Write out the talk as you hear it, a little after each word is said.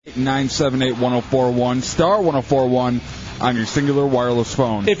978-1041, star 1041 on your singular wireless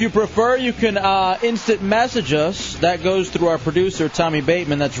phone. If you prefer, you can instant message us. That goes through our producer, Tommy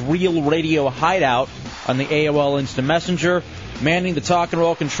Bateman. That's Real Radio Hideout on the AOL Instant Messenger. Manning the talk and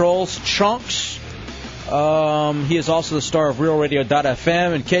roll controls, Chunks. He is also the star of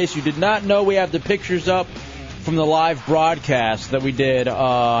RealRadio.fm. In case you did not know, we have the pictures up from the live broadcast that we did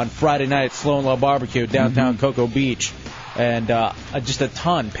on Friday night at Slow and Low Barbecue, downtown Cocoa Beach. And just a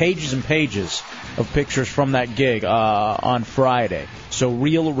ton, pages and pages of pictures from that gig on Friday. So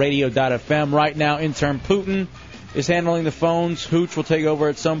RealRadio.fm. Right now, intern Putin is handling the phones. Hooch will take over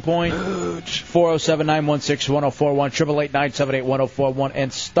at some point. 407-916-1041, 888-978-1041,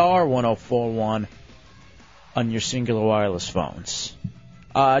 and star 1041 on your singular wireless phones.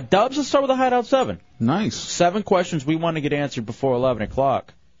 Dubs, let's start with the Hideout 7. Nice. 7 questions we want to get answered before 11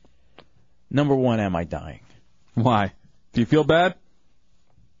 o'clock. Number 1, am I dying? Why? Do you feel bad?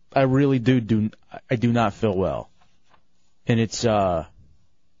 I really do. I do not feel well, and it's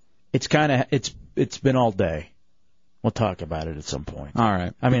been all day. We'll talk about it at some point. All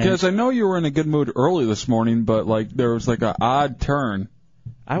right. Because I know you were in a good mood early this morning, but there was an odd turn.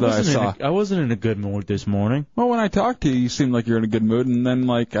 I wasn't in a good mood this morning. Well, when I talked to you, you seemed like you're in a good mood, and then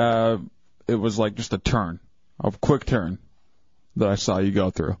it was just a turn, a quick turn that I saw you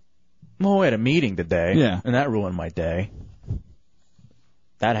go through. Well, we had a meeting today. Yeah. And that ruined my day.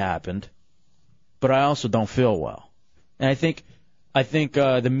 That happened. But I also don't feel well. And I think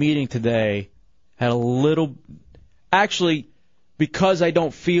the meeting today had a little... Actually, because I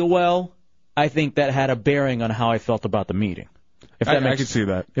don't feel well, I think that had a bearing on how I felt about the meeting. I can see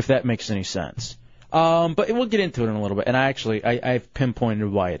that. If that makes any sense. But we'll get into it in a little bit. And I've pinpointed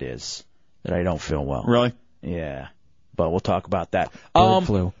why it is that I don't feel well. Really? Yeah. But we'll talk about that. Bird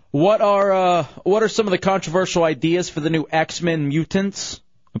flu. What are some of the controversial ideas for the new X-Men mutants?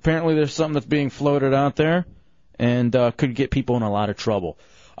 Apparently there's something that's being floated out there and could get people in a lot of trouble.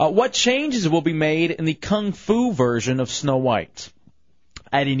 What changes will be made in the Kung Fu version of Snow White?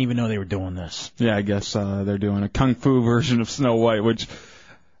 I didn't even know they were doing this. Yeah, I guess they're doing a Kung Fu version of Snow White, which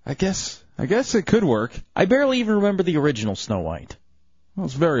I guess it could work. I barely even remember the original Snow White. Well,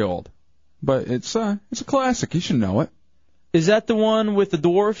 it's very old. But it's a classic. You should know it. Is that the one with the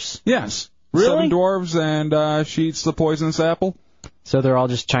dwarfs? Yes. Really? 7 dwarves, and she eats the poisonous apple. So they're all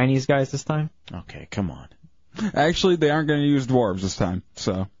just Chinese guys this time? Okay, come on. Actually, they aren't going to use dwarves this time,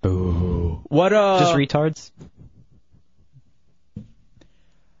 so. Ooh. What, Just retards?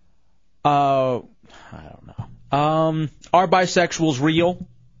 I don't know. Are bisexuals real?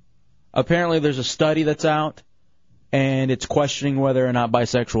 Apparently there's a study that's out, and it's questioning whether or not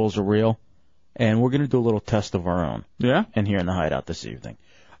bisexuals are real. And we're going to do a little test of our own. Yeah? And here in the Hideout this evening.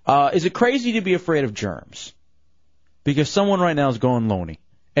 Is it crazy to be afraid of germs? Because someone right now is going lonely.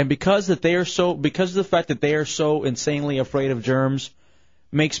 And because of the fact that they are so insanely afraid of germs,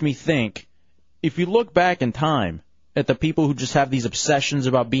 makes me think, if you look back in time at the people who just have these obsessions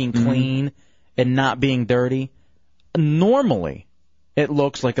about being clean and not being dirty, normally it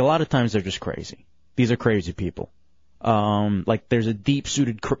looks like a lot of times they're just crazy. These are crazy people. There's a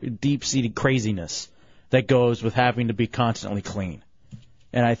deep-seated craziness that goes with having to be constantly clean.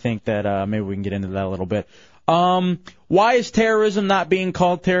 And I think that maybe we can get into that a little bit. Why is terrorism not being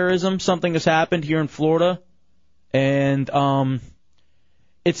called terrorism? Something has happened here in Florida, and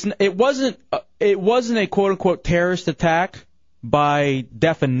it wasn't a quote unquote terrorist attack by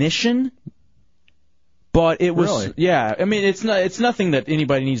definition, but it was. Really? Yeah, I mean it's nothing that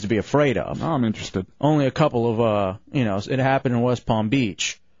anybody needs to be afraid of. Oh, I'm interested. Only a couple of it happened in West Palm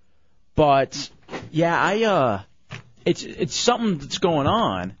Beach, but yeah, it's something that's going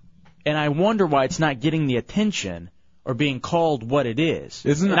on. And I wonder why it's not getting the attention or being called what it is.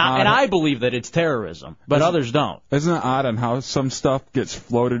 Isn't it odd? And I believe that it's terrorism, but others don't. Isn't it odd on how some stuff gets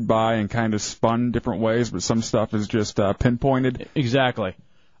floated by and kind of spun different ways, but some stuff is just pinpointed? Exactly.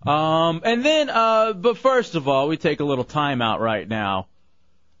 And then, but first of all, we take a little time out right now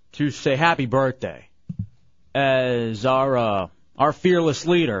to say happy birthday as our fearless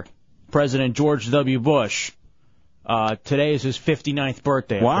leader, President George W. Bush. Today is his 59th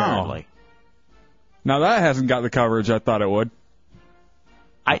birthday, apparently. Now that hasn't got the coverage I thought it would.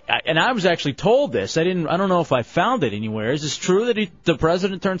 I was actually told this. I don't know if I found it anywhere. Is this true that the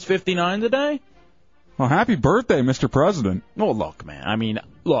president turns 59 today? Well, happy birthday, Mr. President. Well, look, man. I mean,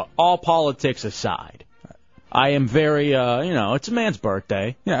 all politics aside, I am very, it's a man's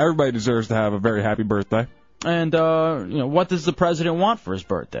birthday. Yeah, everybody deserves to have a very happy birthday. And, what does the president want for his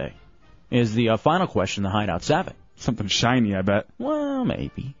birthday? Is the final question, the Hideout 7. Something shiny, I bet. Well,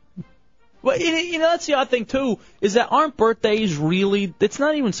 maybe. Well, that's the odd thing, too, is that aren't birthdays really, it's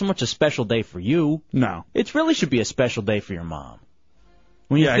not even so much a special day for you. No. It really should be a special day for your mom.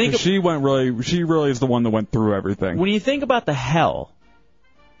 Because she really is the one that went through everything. When you think about the hell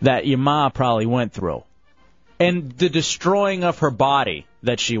that your ma probably went through, and the destroying of her body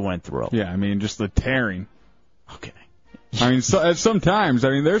that she went through. Yeah, I mean, just the tearing. Okay. I mean, sometimes,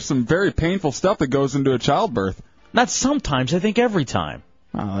 there's some very painful stuff that goes into a childbirth. Not sometimes, I think every time.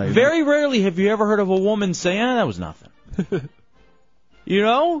 Very rarely have you ever heard of a woman saying, that was nothing.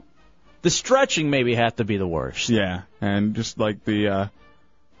 The stretching maybe had to be the worst. Yeah, and just like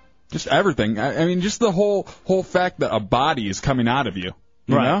just everything. I mean, just the whole fact that a body is coming out of you.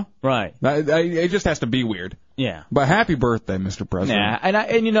 You know? Right. It just has to be weird. Yeah. But happy birthday, Mr. President. Yeah,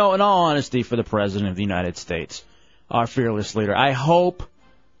 and in all honesty, for the President of the United States, our fearless leader, I hope,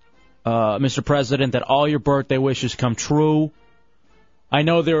 Mr. President, that all your birthday wishes come true. I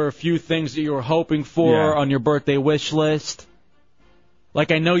know there are a few things that you were hoping for on your birthday wish list.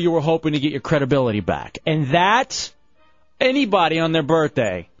 Like I know you were hoping to get your credibility back. And that, anybody on their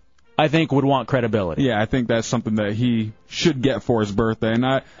birthday, I think would want credibility. Yeah, I think that's something that he should get for his birthday. And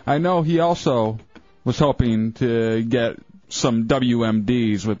I know he also was hoping to get some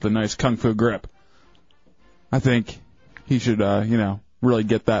WMDs with the nice Kung Fu grip. I think he should, really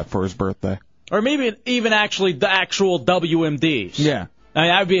get that for his birthday. Or maybe even actually the actual WMDs. Yeah. I mean,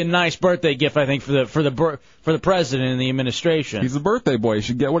 that would be a nice birthday gift, I think, for the president and the administration. He's the birthday boy. He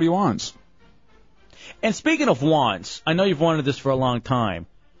should get what he wants. And speaking of wants, I know you've wanted this for a long time,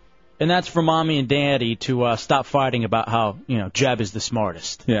 and that's for Mommy and Daddy to stop fighting about how Jeb is the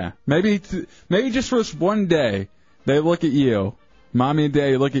smartest. Yeah, maybe just for this one day, they look at you, Mommy and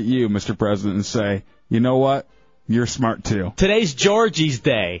Daddy look at you, Mr. President, and say, you know what, you're smart too. Today's Georgie's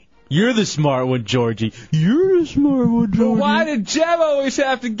day. You're the smart one, Georgie. You're the smart one, Georgie. But why did Jeb always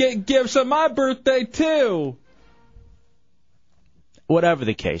have to get gifts on my birthday, too? Whatever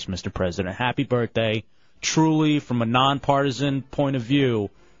the case, Mr. President, happy birthday. Truly, from a nonpartisan point of view,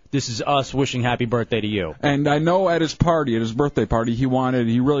 this is us wishing happy birthday to you. And I know at his birthday party, he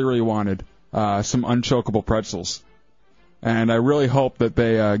really, really wanted some unchokable pretzels. And I really hope that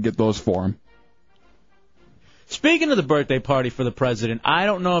they get those for him. Speaking of the birthday party for the president, I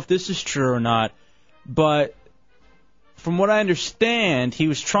don't know if this is true or not, but from what I understand, he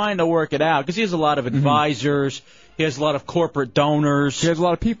was trying to work it out because he has a lot of advisors, he has a lot of corporate donors. He has a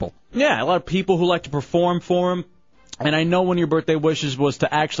lot of people. Yeah, a lot of people who like to perform for him. And I know one of your birthday wishes was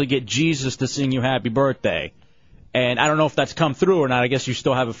to actually get Jesus to sing you happy birthday. And I don't know if that's come through or not. I guess you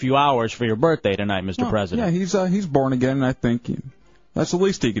still have a few hours for your birthday tonight, Mr. President. Yeah, he's born again, and I think that's the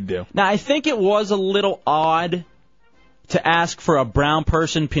least he could do. Now, I think it was a little odd to ask for a brown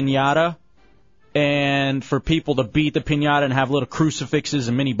person piñata and for people to beat the piñata and have little crucifixes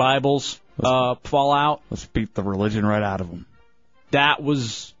and mini Bibles fall out. Let's beat the religion right out of them. That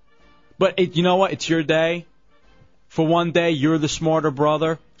was... But you know what? It's your day. For one day, you're the smarter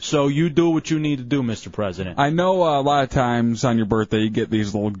brother, so you do what you need to do, Mr. President. I know a lot of times on your birthday you get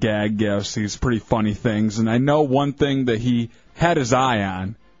these little gag gifts, these pretty funny things, and I know one thing that he had his eye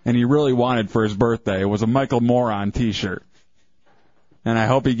on and he really wanted for his birthday was a Michael Moron T-shirt. And I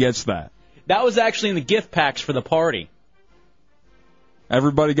hope he gets that. That was actually in the gift packs for the party.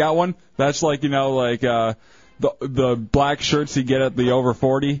 Everybody got one? That's like, the black shirts you get at the over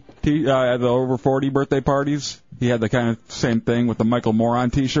 40 birthday parties. He had the kind of same thing with the Michael Moron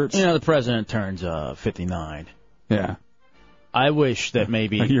T-shirts. The president turns 59. Yeah. I wish that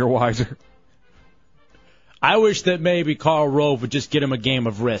maybe... You're wiser. I wish that maybe Karl Rove would just get him a game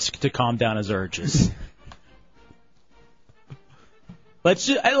of Risk to calm down his urges. Let's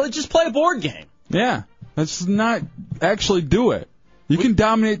just play a board game. Yeah. Let's not actually do it. You can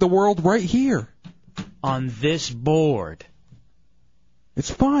dominate the world right here. On this board.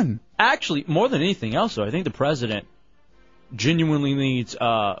 It's fun. Actually, more than anything else, though, I think the president genuinely needs,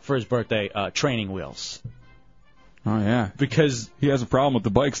 for his birthday, training wheels. Oh, yeah. Because he has a problem with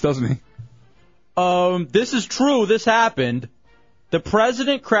the bikes, doesn't he? This is true. This happened. The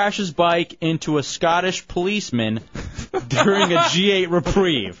president crashed his bike into a Scottish policeman during a G8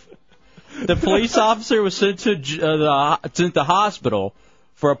 reprieve. The police officer was sent to the hospital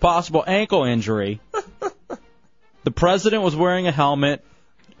for a possible ankle injury. The president was wearing a helmet.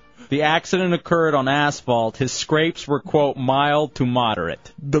 The accident occurred on asphalt. His scrapes were, quote, mild to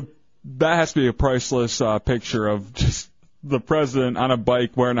moderate. That has to be a priceless picture of just the president on a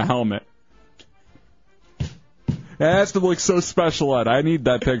bike wearing a helmet. It has to look so special, Ed. I need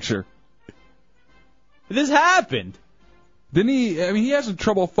that picture. This happened. Didn't he? I mean, he has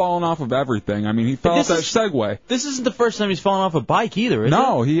trouble falling off of everything. I mean, he fell off that Segway. This isn't the first time he's fallen off a bike either, is it?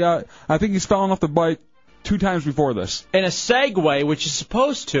 No, I think he's fallen off the bike 2 times before this. And a Segway, which is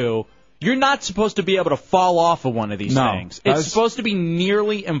supposed to, you're not supposed to be able to fall off of one of these things. It's supposed to be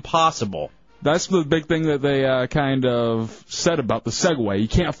nearly impossible. That's the big thing that they kind of said about the Segway. You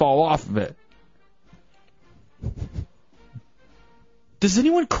can't fall off of it. Does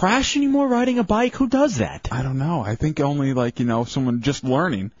anyone crash anymore riding a bike? Who does that? I don't know. I think only someone just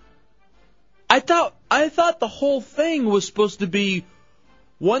learning. I thought the whole thing was supposed to be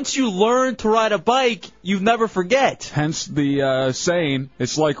once you learn to ride a bike, you never forget. Hence the saying,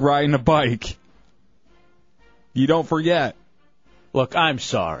 it's like riding a bike. You don't forget. Look, I'm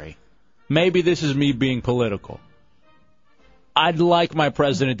sorry. Maybe this is me being political. I'd like my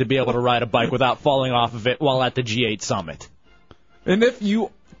president to be able to ride a bike without falling off of it while at the G8 summit. And if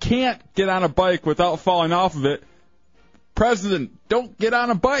you can't get on a bike without falling off of it, President, don't get on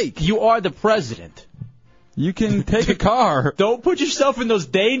a bike. You are the president. You can take a car. Don't put yourself in those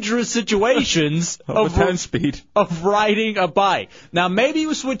dangerous situations of 10-speed of riding a bike. Now, maybe he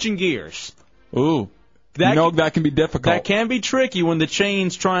was switching gears. Ooh. That can be difficult. That can be tricky when the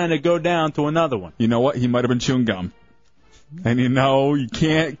chain's trying to go down to another one. You know what? He might have been chewing gum. And you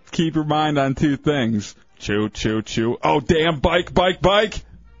can't keep your mind on 2 things. Chew, chew, chew. Oh, damn, bike.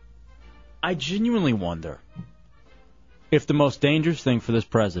 I genuinely wonder if the most dangerous thing for this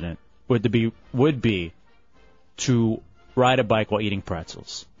president would be to ride a bike while eating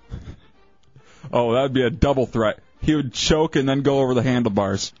pretzels. Oh, that would be a double threat. He would choke and then go over the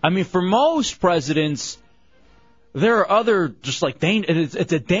handlebars. I mean, for most presidents, there are other just like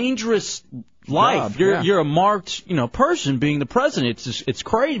it's a dangerous life. You're a marked person being the president. It's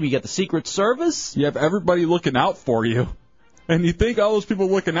crazy. You got the Secret Service. You have everybody looking out for you. And you think all those people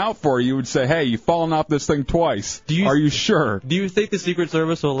looking out for you would say, hey, you've fallen off this thing twice. Are you sure? Do you think the Secret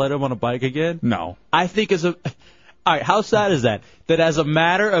Service will let him on a bike again? No. I think all right, how sad is that? That as a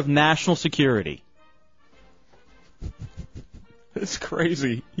matter of national security. It's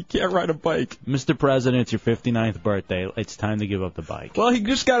crazy. He can't ride a bike. Mr. President, it's your 59th birthday. It's time to give up the bike. Well, he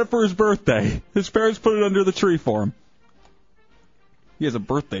just got it for his birthday. His parents put it under the tree for him. He has a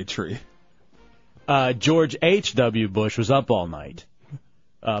birthday tree. George H.W. Bush was up all night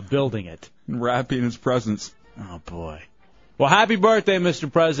building it. And wrapping his presents. Oh, boy. Well, happy birthday, Mr.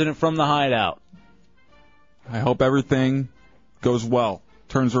 President, from the Hideout. I hope everything goes well.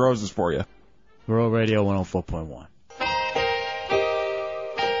 Turns roses for you. Rural Radio 104.1.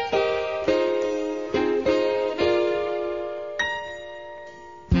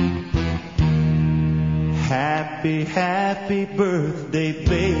 Happy, happy birthday,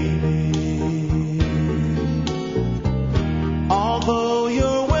 baby. Although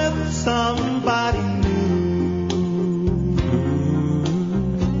you're with somebody new,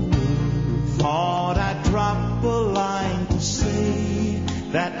 thought I'd drop a line to say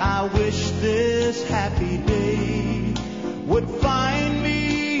that I wish this happy day would find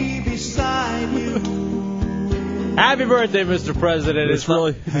me beside you. Happy birthday, Mr. President. This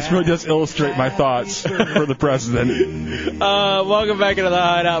really does illustrate my thoughts for the president. Welcome back into the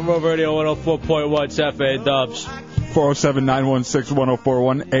Hideout, Road Radio 104.1, Cafe Dubs.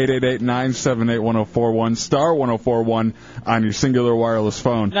 407-916-1041, 888-978-1041, star 1041 on your singular wireless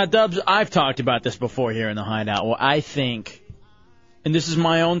phone. Now, Dubs, I've talked about this before here in the Hideout. Well, I think, and this is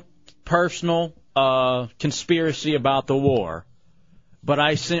my own personal conspiracy about the war, but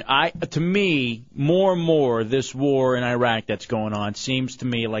to me, more and more, this war in Iraq that's going on seems to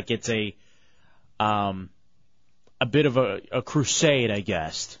me like it's a bit of a crusade, I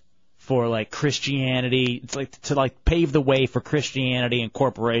guess, for like Christianity. It's like to pave the way for Christianity and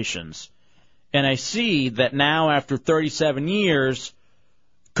corporations. And I see that now, after 37 years,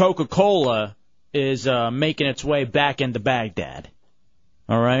 Coca-Cola is making its way back into Baghdad.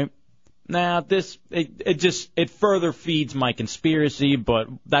 All right. Now, it further feeds my conspiracy, but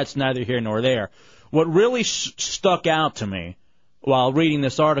that's neither here nor there. What really stuck out to me while reading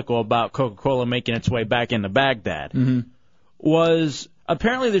this article about Coca-Cola making its way back into Baghdad was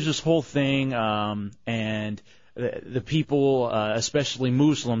apparently there's this whole thing, and the people, especially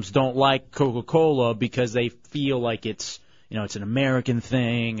Muslims, don't like Coca-Cola because they feel like it's an American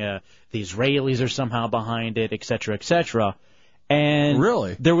thing. The Israelis are somehow behind it, et cetera, et cetera. And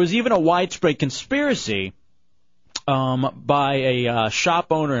really, there was even a widespread conspiracy by a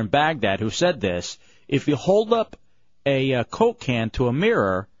shop owner in Baghdad who said this: if you hold up a Coke can to a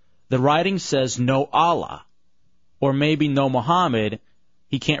mirror, the writing says "No Allah," or maybe "No Muhammad."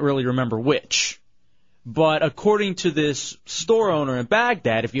 He can't really remember which. But according to this store owner in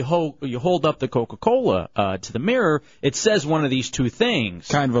Baghdad, if you hold up the Coca-Cola to the mirror, it says one of these two things.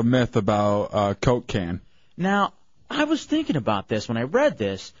 Kind of a myth about a Coke can. Now, I was thinking about this when I read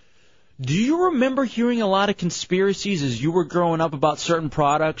this. Do you remember hearing a lot of conspiracies as you were growing up about certain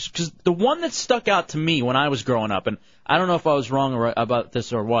products? Because the one that stuck out to me when I was growing up, and I don't know if I was wrong about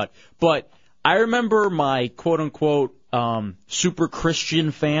this or what, but I remember my quote-unquote super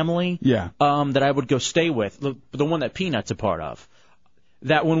Christian family that I would go stay with, the one that Peanut's a part of,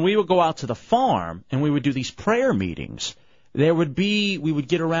 that when we would go out to the farm and we would do these prayer meetings, we would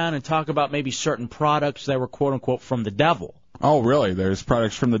get around and talk about maybe certain products that were quote-unquote from the devil. Oh, really? There's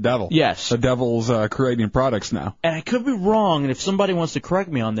products from the devil? Yes. The devil's creating products now. And I could be wrong, and if somebody wants to correct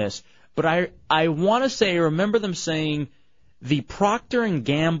me on this, but I want to say I remember them saying the Procter &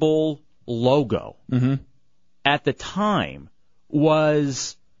 Gamble logo at the time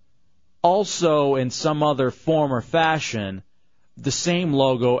was also in some other form or fashion the same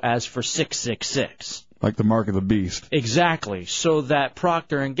logo as for 666. Like the mark of the beast. Exactly. So that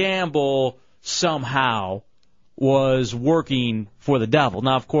Procter & Gamble somehow was working for the devil.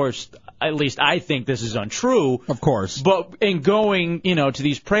 Now, of course, at least I think this is untrue. Of course. But in going, to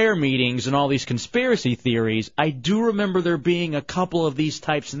these prayer meetings and all these conspiracy theories, I do remember there being a couple of these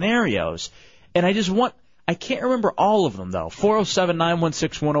type scenarios. And I can't remember all of them, though.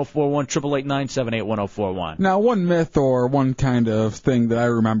 407-916-1041, 888-978-1041. Now, one myth or one kind of thing that I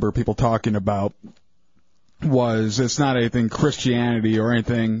remember people talking about was, it's not anything Christianity or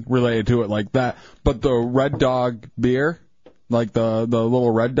anything related to it like that, but the Red Dog beer, like the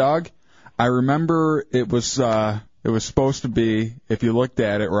little Red Dog, I remember it was supposed to be, if you looked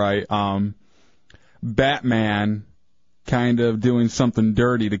at it right, Batman kind of doing something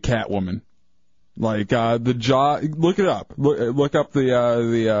dirty to Catwoman. Like the jaw, look it up. Look up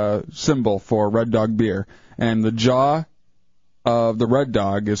the symbol for Red Dog beer, and the jaw of the Red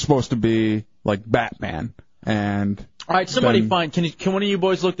Dog is supposed to be like Batman. And all right, somebody can one of you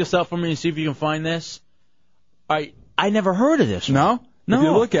boys look this up for me and see if you can find this? All right, I never heard of this one. No? No. If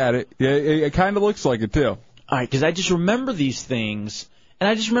you look at it, it kind of looks like it too. All right, because I just remember these things, and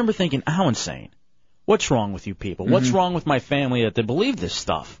I just remember thinking, how insane. What's wrong with you people? What's wrong with my family that they believe this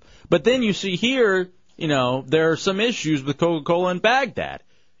stuff? But then you see here, there are some issues with Coca-Cola in Baghdad.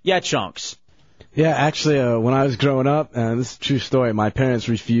 Yeah, Chunks. Yeah, actually, when I was growing up, this is a true story, my parents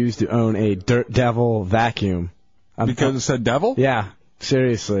refused to own a Dirt Devil vacuum. Because it said devil? Yeah,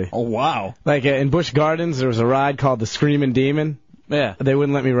 seriously. Oh, wow. Like in Busch Gardens, there was a ride called the Screamin' Demon. Yeah. They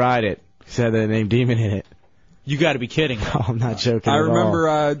wouldn't let me ride it. It had the name Demon in it. You got to be kidding. Oh, I'm not joking I at remember,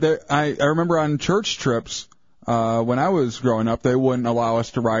 all. I remember on church trips, when I was growing up, they wouldn't allow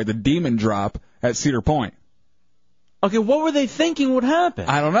us to ride the Demon Drop at Cedar Point. Okay, what were they thinking would happen?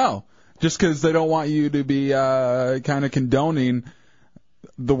 I don't know. Just because they don't want you to be kind of condoning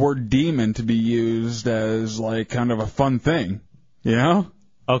the word demon to be used as like kind of a fun thing, you know?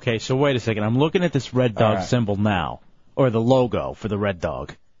 Okay, so wait a second. I'm looking at this Red Dog symbol now, or the logo for the Red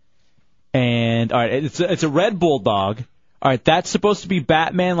Dog. And, all right, it's a red bulldog. All right, that's supposed to be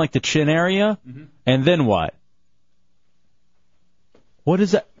Batman, like the chin area. And then what? What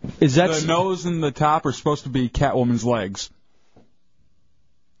is that? Is that the nose and the top are supposed to be Catwoman's legs.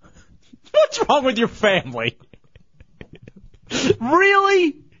 What's wrong with your family?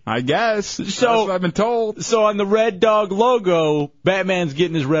 Really? I guess. That's what I've been told. So on the Red Dog logo, Batman's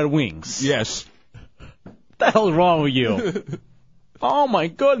getting his red wings. Yes. What the hell is wrong with you? Oh, my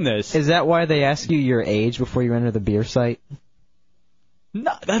goodness. Is that why they ask you your age before you enter the beer site?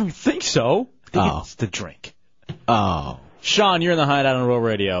 No, I don't think so. I think it's the drink. Oh. Sean, you're in the Hideout on Real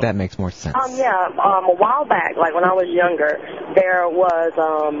Radio. That makes more sense. A while back, like when I was younger, there was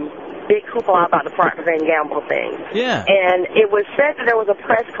big hoopla about the Procter & Gamble thing. Yeah. And it was said that there was a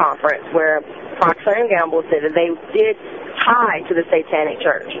press conference where Procter & Gamble said that they did tie to the Satanic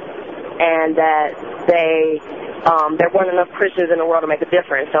Church and that there weren't enough Christians in the world to make a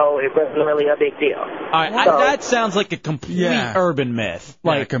difference, so it wasn't really a big deal. All right, that sounds like a complete urban myth.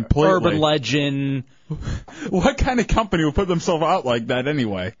 Like completely. Urban legend. What kind of company would put themselves out like that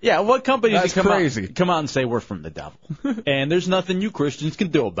anyway? Yeah, what company That's crazy. Come out and say we're from the devil? And there's nothing you Christians can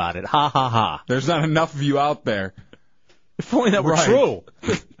do about it. Ha, ha, ha. There's not enough of you out there. If only that were true.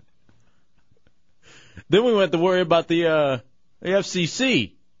 Then we went to worry about the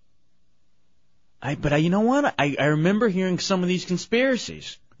FCC. But you know what? I remember hearing some of these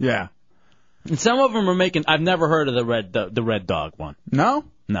conspiracies. Yeah. And some of them are making... I've never heard of the Red Dog one. No?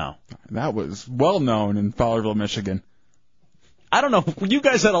 No. That was well known in Fowlerville, Michigan. I don't know. You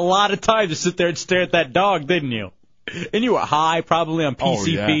guys had a lot of time to sit there and stare at that dog, didn't you? And you were high, probably on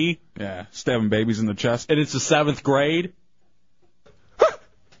PCP. Oh, Yeah, stabbing babies in the chest. And it's the 7th grade.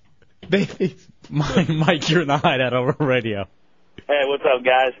 Babies. Mike, you're in the Hideout over radio. Hey, what's up,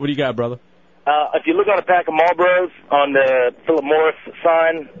 guys? What do you got, brother? If you look on a pack of Marlboros on the Philip Morris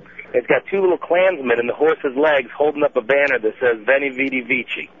sign, it's got 2 little Klansmen in the horse's legs holding up a banner that says Veni Vidi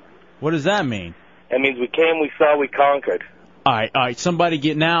Vici. What does that mean? That means we came, we saw, we conquered. All right. Somebody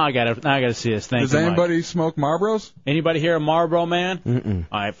get now. I gotta see this thing. Does anybody smoke Marlboros? Anybody here a Marlboro man? Mm-mm.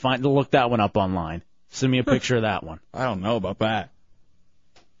 All right, look that one up online. Send me a picture of that one. I don't know about that.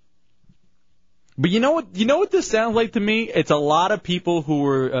 But you know what this sounds like to me? It's a lot of people who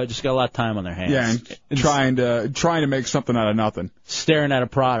are just got a lot of time on their hands. Yeah, and trying to make something out of nothing. Staring at a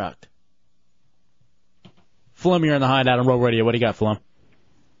product. Flum, you're in the Hideout on Road Radio. What do you got, Flum?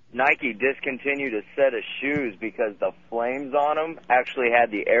 Nike discontinued a set of shoes because the flames on them actually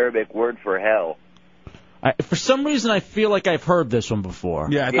had the Arabic word for hell. For some reason, I feel like I've heard this one before.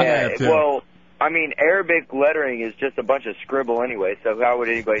 Yeah, I think I have too. Well, I mean, Arabic lettering is just a bunch of scribble anyway, so how would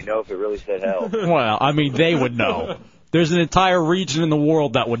anybody know if it really said hell? Well, I mean, they would know. There's an entire region in the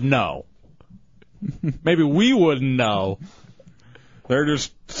world that would know. Maybe we wouldn't know. They're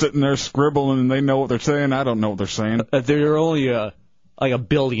just sitting there scribbling and they know what they're saying. I don't know what they're saying. There are only like a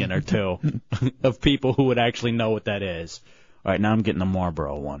billion or two of people who would actually know what that is. All right, now I'm getting the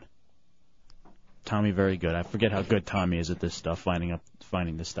Marlboro one. Tommy, very good. I forget how good Tommy is at this stuff, finding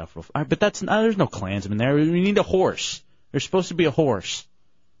this stuff. All right, but there's no Klansman there. We need a horse. There's supposed to be a horse.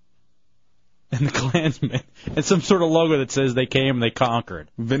 And the Klansman. And some sort of logo that says they came and they conquered.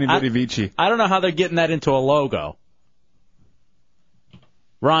 Veni Vidi Vici. I don't know how they're getting that into a logo.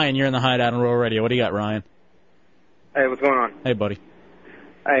 Ryan, you're in the Hideout on Rural Radio. What do you got, Ryan? Hey, what's going on? Hey, buddy.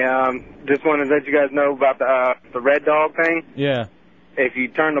 Hey, just wanted to let you guys know about the Red Dog thing. Yeah. If you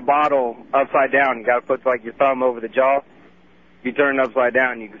turn the bottle upside down, you got to put like your thumb over the jaw. If you turn it upside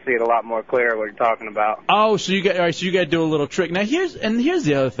down, you can see it a lot more clear what you're talking about. Oh, so you got to do a little trick. Now here's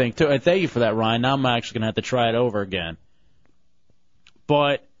the other thing too. And thank you for that, Ryan. Now I'm actually gonna have to try it over again.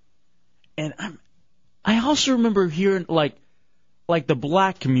 But I also remember hearing like the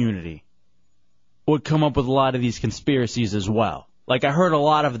black community would come up with a lot of these conspiracies as well. Like I heard a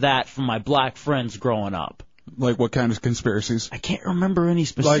lot of that from my black friends growing up. Like what kind of conspiracies? I can't remember any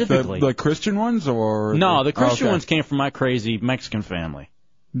specifically. Like the Christian ones, or no, the Christian ones came from my crazy Mexican family.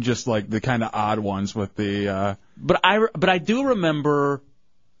 Just like the kind of odd ones with the. But I do remember,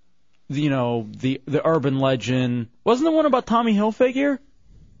 the urban legend. Wasn't the one about Tommy Hilfiger?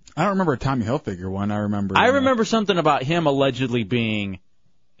 I don't remember a Tommy Hilfiger one. I remember something about him allegedly being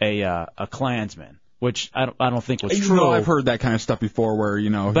a Klansman. Which I don't think was true. I've heard that kind of stuff before where,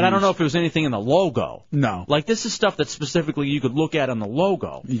 But I don't know if it was anything in the logo. No. Like, this is stuff that specifically you could look at on the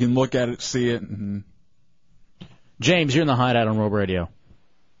logo. You can look at it, see it. James, you're in the Hideout on Road Radio.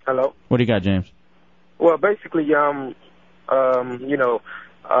 Hello. What do you got, James? Well, basically, I was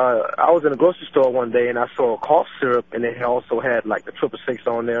in a grocery store one day and I saw a cough syrup and it also had like the 666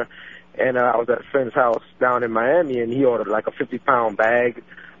 on there. And I was at a friend's house down in Miami and he ordered like a 50-pound bag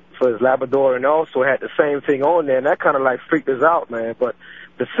for his Labrador and also had the same thing on there, and that kind of like freaked us out, man. But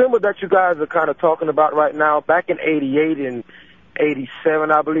the symbol that you guys are kind of talking about right now, back in 88 and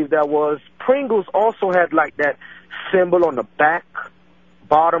 87, I believe that was, Pringles also had like that symbol on the back,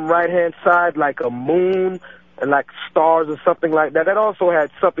 bottom right-hand side, like a moon and like stars or something like that. That also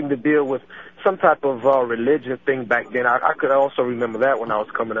had something to deal with some type of religion thing back then. I could also remember that when I was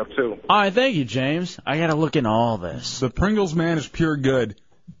coming up, too. All right, thank you, James. I got to look into all this. The Pringles man is pure good.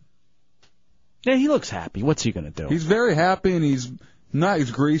 Yeah, he looks happy. What's he going to do? He's very happy, and he's not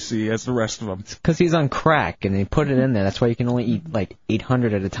as greasy as the rest of them. Because he's on crack, and they put it in there. That's why you can only eat like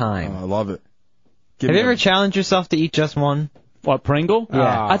 800 at a time. Oh, I love it. Have you ever challenged yourself to eat just one? What, Pringle?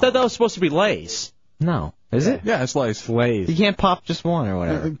 Yeah. I thought that was supposed to be Lay's. No. Is it? Yeah, it's Lay's. You can't pop just one or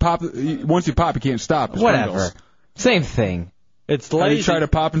whatever. Once you pop, you can't stop. It's Whatever. Pringles. Same thing. It's Lay's. Have you tried to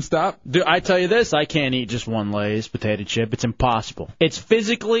pop and stop? Dude, I tell you this, I can't eat just one Lay's potato chip. It's impossible. It's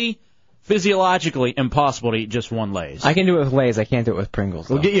physiologically impossible to eat just one Lay's. I can do it with Lay's. I can't do it with Pringles.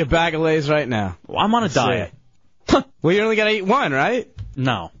 We'll get you a bag of Lay's right now. Well, I'm on a diet. Well, you only got to eat one, right?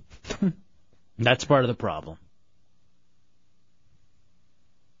 No. That's part of the problem.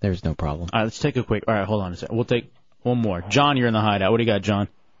 There's no problem. All right, let's take a quick... All right, hold on a second. We'll take one more. John, you're in the Hideout. What do you got, John?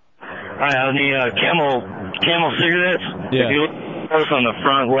 Hi, on the Camel cigarettes. Yeah. If you look close on the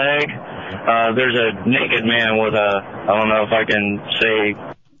front leg, there's a naked man with a, I don't know if I can say...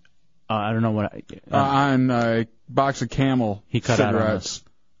 I don't know what... On a box of Camel he cut cigarettes,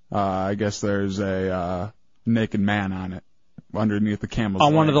 I guess there's a naked man on it, underneath the Camel's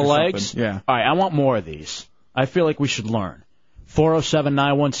on one of the leg or legs? something. Yeah. All right, I want more of these. I feel like we should learn.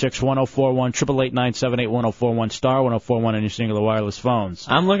 407-916-1041, 888-978-1041, star 1041 on your singular wireless phones.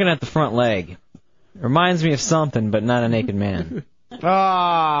 I'm looking at the front leg. Reminds me of something, but not a naked man.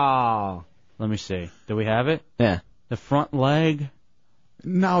 Oh. Let me see. Do we have it? Yeah. The front leg?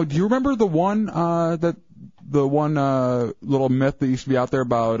 Now, do you remember the one little myth that used to be out there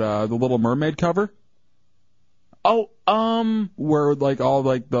about the Little Mermaid cover? Oh, where like all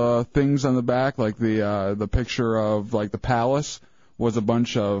like the things on the back, like the picture of like the palace was a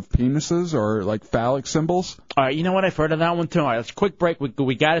bunch of penises or like phallic symbols. All right, you know what? I've heard of that one too. All right, let's quick break.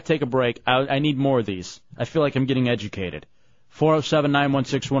 We got to take a break. I need more of these. I feel like I'm getting educated.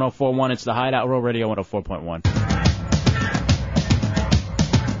 407-916-1041. It's the Hideout Row Radio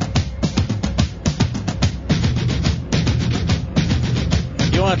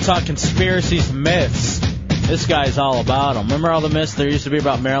 104.1. You want to talk conspiracies and myths? This guy's all about them. Remember all the myths there used to be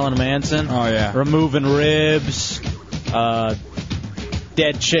about Marilyn Manson? Oh, yeah. Removing ribs,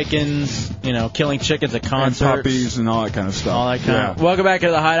 dead chickens, killing chickens at concerts. And puppies and all that kind of stuff. All that kind of. Welcome back to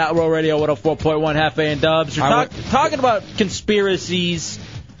the Hideout Row Radio 104.1, Half A and Dubs. You're talking about conspiracies,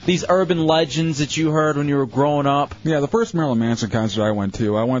 these urban legends that you heard when you were growing up. Yeah, the first Marilyn Manson concert I went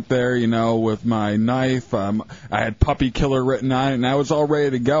there, with my knife. I had puppy killer written on it, and I was all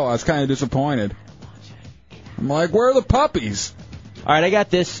ready to go. I was kind of disappointed. I'm like, where are the puppies? All right, I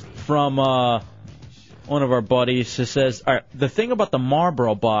got this from one of our buddies. It says, all right, the thing about the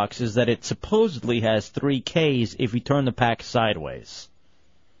Marlboro box is that it supposedly has 3 Ks if you turn the pack sideways.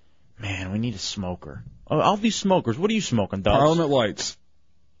 Man, we need a smoker. All these smokers, what are you smoking, Dubs? Parliament Lights.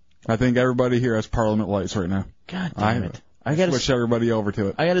 I think everybody here has Parliament Lights right now. God damn it. I gotta switch everybody over to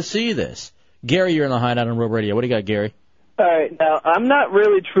it. I got to see this. Gary, you're in the Hideout on Road Radio. What do you got, Gary? All right, now, I'm not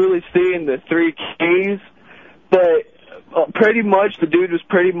really truly seeing the 3 Ks, but pretty much the dude was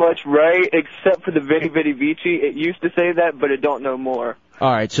pretty much right, except for the Veni Vidi Vici. It used to say that, but it don't know more.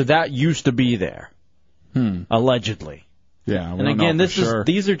 All right, so that used to be there, allegedly. Yeah, and again,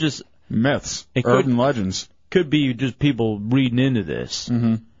 these are just myths, urban legends. Could be just people reading into this.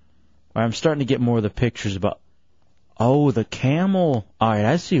 Mm-hmm. I'm starting to get more of the pictures about. Oh, the camel. All right,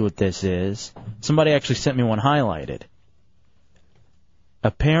 I see what this is. Somebody actually sent me one highlighted.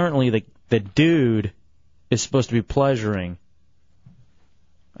 Apparently, the dude is supposed to be pleasuring,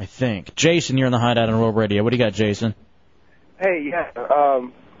 I think. Jason, you're in the Hideout on Road Radio. What do you got, Jason? Hey, yeah. I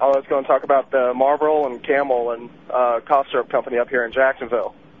was going to talk about the Marlboro and Camel and cough syrup company up here in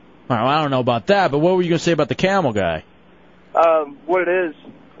Jacksonville. All right, well, I don't know about that, but what were you going to say about the camel guy? What it is,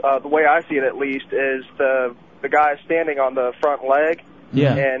 the way I see it at least, is the guy standing on the front leg.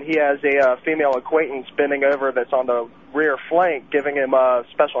 Yeah. And he has a female acquaintance bending over that's on the rear flank, giving him a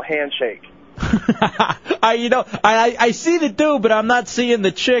special handshake. I see the dude, but I'm not seeing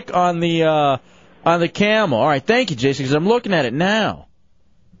the chick on the camel. All right, thank you, Jason, because I'm looking at it now.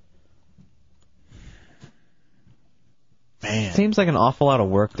 Man, seems like an awful lot of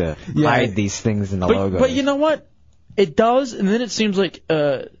work to hide these things in the logo. But you know what? It does, and then it seems like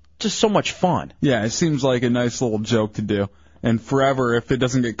just so much fun. Yeah, it seems like a nice little joke to do. And forever, if it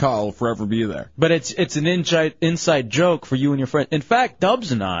doesn't get caught, it'll forever be there. But it's an inside joke for you and your friend. In fact,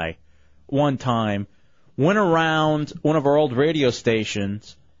 Dubs and I, one time, went around one of our old radio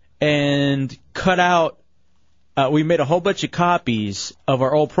stations and cut out, we made a whole bunch of copies of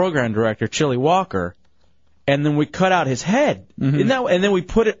our old program director, Chili Walker, and then we cut out his head. Mm-hmm. And then we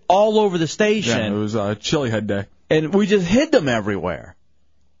put it all over the station. Yeah, it was Chili Head Day. And we just hid them everywhere.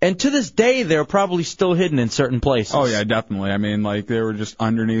 And to this day, they're probably still hidden in certain places. Oh yeah, definitely. I mean, like they were just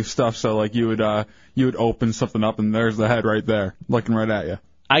underneath stuff. So like you would open something up and there's the head right there, looking right at you.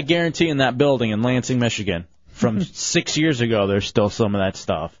 I guarantee in that building in Lansing, Michigan, from 6 years ago, there's still some of that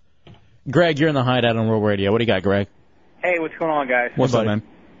stuff. Greg, you're in the Hideout on World Radio. What do you got, Greg? Hey, what's going on, guys? What's up, man?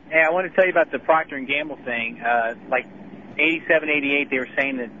 Hey, I want to tell you about the Procter & Gamble thing. Like 87, 88, they were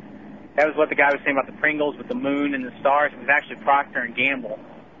saying that was what the guy was saying about the Pringles with the moon and the stars. It was actually Procter & Gamble.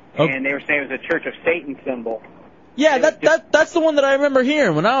 And they were saying it was a Church of Satan symbol. Yeah, that's the one that I remember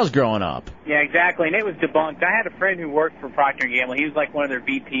hearing when I was growing up. Yeah, exactly, and it was debunked. I had a friend who worked for Procter & Gamble. He was like one of their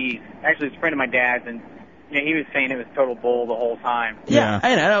VPs. Actually, it's a friend of my dad's, and he was saying it was total bull the whole time. Yeah,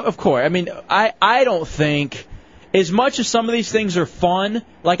 I know, of course. I mean, I don't think, as much as some of these things are fun,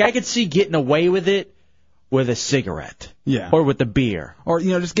 like I could see getting away with it with a cigarette. Yeah. Or with the beer. Or,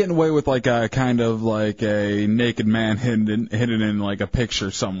 just getting away with like a kind of like a naked man hidden in like a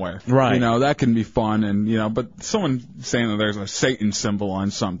picture somewhere. Right. That can be fun and, but someone saying that there's a Satan symbol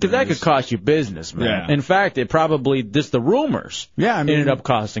on something. Because that could cost you business, man. Yeah. In fact, it probably, just the rumors ended up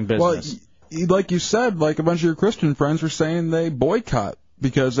costing business. Well, like you said, like a bunch of your Christian friends were saying they boycott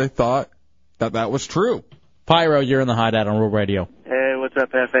because they thought that was true. Pyro, you're in the Hideout on Real Radio. Hey, what's up,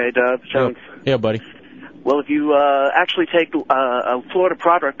 F.A. Dubs? Chunks? Yeah, buddy. Well, if you actually take a Florida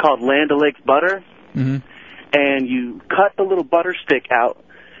product called Land O'Lakes butter, Mm-hmm. and you cut the little butter stick out,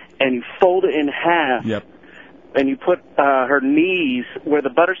 and you fold it in half, Yep. and you put her knees where the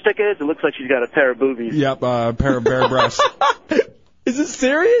butter stick is, it looks like she's got a pair of boobies. Yep, a pair of bare breasts. Is it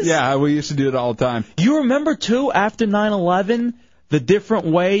serious? Yeah, we used to do it all the time. You remember, too, after 9/11, the different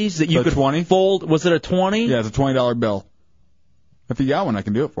ways that you The could 20? fold? Was it a 20? Yeah, it's a $20 bill. If you got one, I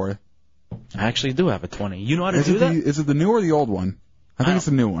can do it for you. I actually do have a 20. You know how to Is do it that? Is it the new or the old one? I think it's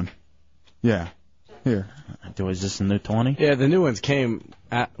the new one. Yeah. Here. Is this the new 20? Yeah, the new ones came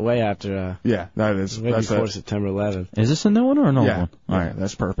way after. Yeah, that is. Way That's before it. September 11th. Is this a new one or an old Yeah. one? All right,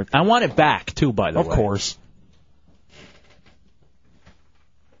 that's perfect. I want it back, too, by the way. Of course.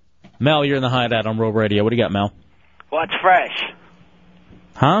 Mel, you're in the Hideout on Real Radio. What do you got, Mel? What's fresh?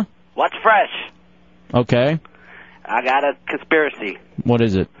 Huh? What's fresh? Okay. I got a conspiracy. What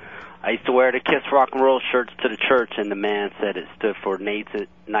is it? I used to wear the Kiss Rock and Roll shirts to the church, and the man said it stood for Knights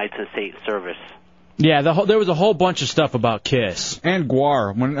of St. Service. Yeah, there was a whole bunch of stuff about Kiss. And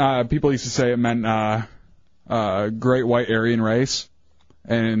Guar. When people used to say it meant Great White Aryan Race.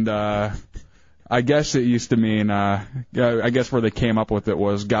 And I guess it used to mean, I guess where they came up with it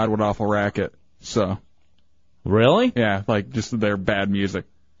was God, What Awful Racket. So. Really? Yeah, like just their bad music.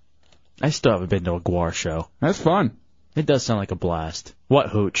 I still haven't been to a Guar show. That's fun. It does sound like a blast. What,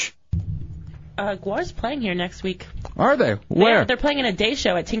 Hooch? Guar's playing here next week. Are they? Where? They're playing in a day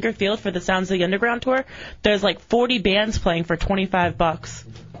show at Tinker Field for the Sounds of the Underground tour. There's like 40 bands playing for $25.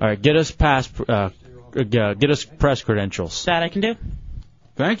 All right, get us press credentials. That I can do.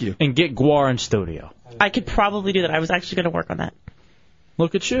 Thank you. And get Guar in studio. I could probably do that. I was actually going to work on that.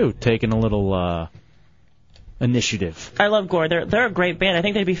 Look at you, taking a little initiative. I love Gore. They're a great band. I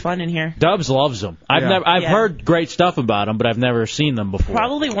think they'd be fun in here. Dubs loves them. I've heard great stuff about them, but I've never seen them before.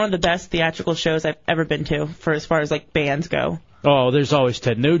 Probably one of the best theatrical shows I've ever been to, for as far as like bands go. Oh, there's always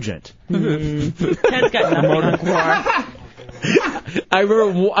Ted Nugent. Ted's got nothing on Gore. I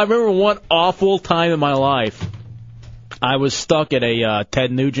remember one awful time in my life. I was stuck at a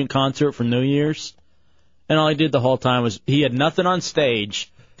Ted Nugent concert for New Year's, and all I did the whole time was he had nothing on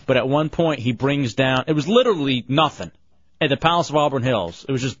stage. But at one point, he brings down, it was literally nothing, at the Palace of Auburn Hills.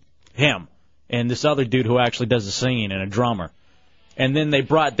 It was just him and this other dude who actually does the singing and a drummer. And then they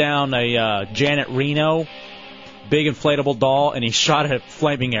brought down a Janet Reno, big inflatable doll, and he shot a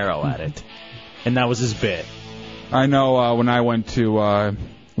flaming arrow at it. And that was his bit. I know when I went to a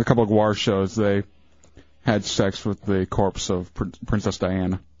couple of Guar shows, they had sex with the corpse of Princess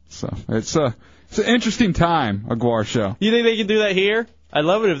Diana. So it's an interesting time, a Guar show. You think they can do that here? I'd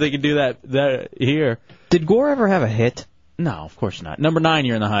love it if they could do that here. Did Gore ever have a hit? No, of course not. Number 9,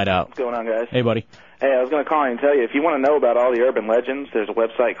 you're in the Hideout. What's going on, guys? Hey, buddy. Hey, I was going to call in and tell you, if you want to know about all the urban legends, there's a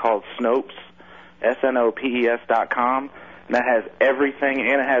website called Snopes, SNOPES.com, and that has everything,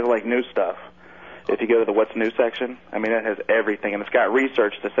 and it has, like, new stuff. If you go to the What's New section, I mean, it has everything, and it's got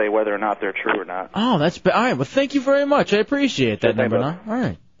research to say whether or not they're true or not. Oh, all right. Well, thank you very much. I appreciate that, Sure thing, number bud. 9. All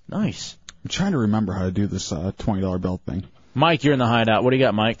right. Nice. I'm trying to remember how to do this $20 bill thing. Mike, you're in the Hideout. What do you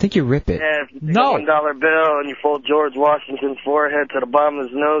got, Mike? I think you rip it. Yeah, if you take a $1 bill and you fold George Washington's forehead to the bottom of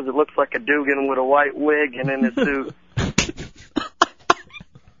his nose, it looks like a Dugan with a white wig and in a suit.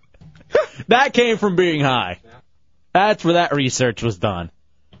 That came from being high. That's where that research was done.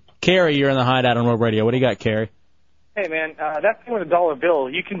 Carrie, you're in the Hideout on Real Radio. What do you got, Carrie? Hey, man, that thing with a dollar bill,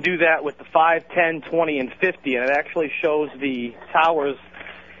 you can do that with the 5, 10, 20, and 50, and it actually shows the towers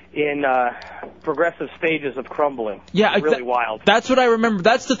in progressive stages of crumbling. Yeah, It's really wild. That's what I remember.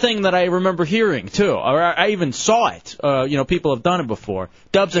 That's the thing that I remember hearing, too. Or I even saw it. People have done it before.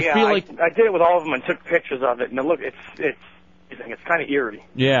 Dubs, I feel like... I did it with all of them and took pictures of it, and look, it's kind of eerie.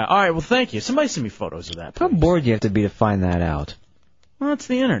 Yeah, all right, well, thank you. Somebody send me photos of that, How please. bored do you have to be to find that out? Well, it's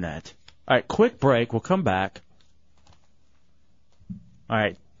the Internet. All right, quick break. We'll come back. All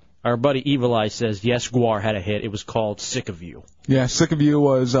right. Our buddy Evil Eye says, yes, Guar had a hit. It was called Sick of You. Yeah, Sick of You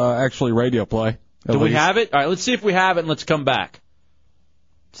was actually radio play. Do we have it? All right, let's see if we have it, and let's come back.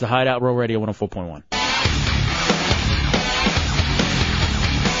 It's the Hideout Real Radio 104.1.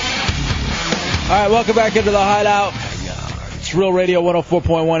 All right, welcome back into the Hideout. It's Real Radio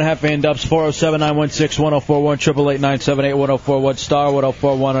 104.1, Half and Dubs, 407-916-1041, 888-978-1041, star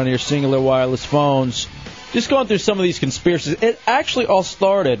 1041 on your singular wireless phones. Just going through some of these conspiracies. It actually all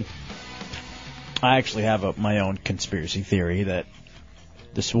started... I actually have my own conspiracy theory that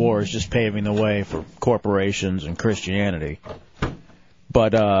this war is just paving the way for corporations and Christianity.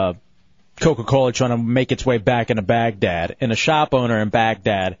 But Coca-Cola trying to make its way back into Baghdad, and a shop owner in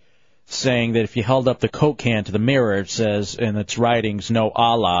Baghdad saying that if you held up the Coke can to the mirror, it says in its writings, no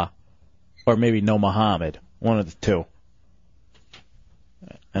Allah, or maybe no Muhammad. One of the two.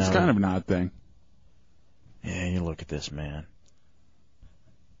 It's kind of an odd thing. Yeah, you look at this, man.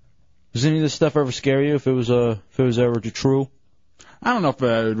 Does any of this stuff ever scare you if it was ever true? I don't know if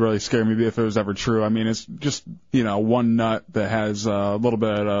it would really scare me if it was ever true. I mean, it's just, one nut that has a little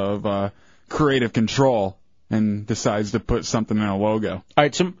bit of creative control and decides to put something in a logo. All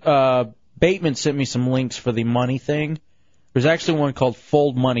right, Bateman sent me some links for the money thing. There's actually one called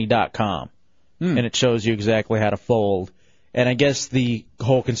foldmoney.com, and it shows you exactly how to fold. And I guess the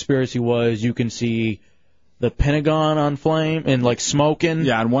whole conspiracy was you can see the Pentagon on flame and, like, smoking.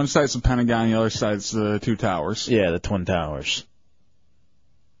 Yeah, on one side's the Pentagon, the other side's the two towers. Yeah, the Twin Towers.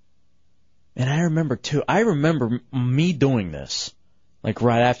 And I remember me doing this, like,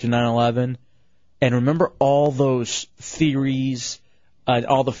 right after 9/11, and remember all those theories,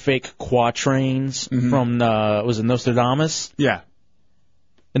 all the fake quatrains from, was it Nostradamus? Yeah.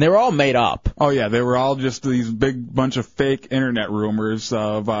 And they were all made up. Oh, yeah, they were all just these big bunch of fake internet rumors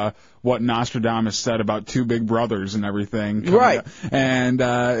of what Nostradamus said about two big brothers and everything. Right. And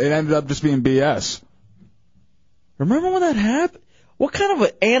it ended up just being BS. Remember when that happened? What kind of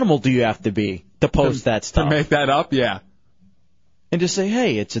an animal do you have to be to post that stuff? To make that up, yeah. And just say,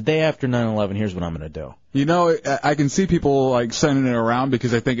 hey, it's a day after 9/11, here's what I'm going to do. I can see people, like, sending it around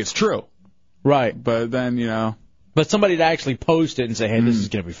because they think it's true. Right. But then, But somebody to actually post it and say, hey, this is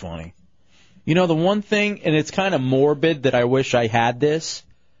going to be funny. The one thing, and it's kind of morbid that I wish I had this,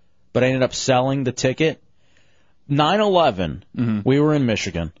 but I ended up selling the ticket. 9/11, we were in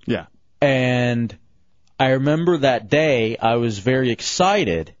Michigan. Yeah. And I remember that day I was very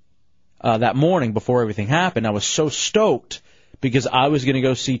excited that morning before everything happened. I was so stoked because I was going to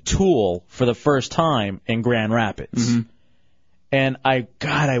go see Tool for the first time in Grand Rapids. And I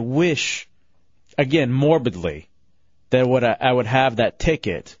wish, again, morbidly, that I would have that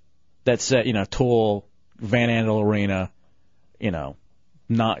ticket that said, Tool, Van Andel Arena,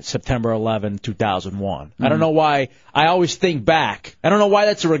 not September 11, 2001. I don't know why. I always think back. I don't know why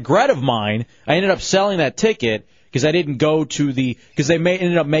that's a regret of mine. I ended up selling that ticket because I didn't go to because they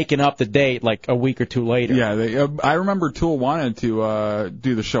ended up making up the date like a week or two later. Yeah, I remember Tool wanted to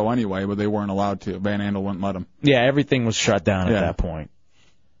do the show anyway, but they weren't allowed to. Van Andel wouldn't let them. Yeah, everything was shut down at that point.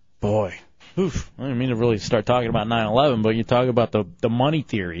 Boy. Oof. I didn't mean to really start talking about 9/11, but you talk about the money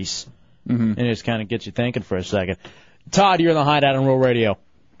theories, and it just kind of gets you thinking for a second. Todd, you're in the Hideout on Real Radio.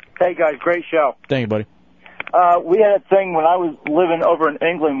 Hey, guys, great show. Thank you, buddy. We had a thing when I was living over in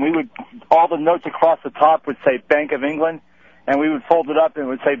England. All the notes across the top would say Bank of England, and we would fold it up and it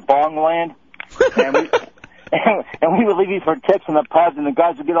would say Bongland. and we would leave these for tips in the pubs, and the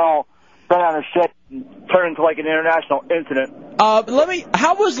guys would get all bent out of shit and turn into like an international incident.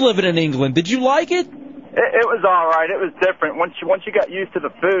 How was living in England? Did you like it? It was all right. It was different. Once you got used to the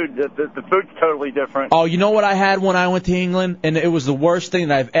food, the food's totally different. Oh, you know what I had when I went to England, and it was the worst thing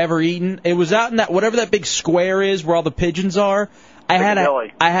that I've ever eaten. It was out in that whatever that big square is where all the pigeons are. I had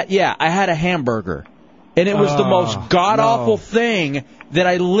a hamburger, and it was the most god awful thing that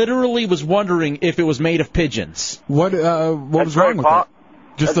I literally was wondering if it was made of pigeons. What was wrong with it?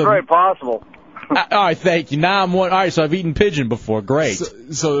 That's very possible. All right, thank you. Now I'm one. All right, so I've eaten pigeon before. Great.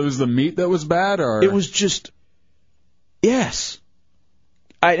 So it was the meat that was bad, or it was just yes.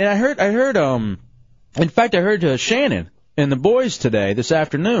 I heard. In fact, I heard Shannon and the boys today this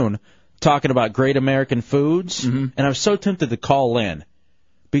afternoon talking about great American foods, and I was so tempted to call in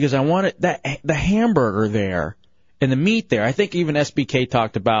because I wanted the hamburger there and the meat there. I think even SBK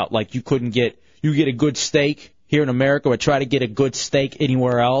talked about like you get a good steak here in America, but try to get a good steak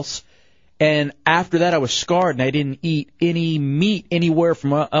anywhere else. And after that, I was scarred, and I didn't eat any meat anywhere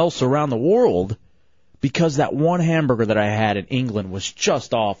from else around the world because that one hamburger that I had in England was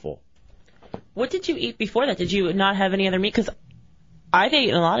just awful. What did you eat before that? Did you not have any other meat? Because I've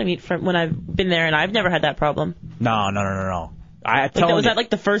eaten a lot of meat when I've been there, and I've never had that problem. No. Was that like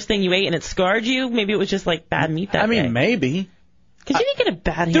the first thing you ate, and it scarred you? Maybe it was just like bad meat that day. Maybe. Because you didn't get a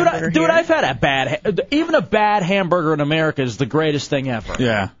bad hamburger Dude, here. I've had even a bad hamburger in America is the greatest thing ever.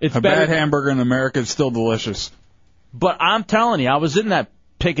 Yeah, it's bad hamburger in America is still delicious. But I'm telling you, I was in that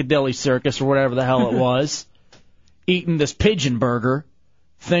Piccadilly Circus or whatever the hell it was, eating this pigeon burger,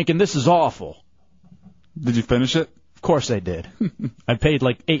 thinking this is awful. Did you finish it? Of course I did. I paid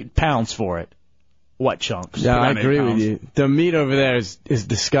like £8 for it. What chunks? Yeah, I agree with you. The meat over there is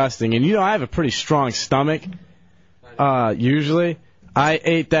disgusting. And, I have a pretty strong stomach. Usually, I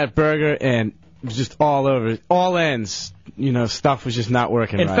ate that burger and it was just all over, all ends. Stuff was just not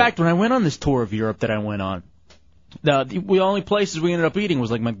working right. In fact, when I went on this tour of Europe that I went on, The only places we ended up eating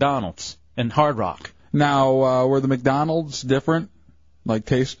was like McDonald's and Hard Rock. Now, were the McDonald's different, like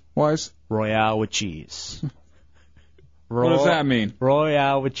taste-wise? Royale with cheese. What does that mean?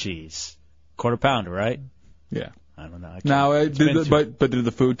 Royale with cheese. Quarter pounder, right? Yeah. I don't know. Now, but did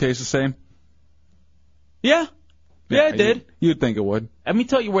the food taste the same? Yeah. Yeah, it did. You'd think it would. Let me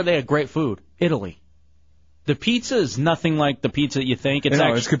tell you where they had great food. Italy. The pizza is nothing like the pizza you think. It's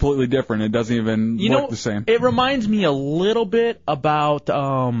It's completely different. It doesn't even look the same. It reminds me a little bit about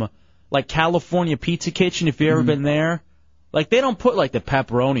like California Pizza Kitchen, if you've ever been there. Like, they don't put like the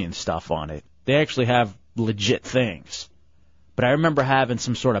pepperoni and stuff on it. They actually have legit things. But I remember having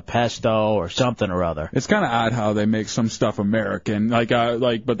some sort of pesto or something or other. It's kind of odd how they make some stuff American,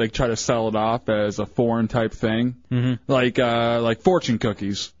 but they try to sell it off as a foreign type thing, like fortune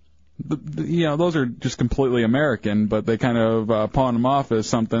cookies. Those are just completely American, but they kind of pawn them off as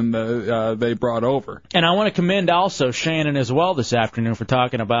something that they brought over. And I want to commend also Shannon as well this afternoon for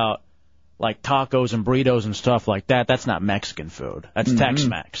talking about like tacos and burritos and stuff like that. That's not Mexican food. That's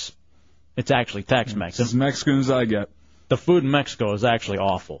Tex-Mex. It's actually Tex-Mex. As Mexican as I get. The food in Mexico is actually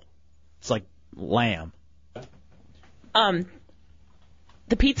awful. It's like lamb.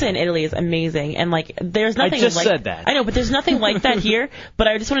 The pizza in Italy is amazing, and like there's nothing. I just like, said that. I know, but there's nothing like that here. But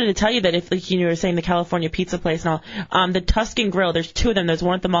I just wanted to tell you that if, like you were saying, the California pizza place and all, the Tuscan Grill. There's two of them. There's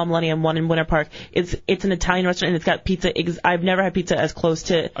one at the Mall Millennium, one in Winter Park. It's an Italian restaurant, and it's got pizza. I've never had pizza as close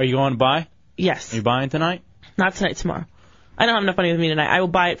to. Are you going to buy? Yes. Are you buying tonight? Not tonight. Tomorrow. I don't have enough money with me tonight. I will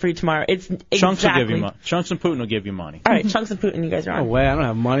buy it for you tomorrow. It's Chunks will give you exactly. money. Chunks and Putin will give you money. All right, Chunks and Putin, you guys are on. No way, I don't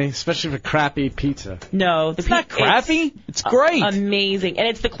have money, especially for crappy pizza. No, It's not crappy. It's great. Amazing, and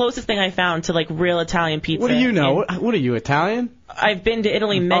it's the closest thing I found to like real Italian pizza. What do you know? What are you, Italian? I've been to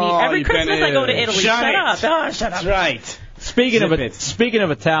Italy every you've been Christmas to I go to Italy. Italy. Shut it. Up. Oh, shut up. That's right. Speaking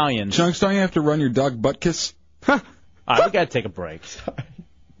of Italians, Chunks, don't you have to run your dog butt kiss? All right, we got to take a break.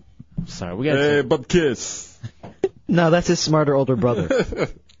 Sorry, we got to. Hey, butt kiss. No, that's his smarter older brother.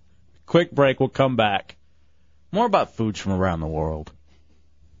 Quick break. We'll come back. More about foods from around the world.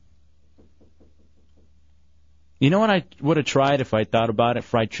 You know what I would have tried if I thought about it?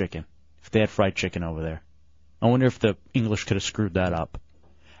 Fried chicken. If they had fried chicken over there. I wonder if the English could have screwed that up.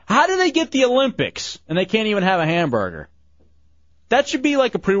 How do they get the Olympics and they can't even have a hamburger? That should be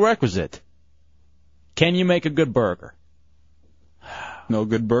like a prerequisite. Can you make a good burger? No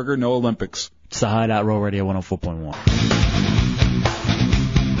good burger, no Olympics. It's the Hideout Row Radio 104.1.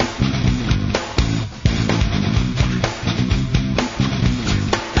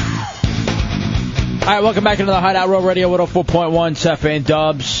 All right, welcome back into the Hideout Row Radio 104.1. Seth and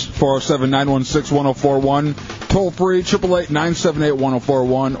Dubs. 407-916-1041. Toll free,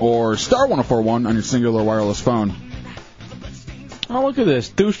 888-978-1041 or star 1041 on your singular wireless phone. Oh, look at this.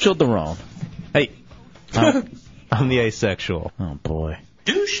 Douche Childerone. Hey. I'm the asexual. Oh, boy.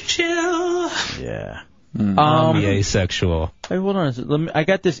 Douche chill. Yeah. I'm the asexual. Hey, hold on. I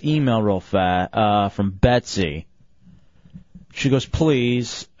got this email real fast from Betsy. She goes,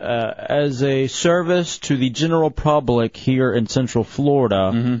 please, as a service to the general public here in Central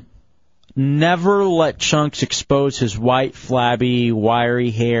Florida, never let Chunks expose his white, flabby,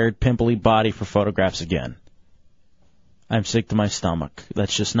 wiry-haired, pimply body for photographs again. I'm sick to my stomach.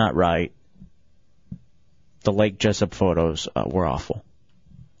 That's just not right. The Lake Jessup photos were awful.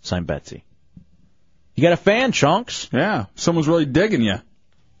 Signed, Betsy. You got a fan, Chunks? Yeah, someone's really digging you.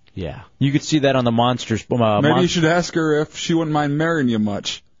 Yeah. You could see that on the Monsters. Maybe you should ask her if she wouldn't mind marrying you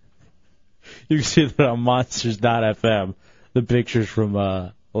much. You can see that on Monsters.fm, the pictures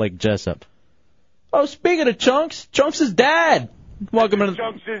from Lake Jessup. Oh, speaking of Chunks, Chunks' dad. Welcome to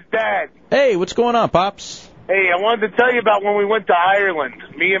Chunks' dad. Hey, what's going on, Pops? Hey, I wanted to tell you about when we went to Ireland.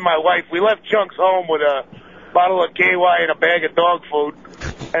 Me and my wife, we left Chunks home with a bottle of KY and a bag of dog food.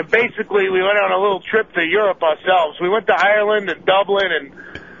 And basically, we went on a little trip to Europe ourselves. We went to Ireland and Dublin, and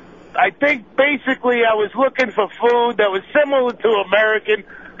I think basically I was looking for food that was similar to American,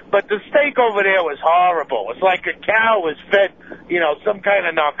 but the steak over there was horrible. It's like a cow was fed, some kind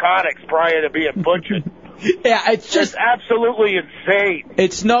of narcotics prior to being butchered. Yeah, it's just absolutely insane.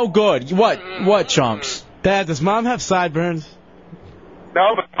 It's no good. What, Chunks? Dad, does Mom have sideburns?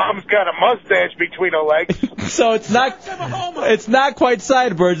 No, but Mom's got a mustache between her legs. So it's not quite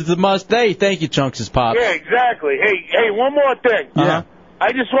sideburns. It's a mustache. Hey, thank you, Chunks' Pop. Yeah, exactly. Hey, one more thing. Yeah.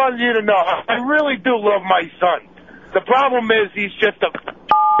 I just wanted you to know, I really do love my son. The problem is he's just a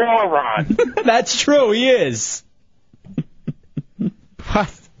moron. That's true, he is. What?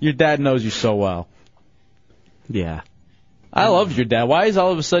 Your dad knows you so well. Yeah. I love your dad. Why is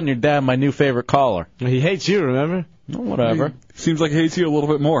all of a sudden your dad my new favorite caller? He hates you, remember? Oh, whatever. Seems like he hates you a little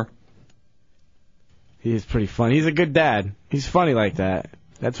bit more. He is pretty funny. He's a good dad. He's funny like that.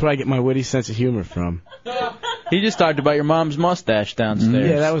 That's where I get my witty sense of humor from. He just talked about your mom's mustache downstairs.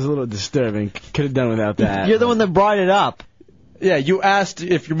 Yeah, that was a little disturbing. Could have done without that. You're the one that brought it up. Yeah, you asked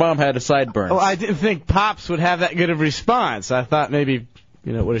if your mom had a sideburn. Oh, I didn't think Pops would have that good of a response. I thought maybe,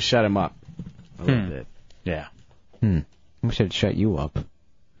 it would have shut him up a little bit. Yeah. Wish I'd shut you up.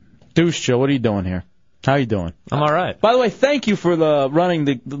 Douche Joe, what are you doing here? How you doing? I'm all right. By the way, thank you for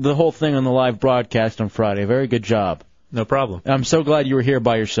running the whole thing on the live broadcast on Friday. Very good job. No problem. I'm so glad you were here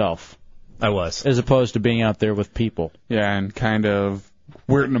by yourself. I was. As opposed to being out there with people. Yeah, and kind of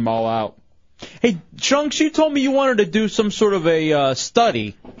weirding them all out. Hey, Chunks, you told me you wanted to do some sort of a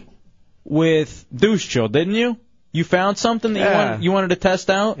study with Douche Joe, didn't you? You found something that you wanted to test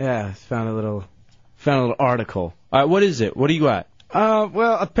out? Yeah, I found a little article. All right, what is it? What do you got?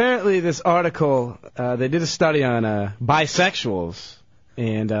 Well, apparently this article, they did a study on bisexuals,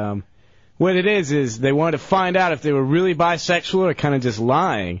 and what it is they wanted to find out if they were really bisexual or kind of just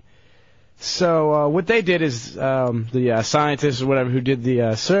lying. So what they did is the scientists or whatever who did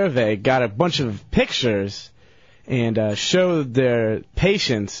the survey got a bunch of pictures and showed their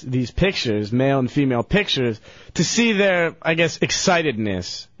patients these pictures, male and female pictures, to see their, I guess,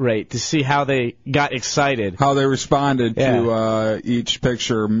 excitedness rate, to see how they got excited. How they responded to each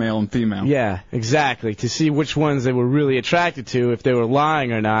picture, male and female. Yeah, exactly. To see which ones they were really attracted to, if they were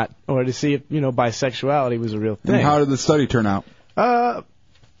lying or not, or to see if, bisexuality was a real thing. And how did the study turn out?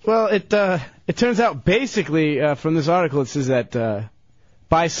 Well, it turns out basically from this article it says that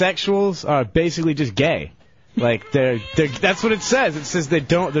bisexuals are basically just gay. Like that's what it says. It says they're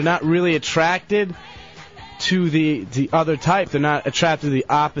not really attracted to the other type. They're not attracted to the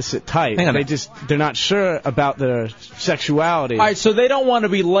opposite type. They're not sure about their sexuality. All right, so they don't want to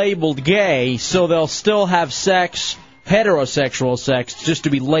be labeled gay, so they'll still have sex, heterosexual sex, just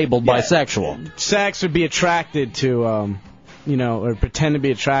to be labeled bisexual. Sex or be attracted to or pretend to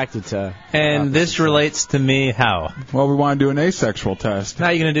be attracted to. And this relates to me how? Well, we want to do an asexual test. How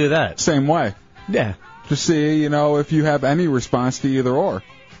are you going to do that? Same way. Yeah. To see, if you have any response to either or.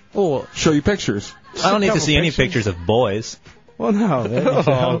 Oh, show you pictures. I don't need to see any pictures of boys. Well, no.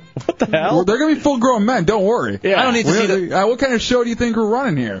 What the hell? Well, they're going to be full-grown men. Don't worry. Yeah. I don't need to see what kind of show do you think we're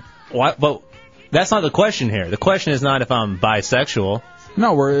running here? What? But that's not the question here. The question is not if I'm bisexual.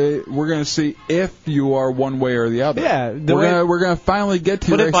 No, we're going to see if you are one way or the other. Yeah. We're going to finally get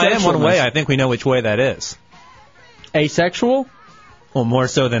to But your if I am one way, I think we know which way that is. Asexual? Well, more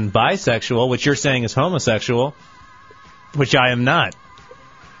so than bisexual, which you're saying is homosexual, which I am not.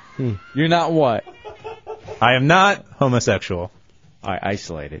 You're not what? I am not homosexual. All right,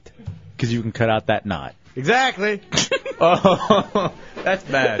 isolate it. Because you can cut out that knot. Exactly. Oh, that's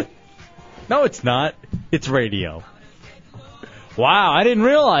bad. No, it's not. It's radio. Wow, I didn't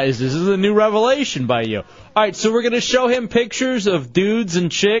realize this is a new revelation by you. All right, so we're going to show him pictures of dudes and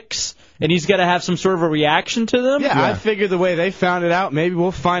chicks, and he's got to have some sort of a reaction to them? Yeah, I figured the way they found it out, maybe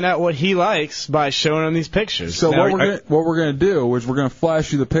we'll find out what he likes by showing him these pictures. So what we're going to do is we're going to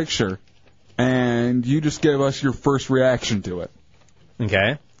flash you the picture, and you just give us your first reaction to it.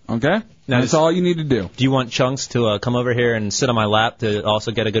 Okay. Okay? Now, that's all you need to do. Do you want Chunks to come over here and sit on my lap to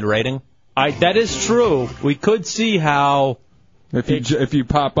also get a good rating? That is true. We could see how... If you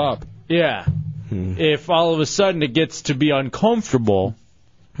pop up. Yeah. If all of a sudden it gets to be uncomfortable.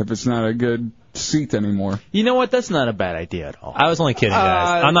 If it's not a good seat anymore. You know what? That's not a bad idea at all. I was only kidding,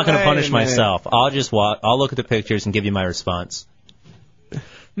 guys. I'm not going to punish myself. I'll just I'll look at the pictures and give you my response.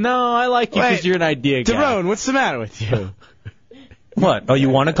 No, I like you because you're an idea guy. Tyrone, what's the matter with you? What? Oh, you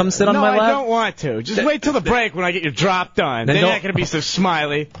want to come sit on my lap? No, I don't want to. Just wait till the break when I get your drop done. Then you're not going to be so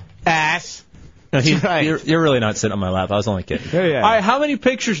smiley. Ass. No, you're really not sitting on my lap. I was only kidding. Yeah. All right, how many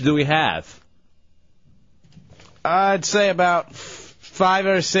pictures do we have? I'd say about 5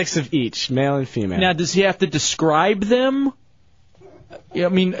 or 6 of each, male and female. Now, does he have to describe them? I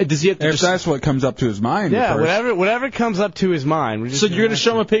mean, does he have to... If that's what comes up to his mind. Yeah, first. whatever comes up to his mind. So you're going to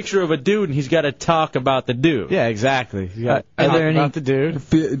show him a picture of a dude, and he's got to talk about the dude. Yeah, exactly. You got to talk about the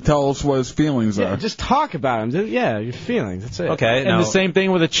dude. Tell us what his feelings are. Just talk about him. Yeah, your feelings. That's it. Okay. And the same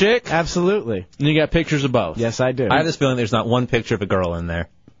thing with a chick? Absolutely. And you got pictures of both? Yes, I do. I have this feeling there's not one picture of a girl in there.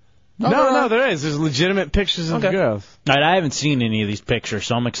 No, there is. There's legitimate pictures of girls. All right, I haven't seen any of these pictures,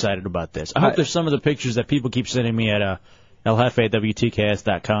 so I'm excited about this. I hope there's some of the pictures that people keep sending me at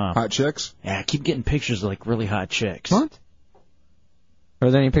ljefe@wtks.com. Hot chicks? Yeah, I keep getting pictures of, like, really hot chicks. What?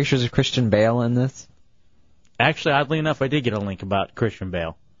 Are there any pictures of Christian Bale in this? Actually, oddly enough, I did get a link about Christian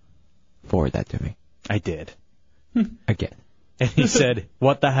Bale. Forward that to me. I did. Again. And he said,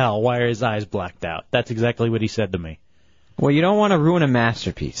 what the hell? Why are his eyes blacked out? That's exactly what he said to me. Well, you don't want to ruin a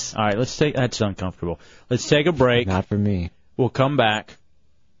masterpiece. All right, that's uncomfortable. Let's take a break. Not for me. We'll come back.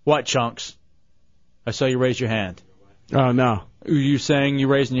 What, Chunks? I saw you raise your hand. Oh, no. Are you saying you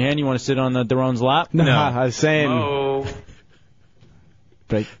raising your hand? You want to sit on Daron's lap? No, I was saying... Oh.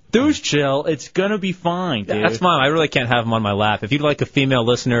 Break. Douche chill. It's going to be fine, dude. That's fine. I really can't have him on my lap. If you'd like a female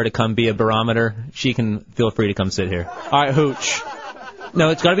listener to come be a barometer, she can feel free to come sit here. All right, Hooch. No,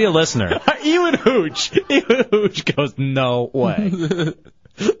 it's got to be a listener. Even Hooch goes, no way.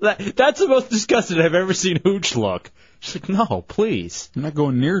 That's the most disgusted I've ever seen Hooch look. She's like, no, please. I'm not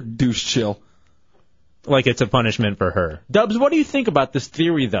going near douche chill. Like it's a punishment for her. Dubs, what do you think about this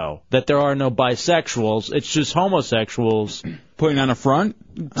theory, though, that there are no bisexuals? It's just homosexuals putting on a front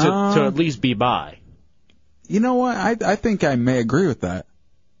to at least be bi. You know what? I think I may agree with that.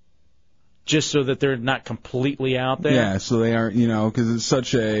 Just so that they're not completely out there? Yeah, so they aren't, because it's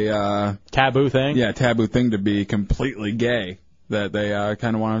such a... taboo thing? Yeah, taboo thing to be completely gay, that they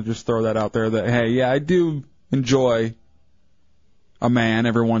kind of want to just throw that out there that, hey, yeah, I do enjoy a man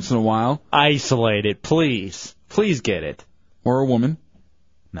every once in a while. Isolate it, please. Please get it. Or a woman.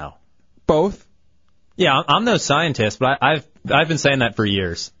 No. Both. Yeah, I'm no scientist, but I've been saying that for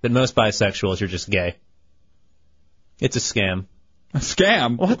years, that most bisexuals are just gay. It's a scam. A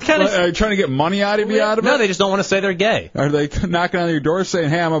scam? What kind of... Are you trying to get money out of you out of it? No, they just don't want to say they're gay. Are they knocking on your door saying,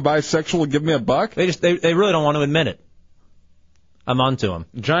 hey, I'm a bisexual, give me a buck? They really don't want to admit it. I'm on to them.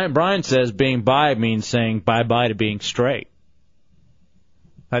 Giant Brian says being bi means saying bye-bye to being straight.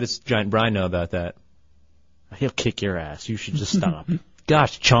 How does Giant Brian know about that? He'll kick your ass. You should just stop.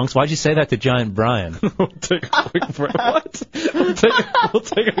 Gosh, Chunks, why'd you say that to Giant Brian? We'll take a quick break. What?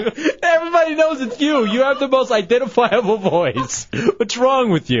 Everybody knows it's you. You have the most identifiable voice. What's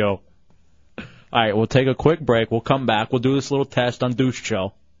wrong with you? All right, we'll take a quick break. We'll come back. We'll do this little test on Douche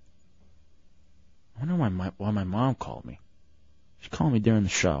Chill. I wonder why my mom called me. She called me during the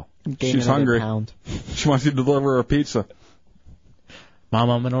show. She's hungry. She wants you to deliver her a pizza. Mom,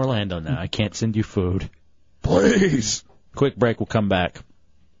 I'm in Orlando now. I can't send you food. Please. Quick break. We'll come back.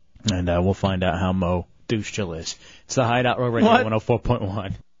 And we'll find out how Mo Douche Chill is. It's the Hideout Road Radio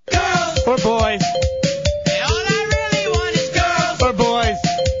 104.1. Girls or boys. And all I really want is girls or boys.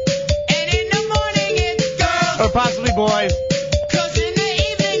 And in the morning it's girls. Or possibly boys. 'Cause in the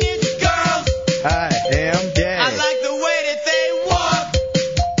evening it's girls. I am gay. I like the way that they walk.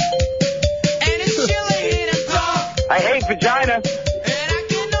 And it's chilly in a talk. I hate vagina. And I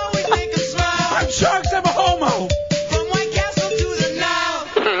can always make them smile. I'm Sharks, I'm a homo. From White Castle to the Nile.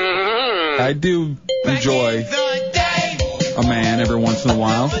 I do enjoy a man every once in a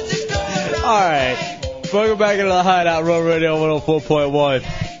while. All right. Welcome back into the Hideout Road Radio 104.1.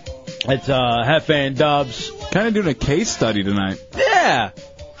 It's Hefe and Dubs. Kind of doing a case study tonight. Yeah.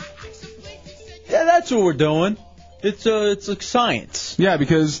 Yeah, that's what we're doing. It's like science. Yeah,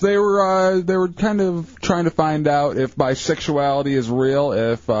 because they were kind of trying to find out if bisexuality is real,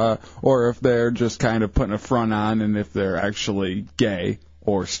 or if they're just kind of putting a front on, and if they're actually gay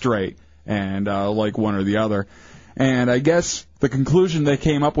or straight, and like one or the other. And I guess the conclusion they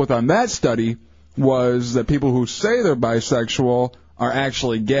came up with on that study was that people who say they're bisexual are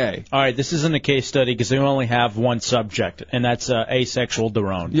actually gay. All right, this isn't a case study because they only have one subject, and that's asexual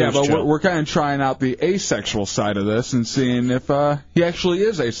Daron. Yeah, but we're kind of trying out the asexual side of this and seeing if he actually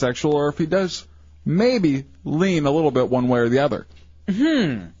is asexual or if he does maybe lean a little bit one way or the other.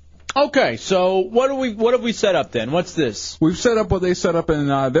 Okay, so what have we set up then? What's this? We've set up what they set up in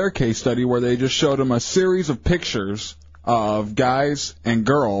their case study, where they just showed them a series of pictures of guys and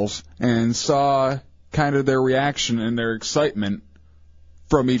girls and saw kind of their reaction and their excitement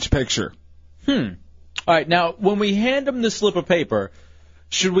from each picture. All right, now, when we hand them the slip of paper,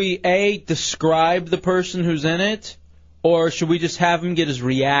 should we, A, describe the person who's in it, or should we just have him get his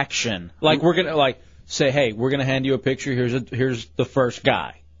reaction? Like, we're going to, say, hey, we're going to hand you a picture, here's the first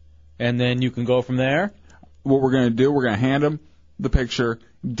guy. And then you can go from there? What we're going to do, we're going to hand him the picture,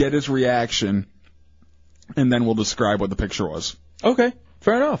 get his reaction, and then we'll describe what the picture was. Okay,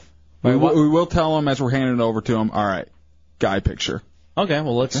 fair enough. We will tell him as we're handing it over to him, all right, guy picture. Okay,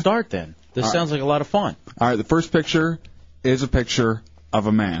 well, let's start then. This sounds like a lot of fun. All right, the first picture is a picture of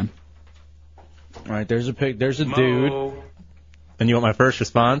a man. All right, there's a dude. And you want my first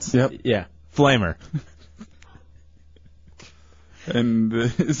response? Yep. Yeah. Flamer. And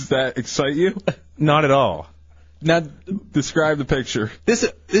does that excite you? Not at all. Now, describe the picture. This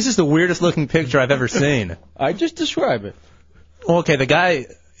is the weirdest looking picture I've ever seen. I just describe it. Well, okay, the guy,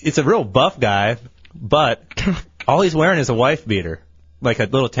 it's a real buff guy, but all he's wearing is a wife beater, like a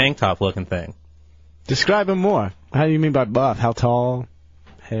little tank top looking thing. Describe him more. How do you mean by buff? How tall?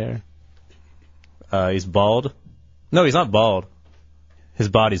 Hair? He's bald. No, he's not bald. His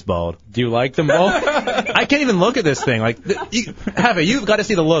body's bald. Do you like them bald? I can't even look at this thing. Like, you've got to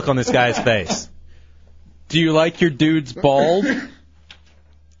see the look on this guy's face. Do you like your dudes bald?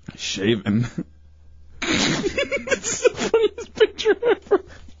 Shaven. That's the funniest picture ever.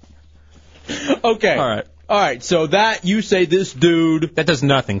 Okay. All right. So that you say this dude. That does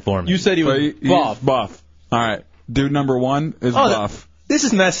nothing for me. You said he was He's buff. buff. All right. Dude number 1 is buff. This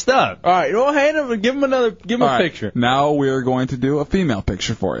is messed up. All right. Well, hand him. Give him a All right, picture. Now we're going to do a female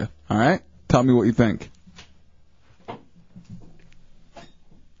picture for you. All right. Tell me what you think.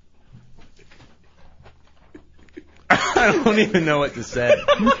 I don't even know what to say.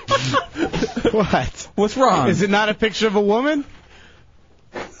 What? What's wrong? Is it not a picture of a woman?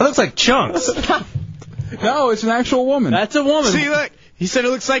 It looks like Chunks. No, it's an actual woman. That's a woman. See, look. He said it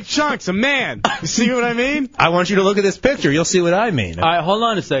looks like Chunks, a man. You see what I mean? I want you to look at this picture. You'll see what I mean. All right, hold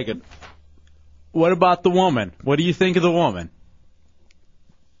on a second. What about the woman? What do you think of the woman?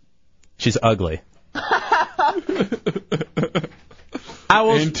 She's ugly.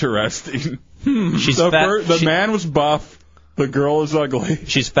 Interesting. She's the fat. the man was buff. The girl is ugly.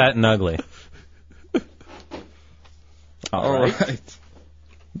 She's fat and ugly. All right.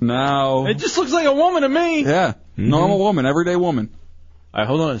 Now. It just looks like a woman to me. Yeah. Normal woman, everyday woman. All right,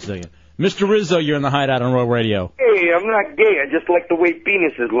 hold on a second. Mr. Rizzo, you're in the Hideout on Roll Radio. Hey, I'm not gay. I just like the way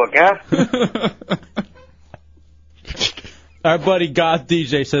penises look, huh? Our buddy Goth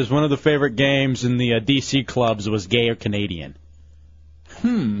DJ says one of the favorite games in the DC clubs was gay or Canadian.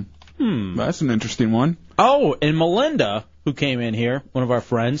 That's an interesting one. Oh, and Melinda, who came in here, one of our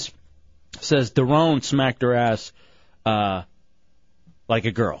friends, says Daron smacked her ass like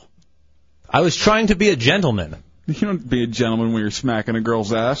a girl. I was trying to be a gentleman. You don't be a gentleman when you're smacking a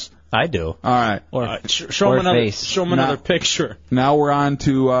girl's ass. I do. All right. Show him another picture. Now we're on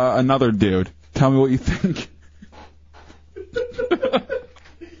to another dude. Tell me what you think.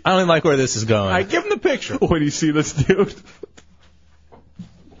 I don't like where this is going. All right, give him the picture. When you see this dude.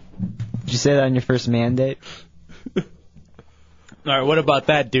 Did you say that on your first man date? All right, what about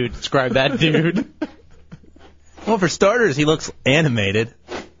that dude? Describe that dude. Well, for starters, he looks animated.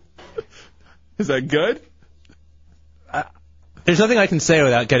 Is that good? There's nothing I can say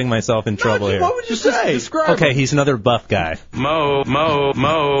without getting myself in trouble here. What would you say? Describe Okay, him. he's another buff guy. Mo.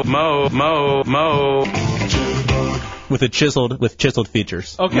 With chiseled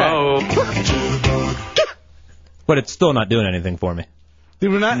features. Okay. But it's still not doing anything for me.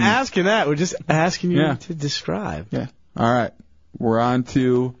 Dude, we're not asking that. We're just asking you Yeah. to describe. Yeah. All right. We're on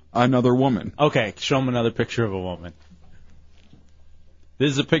to another woman. Okay, show him another picture of a woman.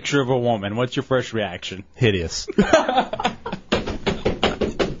 This is a picture of a woman. What's your first reaction? Hideous.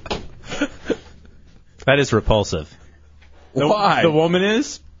 That is repulsive. Why? The woman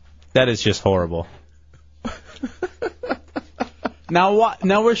is? That is just horrible. Now what?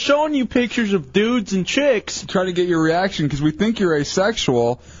 Now we're showing you pictures of dudes and chicks. Try to get your reaction because we think you're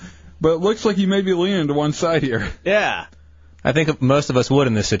asexual, but it looks like you may be leaning to one side here. Yeah. I think most of us would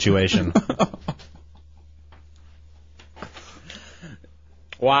in this situation.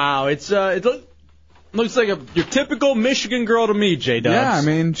 Wow, it looks like your typical Michigan girl to me, J-Dubs. Yeah, I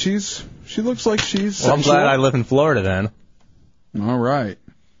mean, she looks like she's Well, I'm sexual. glad I live in Florida then. All right.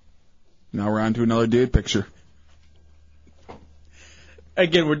 Now we're on to another dude picture.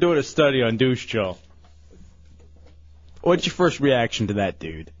 Again, we're doing a study on Douche Joe. What's your first reaction to that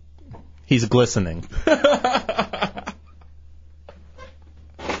dude? He's glistening.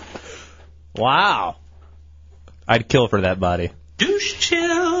 Wow. I'd kill for that body. Douche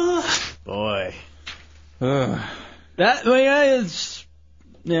chill. Boy. That way is,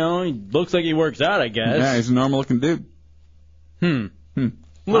 he looks like he works out, I guess. Yeah, he's a normal looking dude. A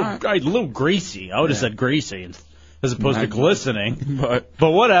little greasy. I would have said greasy as opposed to glistening.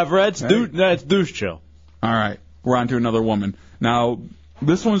 But whatever. That's douche chill. All right. We're on to another woman. Now,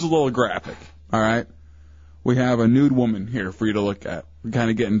 this one's a little graphic. All right. We have a nude woman here for you to look at. We're kind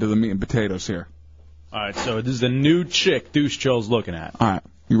of getting to the meat and potatoes here. All right, so this is the nude chick Douche Chill's looking at. All right.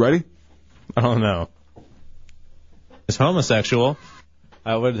 You ready? I don't know. It's homosexual.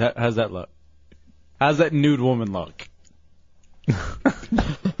 How's that look? How's that nude woman look?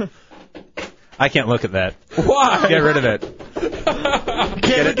 I can't look at that. Why? Get rid of it.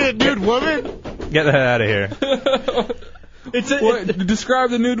 Can't look at nude woman? Get that out of here. Describe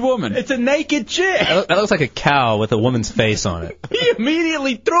the nude woman. It's a naked chick. That looks like a cow with a woman's face on it. He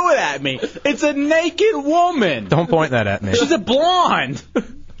immediately threw it at me. It's a naked woman. Don't point that at me. She's a blonde.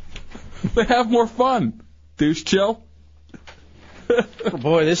 They have more fun. Douche chill.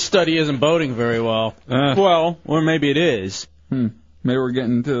 Boy, this study isn't boding very well. Or maybe it is. Maybe we're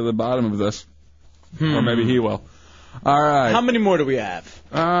getting to the bottom of this. Or maybe he will. All right. How many more do we have?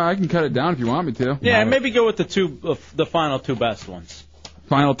 I can cut it down if you want me to. Yeah, maybe go with the final two best ones.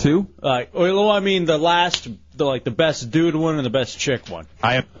 Final two? Well, I mean the best dude one and the best chick one.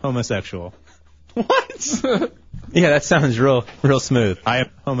 I am homosexual. What? Yeah, that sounds real smooth. I am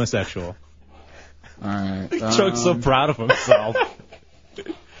homosexual. All right. Chuck's so proud of himself.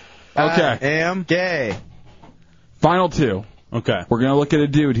 Okay. I am gay. Final two. Okay. We're going to look at a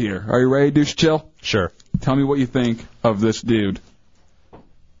dude here. Are you ready, Douche Chill? Sure. Tell me what you think of this dude.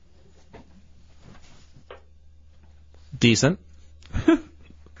 Decent.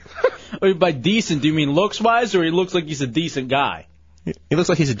 By decent, do you mean looks-wise, or he looks like he's a decent guy? He looks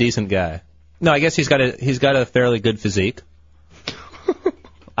like he's a decent guy. No, I guess he's got a fairly good physique.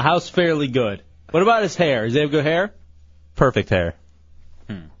 How's fairly good? What about his hair? Does he have good hair? Perfect hair.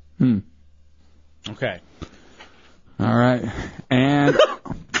 Okay. All right. And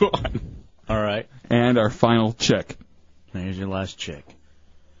All right. And our final chick. Here's your last chick.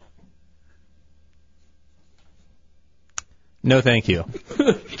 No, thank you.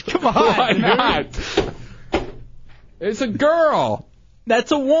 Come on. Why not? It's a girl.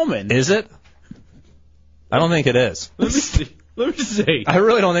 That's a woman. Is it? I don't think it is. Let me see. I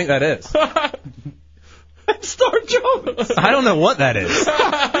really don't think that is. Star Jones. I don't know what that is.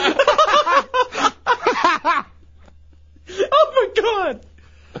 Oh my God.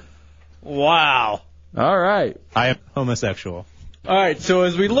 Wow. All right. I am homosexual. All right, so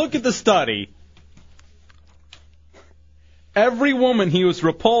as we look at the study, every woman he was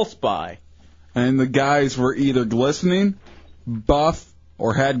repulsed by. And the guys were either glistening, buff,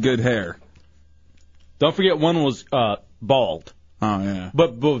 or had good hair. Don't forget one was bald. Oh, yeah.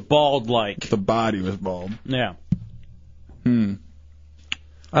 But bald like. The body was bald. Yeah. I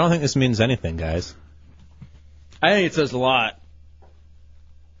don't think this means anything, guys. I think it says a lot.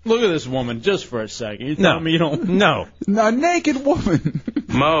 Look at this woman just for a second. You No. tell me you don't. No. A naked woman.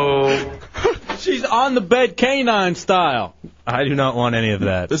 Mo. She's on the bed canine style. I do not want any of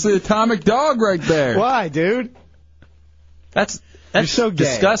that. This is the atomic dog right there. Why, dude? That's You're so gay.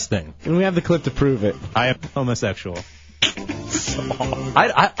 disgusting. And we have the clip to prove it. I am homosexual.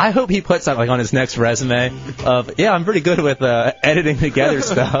 I hope he puts that like on his next resume of, yeah, I'm pretty good with editing together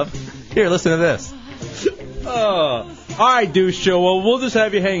stuff. Here, listen to this. All right, douche show. Well, we'll just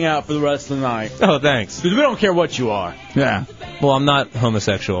have you hang out for the rest of the night. Oh, thanks. Because we don't care what you are. Yeah. Well, I'm not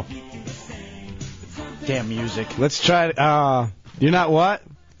homosexual. Damn music. Let's try it. You're not what?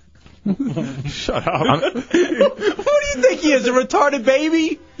 Shut up. Who do you think he is, a retarded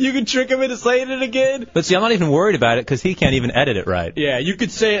baby? You can trick him into saying it again? But see, I'm not even worried about it because he can't even edit it right. Yeah, you could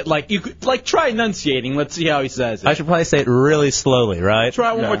say it like try enunciating. Let's see how he says it. I should probably say it really slowly, right?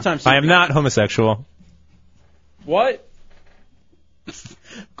 Try it one more time. I am not homosexual. What?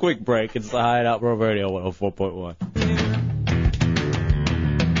 Quick break. It's the Hideout Road Radio 104.1.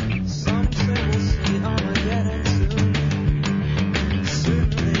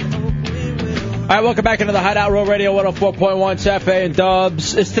 All right, welcome back into the Hideout Road Radio 104.1. Cefe and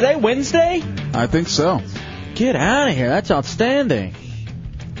Dubs. Is today Wednesday? I think so. Get out of here. That's outstanding.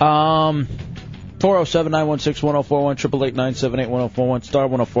 407-916-1041, 888-978-1041, star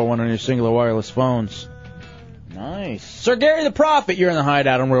 1041 on your singular wireless phones. Nice. Sir Gary the Prophet, you're in the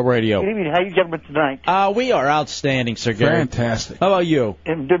Hideout on Real Radio. Good evening. How you gentlemen tonight? We are outstanding, Sir Gary. Fantastic. How about you?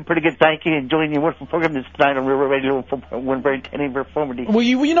 I'm doing pretty good, thank you. Enjoying your wonderful program this tonight on Real Radio. One very entertaining, very informative. Well,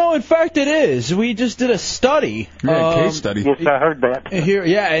 you know, in fact, it is. We just did a study. Case study. Yes, I heard that. Here,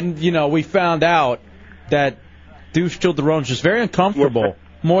 yeah, and, you know, we found out that Douche Childerone's just very uncomfortable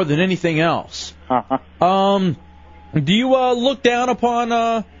more than anything else. Uh-huh. Do you look down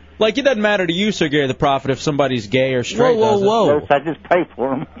upon... Like, it doesn't matter to you, Sir Gary the Prophet, if somebody's gay or straight. Whoa. Yes, I just pray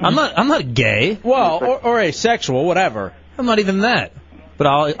for him. I'm not gay. Well, or asexual, whatever. I'm not even that. But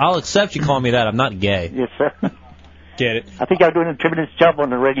I'll accept you calling me that. I'm not gay. Yes, sir. Get it? I think I'm doing a tremendous job on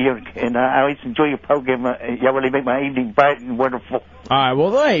the radio, and I always enjoy your program. Y'all really make my evening bright and wonderful. All right,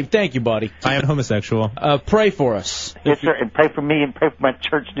 well, hey, thank you, buddy. I am homosexual. Pray for us. Yes, sir, and pray for me and pray for my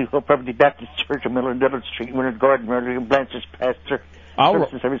church, New Hope Property Baptist Church on Miller and Dillard Street, Winter Garden, Murder and Blanchard's pastor.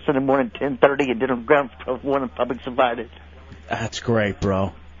 Services every Sunday morning, 10:30, and then on ground floor 1 and public divided. That's great,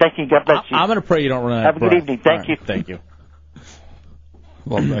 bro. Thank you. God bless you. I'm going to pray you don't run out Have of a good breath. evening. Thank you. Thank you.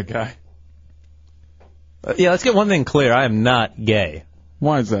 Love that guy. Yeah, let's get one thing clear. I am not gay.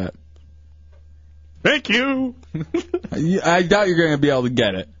 Why is that? Thank you. I doubt you're going to be able to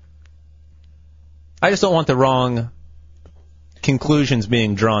get it. I just don't want the wrong conclusions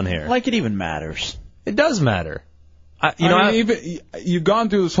being drawn here. Like it even matters. It does matter. Even you've gone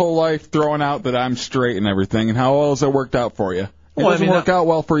through this whole life throwing out that I'm straight and everything, and how well has that worked out for you? It doesn't work out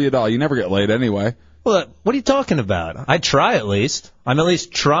well for you at all. You never get laid anyway. Well, what are you talking about? I try at least. I'm at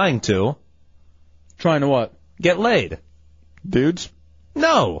least trying to. Trying to what? Get laid. Dudes?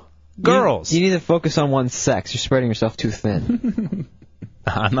 No. Girls. You need to focus on one sex. You're spreading yourself too thin.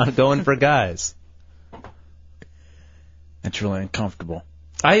 I'm not going for guys. That's really uncomfortable.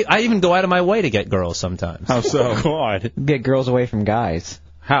 I even go out of my way to get girls sometimes. How so? Oh, God. Get girls away from guys.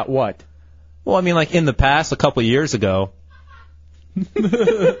 How? What? Well, I mean, like in the past, a couple of years ago.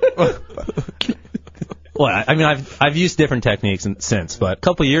 Well, I mean, I've used different techniques since, but a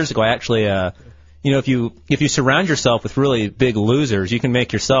couple of years ago, I actually, if you surround yourself with really big losers, you can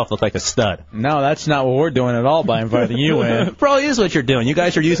make yourself look like a stud. No, that's not what we're doing at all by inviting you in. It probably is what you're doing. You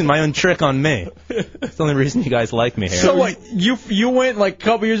guys are using my own trick on me. It's the only reason you guys like me here. So what? You went like a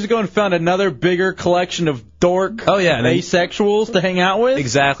couple years ago and found another bigger collection of dork asexuals to hang out with?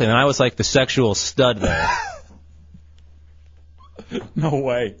 Exactly, and I was like the sexual stud there. No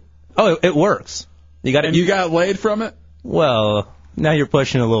way. Oh, it works. You got laid from it? Well, now you're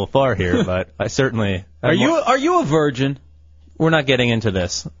pushing a little far here, but I certainly. Are you a virgin? We're not getting into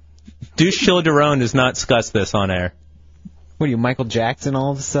this. Douche Childerone does not discuss this on air. What are you, Michael Jackson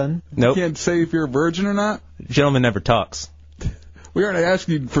all of a sudden? Nope. You can't say if you're a virgin or not? Gentleman never talks. We aren't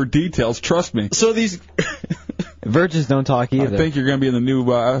asking for details, trust me. So these virgins don't talk either. I think you're going to be in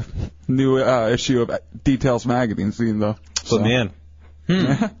the new issue of Details magazine soon, though. Put me in. You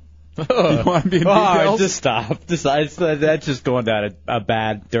want to be in Details? Just stop. That's just going down a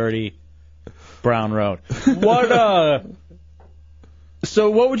bad, dirty, brown road. What?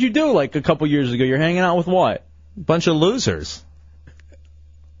 So what would you do like a couple years ago? You're hanging out with what? Bunch of losers.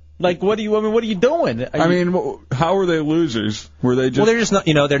 Like what are you doing? How were they losers? Were they just? Well, they're just not.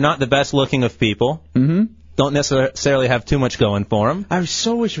 They're not the best looking of people. Mm-hmm. Don't necessarily have too much going for them. I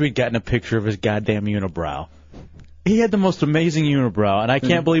so wish we'd gotten a picture of his goddamn unibrow. He had the most amazing unibrow, and I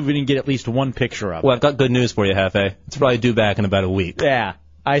can't believe we didn't get at least one picture of it. Well, I've got good news for you, Hefe. It's probably due back in about a week. Yeah,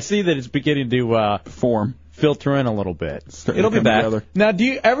 I see that it's beginning to form, filter in a little bit. It'll be back. Together. Now,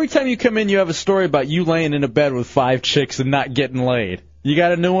 every time you come in, you have a story about you laying in a bed with 5 chicks and not getting laid. You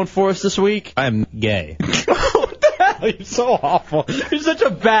got a new one for us this week? I'm gay. What the hell? You're so awful. You're such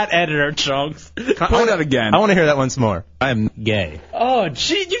a bad editor, Chunks. Play that again. I want to hear that once more. I'm gay. Oh,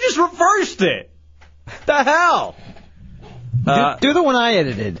 gee, you just reversed it. The hell? Do the one I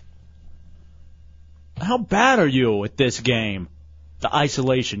edited. How bad are you at this game? The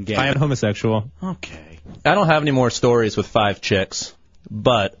isolation game. I am homosexual. Okay. I don't have any more stories with 5 chicks,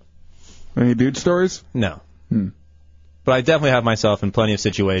 but... Any dude stories? No. But I definitely have myself in plenty of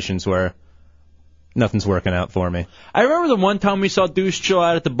situations where nothing's working out for me. I remember the one time we saw Deuce chill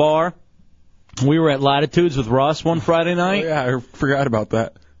out at the bar. We were at Latitudes with Russ one Friday night. Oh, yeah, I forgot about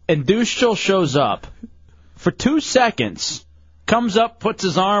that. And Deuce Chill shows up. For 2 seconds, comes up, puts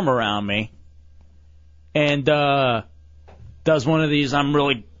his arm around me, and does one of these, I'm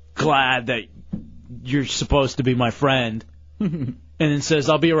really glad that you're supposed to be my friend, and then says,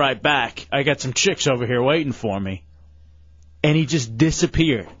 I'll be right back. I got some chicks over here waiting for me. And he just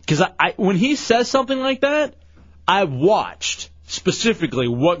disappeared. Because when he says something like that, I watched specifically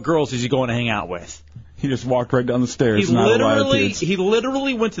what girls is he going to hang out with. He just walked right down the stairs. He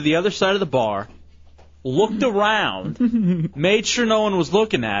literally went to the other side of the bar, looked around, made sure no one was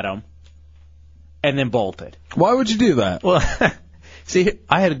looking at him, and then bolted. Why would you do that? Well, see,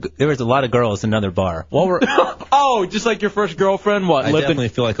 there was a lot of girls in another bar. While we're oh, just like your first girlfriend? What? I definitely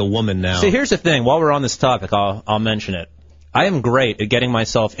feel like a woman now. See, here's the thing. While we're on this topic, I'll mention it. I am great at getting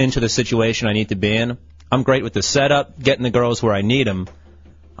myself into the situation I need to be in. I'm great with the setup, getting the girls where I need them.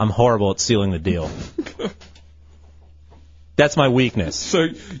 I'm horrible at sealing the deal. That's my weakness. So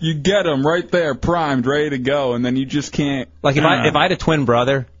you get them right there, primed, ready to go, and then you just can't. Like if I had a twin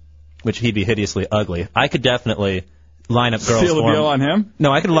brother, which he'd be hideously ugly, I could definitely line up girls seal the for deal on him.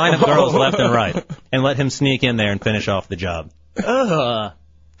 No, I could line up girls left and right and let him sneak in there and finish off the job.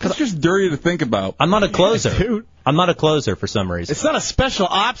 That's just dirty to think about. I'm not a closer. Yeah, dude. I'm not a closer for some reason. It's not a special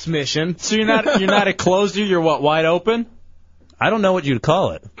ops mission. So you're not a closer. You're what? Wide open? I don't know what you'd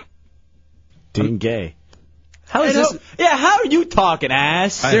call it. Being gay. How is this? Yeah, how are you talking,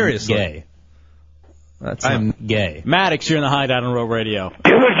 ass? Seriously. Gay. I'm gay. Maddox, you're in the Hideout on Road Radio.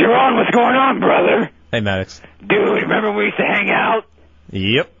 Dude, you're on. What's going on, brother? Hey, Maddox. Dude, remember when we used to hang out?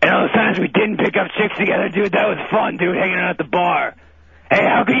 Yep. And all the times we didn't pick up chicks together, dude, that was fun, dude, hanging out at the bar. Hey,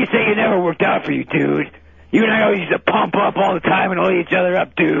 how can you say it never worked out for you, dude? You and I always used to pump up all the time and hold each other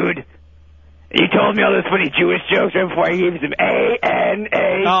up, dude. You told me all those funny Jewish jokes right before I gave you some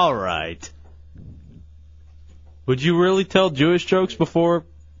A-N-A. All right. Would you really tell Jewish jokes before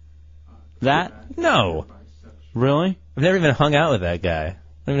that? No. Really? I've never even hung out with that guy. I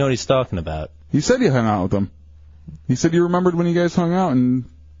don't even know what he's talking about. He said you hung out with him. He said you remembered when you guys hung out and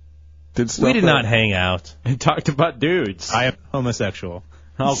did stuff. We did not hang out. He talked about dudes. I am homosexual.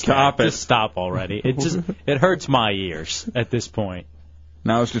 Okay, Stop it. Just stop already. It hurts my ears at this point.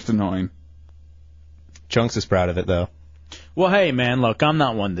 Now it's just annoying. Chunks is proud of it, though. Well, hey, man, look, I'm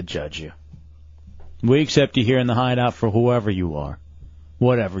not one to judge you. We accept you here in the Hideout for whoever you are,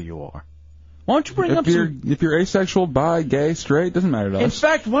 whatever you are. Why don't you bring up some... If you're asexual, bi, gay, straight, doesn't matter to us. In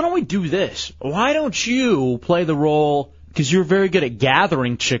fact, why don't we do this? Why don't you play the role, because you're very good at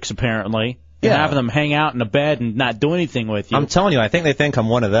gathering chicks, apparently, and having them hang out in a bed and not do anything with you. I'm telling you, I think they think I'm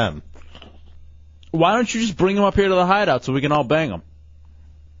one of them. Why don't you just bring them up here to the Hideout so we can all bang them?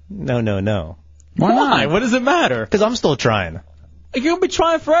 No. Why not? What does it matter? Because I'm still trying. You're going to be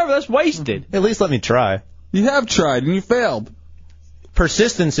trying forever. That's wasted. At least let me try. You have tried, and you failed.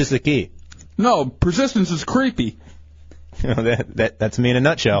 Persistence is the key. No, persistence is creepy. That's me in a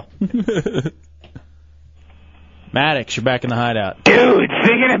nutshell. Maddox, you're back in the Hideout. Dude,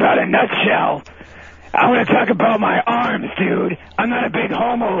 thinking about a nutshell. I want to talk about my arms, dude. I'm not a big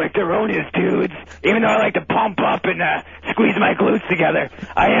homo like the Ronas dudes, even though I like to pump up and squeeze my glutes together.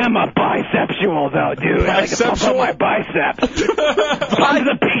 I am a bisexual, though, dude. I like to pump up my biceps. Pump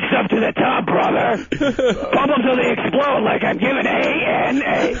the peaks up to the top, brother. Pump them till they explode like I'm giving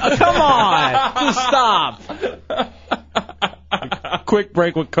A-N-A. Come on! Just stop. Quick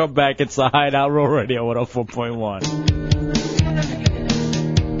break, we'll come back. It's the Hideout Roll Radio 104.1.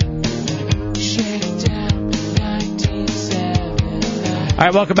 All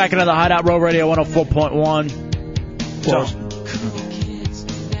right, welcome back into the Hideout Row Radio 104.1. So,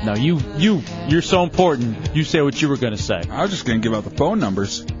 no, you're so important. You say what you were going to say. I was just going to give out the phone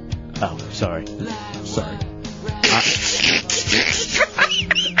numbers. Oh, sorry.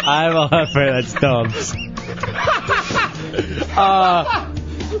 I'm afraid that's dumb.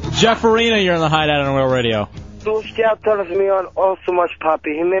 Jeff Arena, you're on the Hideout on Row Radio. Don't stop telling me on all so much,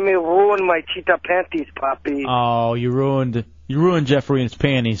 Poppy. He made me ruin my cheetah panties, Poppy. Oh, you ruined Jeff Arena's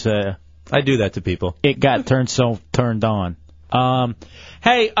panties. I do that to people. It got turned on.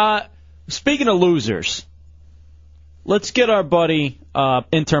 Hey, speaking of losers, let's get our buddy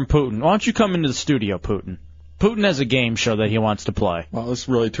intern Putin. Why don't you come into the studio, Putin? Putin has a game show that he wants to play. Well, this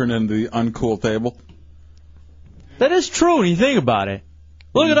really turned into the uncool table. That is true when you think about it.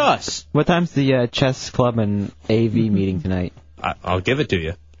 Look at us. What time's the chess club and AV meeting tonight? I'll give it to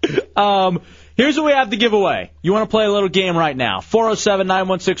you. Here's what we have to give away. You want to play a little game right now.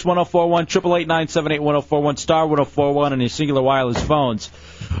 407-916-1041, 888-978-1041, star 1041 on your singular wireless phones.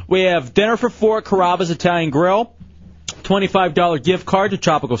 We have dinner for four at Carrabba's Italian Grill, $25 gift card to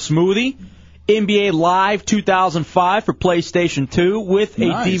Tropical Smoothie, NBA Live 2005 for PlayStation 2 with a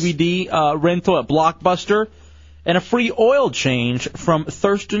DVD rental at Blockbuster, and a free oil change from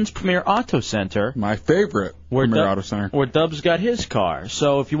Thurston's Premier Auto Center. My favorite Premier Auto Center. Where Dub's got his car.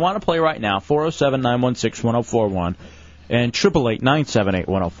 So if you want to play right now, 407-916-1041 and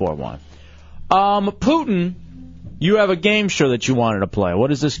 888-978-1041. Putin, you have a game show that you wanted to play.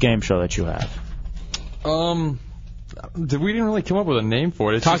 What is this game show that you have? We didn't really come up with a name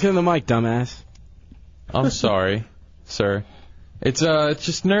for it. It's Talking to the mic, dumbass. I'm sorry, sir. It's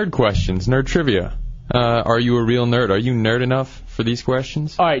just nerd questions, nerd trivia. Are you a real nerd? Are you nerd enough for these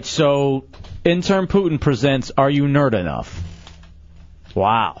questions? All right, so intern Putin presents Are You Nerd Enough?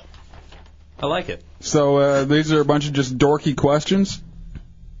 Wow. I like it. So these are a bunch of just dorky questions?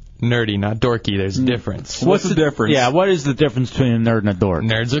 Nerdy, not dorky. There's a difference. What's the difference? Yeah, what is the difference between a nerd and a dork?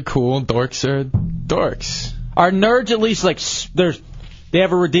 Nerds are cool. Dorks are dorks. Are nerds at least like they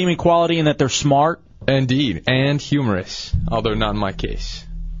have a redeeming quality in that they're smart? Indeed, and humorous. Although not in my case.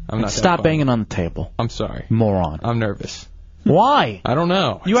 I'm not. Stop banging on the table. I'm sorry. Moron. I'm nervous. Why? I don't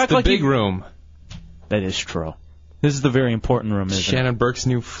know. You it's act the like big room. That is true. This is the very important room, isn't it? Shannon Burke's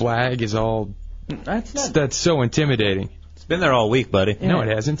new flag is all... That's so intimidating. It's been there all week, buddy. No, it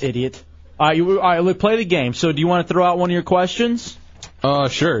hasn't. Idiot. All right, let's play the game. So do you want to throw out one of your questions?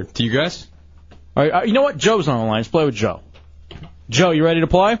 Sure. Do you guys? All right, you know what? Joe's on the line. Let's play with Joe. Joe, you ready to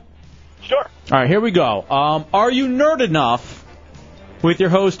play? Sure. All right, here we go. Are you nerd enough with your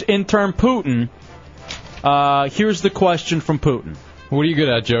host, intern Putin? Here's the question from Putin. What are you good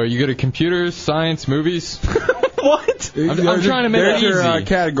at, Joe? Are you good at computers, science, movies? What? I'm trying to make it easy. Your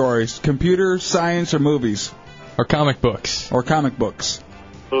categories: computer, science, or movies, or comic books,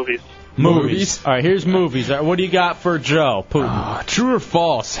 Movies. All right, here's movies. All right, what do you got for Joe, Putin? True or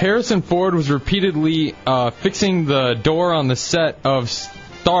false? Harrison Ford was repeatedly fixing the door on the set of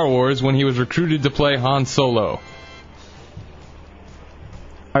Star Wars when he was recruited to play Han Solo.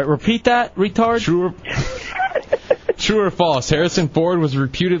 All right, repeat that, retard. True or false? Harrison Ford was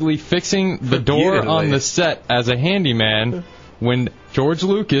reputedly fixing the door on the set as a handyman when George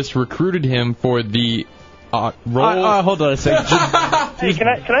Lucas recruited him for the role. Hold on a second. Hey, can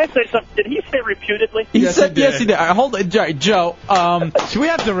I say something? Did he say reputedly? Yes, he did. Hold on, Joe. Should we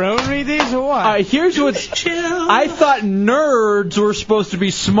have to read these or what? Here's what's. I thought nerds were supposed to be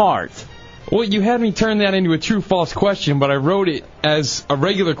smart. Well, you had me turn that into a true-false question, but I wrote it as a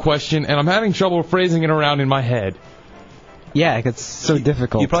regular question, and I'm having trouble phrasing it around in my head. Yeah, it's so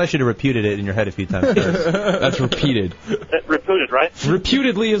difficult. You probably should have repeated it in your head a few times first. That's repeated. Reputed, right?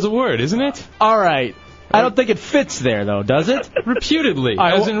 Reputedly is a word, isn't it? All right. I don't think it fits there, though, does it? Reputedly. All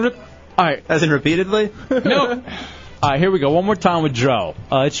right, All right. As in repeatedly? No. All right, here we go. One more time with Joe.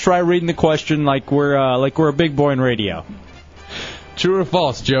 Let's try reading the question like we're a big boy in radio. True or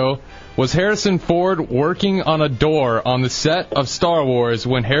false, Joe? Was Harrison Ford working on a door on the set of Star Wars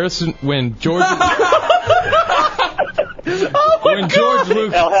when George George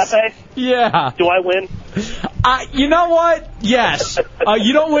Lucas? El Jefe? Yeah. Do I win? You know what? Yes.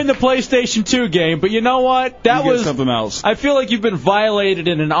 You don't win the PlayStation 2 game, but you know what? That You get was something else. I feel like you've been violated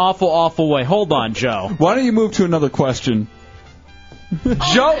in an awful, awful way. Hold on, Joe. Why don't you move to another question?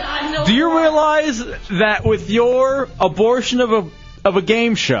 Joe, do you realize that with your abortion of a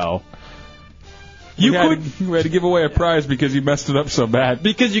game show, we had to give away a prize because you messed it up so bad.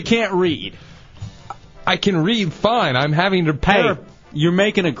 Because you can't read. I can read fine. I'm having to Hey, you're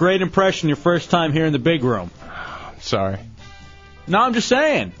making a great impression your first time here in the big room. I'm sorry. No, I'm just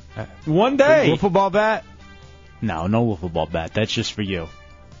saying. One day. Wiffle ball bat? No wiffle ball bat. That's just for you.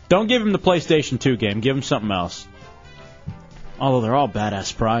 Don't give him the PlayStation 2 game. Give him something else. Although they're all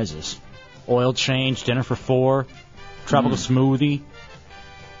badass prizes. Oil change, dinner for 4, tropical smoothie.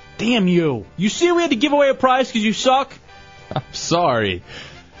 Damn you. You see we had to give away a prize because you suck? I'm sorry.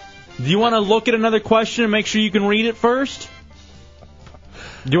 Do you want to look at another question and make sure you can read it first?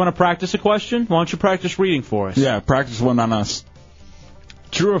 Do you want to practice a question? Why don't you practice reading for us? Yeah, practice one on us.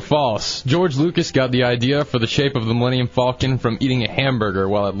 True or false? George Lucas got the idea for the shape of the Millennium Falcon from eating a hamburger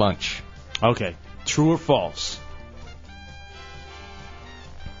while at lunch. Okay. True or false?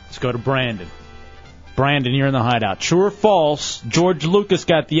 Let's go to Brandon. Brandon, you're in the Hideout. True or false? George Lucas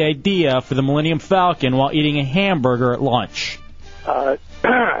got the idea for the Millennium Falcon while eating a hamburger at lunch.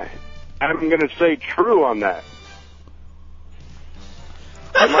 I'm going to say true on that.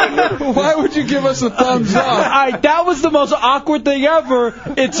 Why would you give us a thumbs up? All right, that was the most awkward thing ever.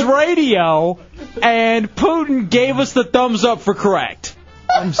 It's radio, and Putin gave us the thumbs up for correct.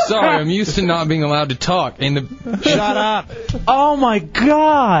 I'm sorry. I'm used to not being allowed to talk. Shut up. Oh, my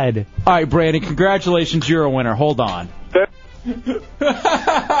God. All right, Brandon, congratulations. You're a winner. Hold on.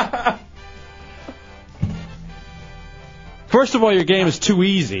 First of all, your game is too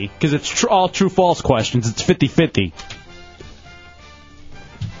easy because it's all true-false questions. It's 50-50.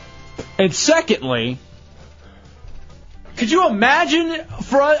 And secondly, could you imagine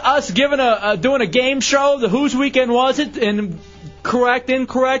for us doing a game show, the Whose Weekend Was It, and correct,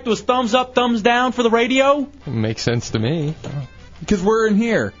 incorrect was thumbs up, thumbs down for the radio? Makes sense to me. Because we're in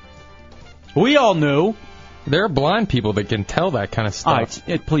here. We all knew. There are blind people that can tell that kind of stuff. All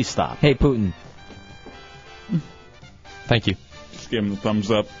right, please stop. Hey, Putin. Thank you. Just give him the thumbs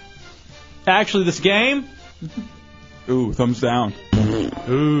up. Actually, this game? Ooh, thumbs down.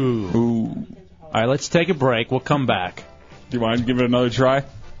 Ooh. All right, let's take a break. We'll come back. Do you want to give it another try?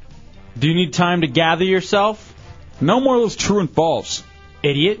 Do you need time to gather yourself? No more of those true and false.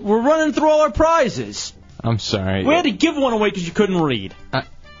 Idiot. We're running through all our prizes. I'm sorry. We had to give one away because you couldn't read.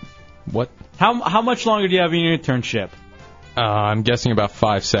 What? How much longer do you have in your internship? I'm guessing about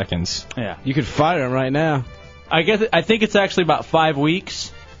 5 seconds. Yeah. You could fire him right now. I think it's actually about 5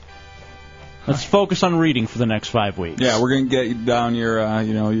 weeks. Let's focus on reading for the next 5 weeks. Yeah, we're gonna get you down your,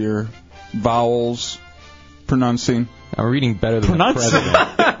 your vowels, pronouncing. I'm reading better than the president.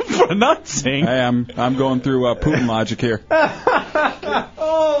 Pronouncing? Hey, I'm going through Putin logic here.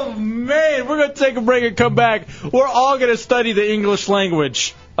 Oh man, we're gonna take a break and come back. We're all gonna study the English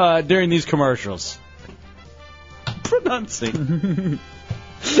language during these commercials. Pronouncing.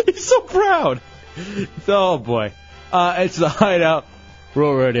 He's so proud. Oh boy, it's the Hideout.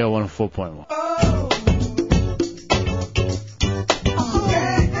 Rural Radio 104.1.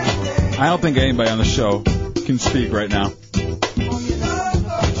 I don't think anybody on the show can speak right now.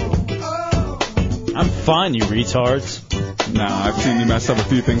 I'm fine, you retards. No, I've seen you mess up a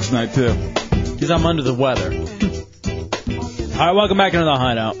few things tonight, too. Because I'm under the weather. All right, welcome back into the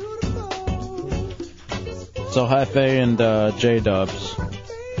Hideout. So, Hefe and J-Dubs.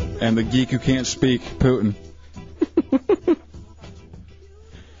 And the geek who can't speak, Putin.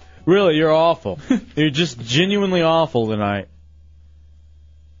 Really, you're awful. You're just genuinely awful tonight.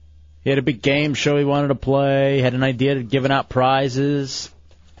 He had a big game show he wanted to play. Had an idea of giving out prizes.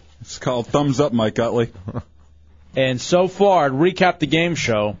 It's called Thumbs Up, Mike Utley. And so far, to recap the game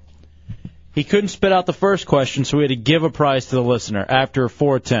show, he couldn't spit out the first question, so we had to give a prize to the listener after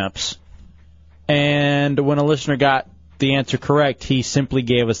 4 attempts. And when a listener got the answer correct, he simply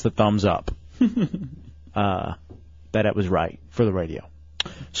gave us the thumbs up. That it was right for the radio.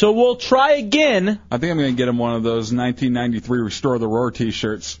 So we'll try again. I think I'm going to get him one of those 1993 Restore the Roar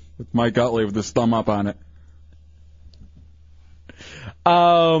T-shirts with Mike Utley with his thumb up on it.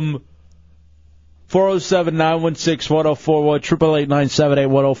 407-916-1041,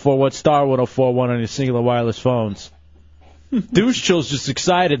 888-978-1041, star 1041 on your singular wireless phones. Douche Chill's just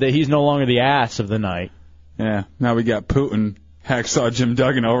excited that he's no longer the ass of the night. Yeah, now we got Putin, Hacksaw Jim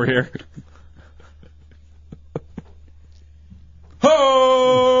Duggan over here.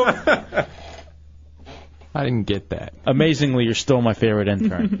 Ho! I didn't get that. Amazingly, you're still my favorite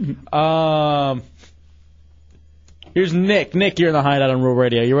intern. Here's Nick. Nick, you're in the Hideout on Rural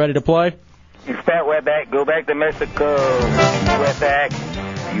Radio. You ready to play? You fat wetback, go back to Mexico. You wetback,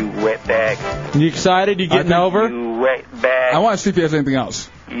 you wetback. You excited? You getting over? You wetback. I want to see if he has anything else.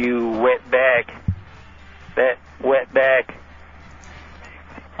 You wetback. That wetback.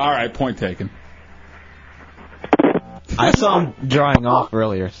 All right, point taken. I saw him drying off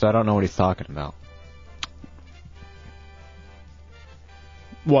earlier, so I don't know what he's talking about.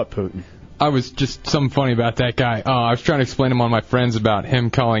 What, Putin? I was just something funny about that guy. I was trying to explain to one of my friends about him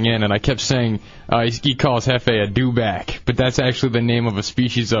calling in, and I kept saying he calls Hefe a dewback, but that's actually the name of a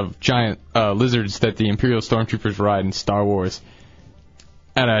species of giant lizards that the Imperial Stormtroopers ride in Star Wars.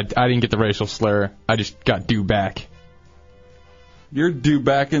 And I didn't get the racial slur. I just got dewback. You're due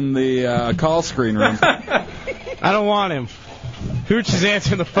back in the call screen room. I don't want him. Hooch is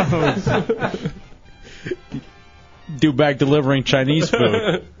answering the phones. Due back delivering Chinese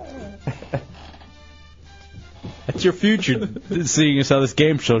food. That's your future, seeing as how this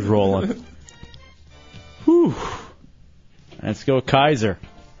game show's rolling. Whew. Let's go, Kaiser.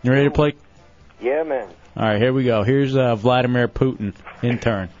 You ready to play? Yeah, man. All right, here we go. Here's Vladimir Putin,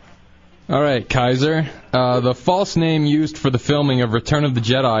 intern. All right, Kaiser. The false name used for the filming of Return of the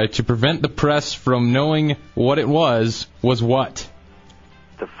Jedi to prevent the press from knowing what it was what?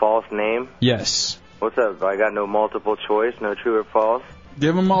 The false name? Yes. What's up? I got no multiple choice, no true or false?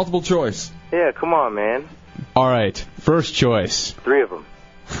 Give him multiple choice. Yeah, come on, man. All right, first choice. 3 of them.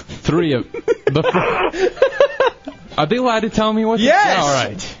 3 of Are they allowed to tell me what? Yes. All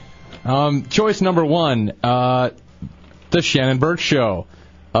right. Choice number 1, the Shannon Burke Show.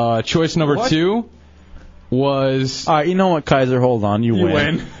 Choice number 2 was. All right, you know what, Kaiser? Hold on, you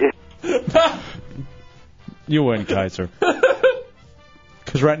win. You win, Kaiser.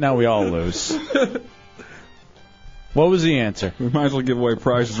 Because right now we all lose. What was the answer? We might as well give away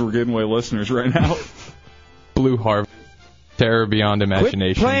prizes. We're giving away listeners right now. Blue Harvest. Terror Beyond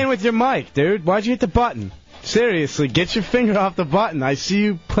Imagination. Quit playing with your mic, dude. Why'd you hit the button? Seriously, get your finger off the button. I see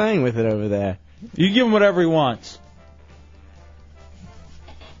you playing with it over there. You give him whatever he wants.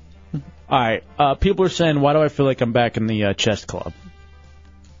 All right. People are saying, why do I feel like I'm back in the chess club?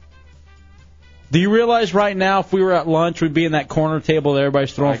 Do you realize right now, if we were at lunch, we'd be in that corner table that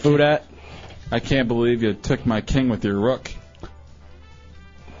everybody's throwing food at? I can't believe you took my king with your rook.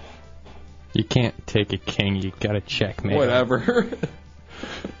 You can't take a king. You got to checkmate. Whatever.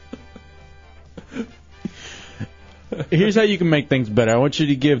 Here's how you can make things better. I want you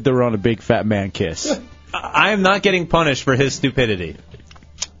to give Daron a big fat man kiss. I am not getting punished for his stupidity.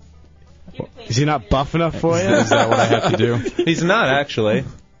 Is he not buff enough for you? Is that what I have to do? He's not, actually.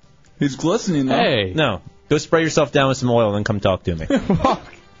 He's glistening, though. Hey. No. Go spray yourself down with some oil and then come talk to me.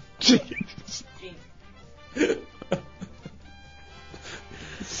 Jesus.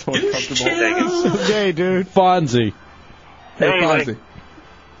 So uncomfortable. Okay, dude. Fonzie. Hey, Fonzie.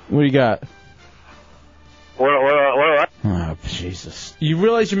 What do you got? What? Oh, Jesus. You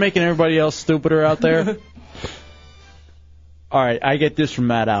realize you're making everybody else stupider out there? All right, I get this from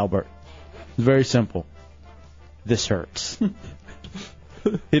Matt Albert. It's very simple. This hurts. He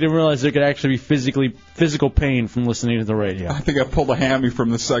didn't realize there could actually be physical pain from listening to the radio. I think I pulled a hammy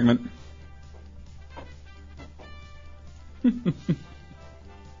from this segment. You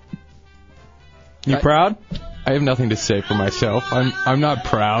proud? I have nothing to say for myself. I'm not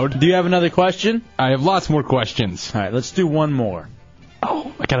proud. Do you have another question? I have lots more questions. All right, let's do one more.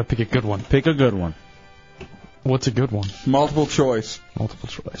 Oh, I gotta pick a good one. Pick a good one. What's a good one? Multiple choice. Multiple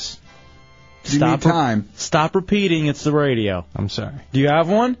choice. You need time. Stop repeating. It's the radio. I'm sorry. Do you have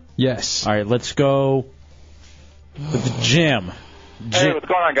one? Yes. All right, let's go with the gym. Hey, what's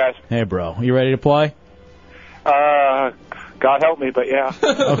going on, guys? Hey, bro. You ready to play? God help me, but yeah.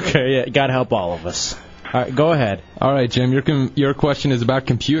 Okay, yeah. Gotta help all of us. All right, go ahead. All right, Jim. Your question is about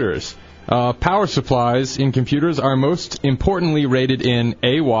computers. Power supplies in computers are most importantly rated in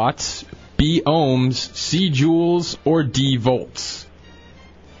A watts, B ohms, C joules, or D volts.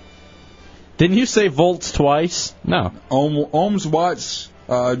 Didn't you say volts twice? No. Ohms, watts,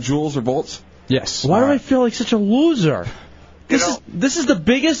 joules, or volts? Yes. Why do I feel like such a loser? This is the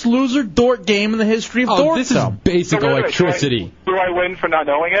biggest loser dork game in the history of dorkdom. This is basic electricity. Do I win for not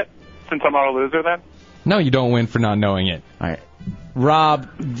knowing it, since I'm not a loser then? No, you don't win for not knowing it. All right. Rob,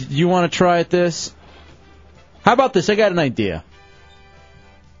 you want to try at this? How about this? I got an idea.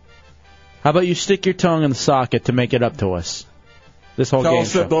 How about you stick your tongue in the socket to make it up to us? This whole Tell game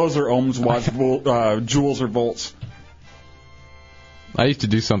us show. if those are ohms, watts, joules, or volts. I used to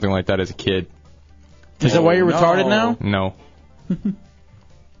do something like that as a kid. Is that why you're retarded now? No. All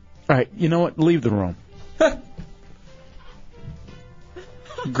right, you know what? Leave the room.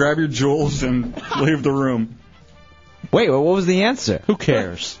 Grab your joules and leave the room. Wait, what was the answer? Who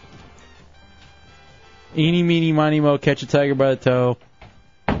cares? Eeny, meeny, miny, mo, catch a tiger by the toe.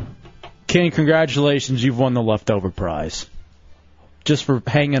 Ken, congratulations, you've won the leftover prize. Just for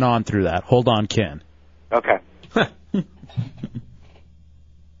hanging on through that. Hold on, Ken. Okay.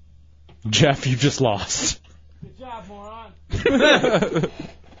 Jeff, you just lost. Good job, moron. Is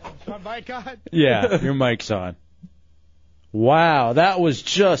my mic on? Yeah, your mic's on. Wow, that was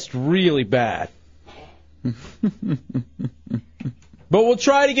just really bad. But we'll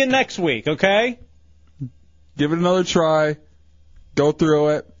try it again next week, okay? Give it another try. Go through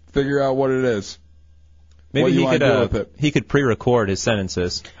it. Figure out what it is. Maybe what you he want could to do with it. he could pre-record his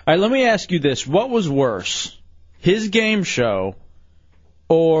sentences. All right, let me ask you this. What was worse, his game show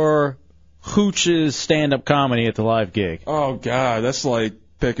or Hooch's stand-up comedy at the live gig? Oh, God, that's like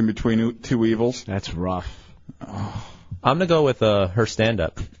picking between two evils. That's rough. Oh. I'm going to go with her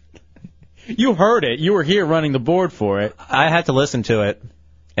stand-up. You heard it. You were here running the board for it. I had to listen to it,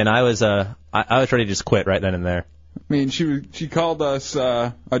 and I was ready to just quit right then and there. I mean, she called us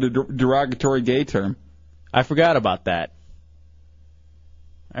a derogatory gay term. I forgot about that.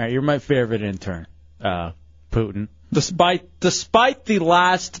 All right, you're my favorite intern, Putin. Despite the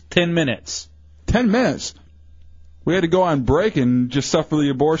last 10 minutes. 10 minutes? We had to go on break and just suffer the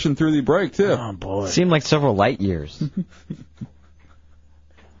abortion through the break, too. Oh, boy. Seemed like several light years.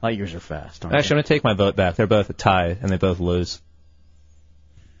 Light years are fast, aren't Actually, I'm going to take my vote back. They're both a tie, and they both lose.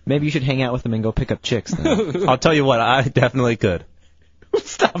 Maybe you should hang out with them and go pick up chicks then. I'll tell you what, I definitely could.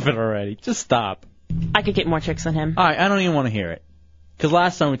 Stop it already. Just stop. I could get more chicks than him. All right, I don't even want to hear it. Because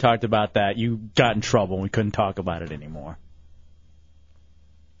last time we talked about that, you got in trouble and we couldn't talk about it anymore.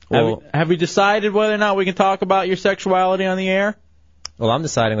 Well, have we decided whether or not we can talk about your sexuality on the air? Well, I'm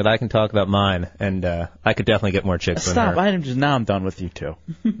deciding that I can talk about mine, and I could definitely get more chicks than Stop. her. Now I'm done with you two.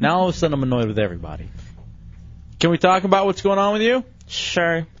 Now all of a sudden I'm annoyed with everybody. Can we talk about what's going on with you?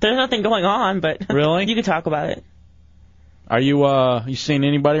 Sure. There's nothing going on, but really, you can talk about it. Are you seeing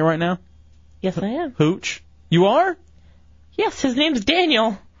anybody right now? Yes, I am. Hooch? You are? Yes, his name's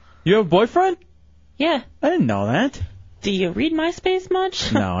Daniel. You have a boyfriend? Yeah. I didn't know that. Do you read MySpace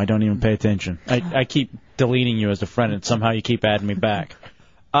much? No, I don't even pay attention. I keep deleting you as a friend, and somehow you keep adding me back.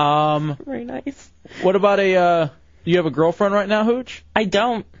 Very nice. What about you have a girlfriend right now, Hooch? I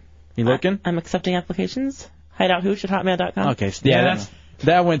don't. You looking? I'm accepting applications. HideoutHooch@hotmail.com. Okay, yeah,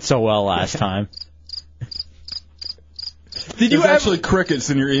 that went so well last time. There's actually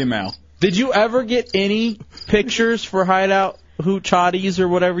crickets in your email. Did you ever get any pictures for Hideout Hooch Hotties or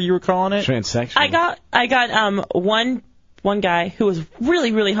whatever you were calling it? Transsexual. I got one guy who was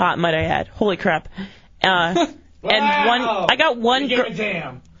really, really hot, might I add. Holy crap. And I got one girl.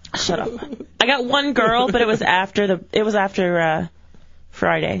 Damn. Shut up. I got one girl, but it was after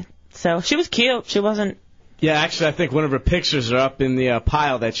Friday. So she was cute. She wasn't. Yeah, actually, I think one of her pictures are up in the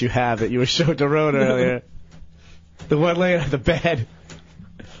pile that you have that you were showing to Rhoda earlier. The one laying on the bed.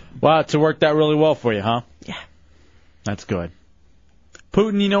 Wow, it worked out really well for you, huh? Yeah. That's good.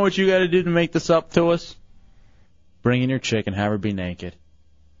 Putin, you know what you got to do to make this up to us? Bring in your chick and have her be naked.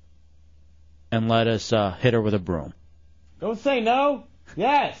 And let us hit her with a broom. Don't say no.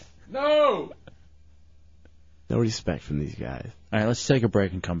 Yes. No. No respect from these guys. All right, let's take a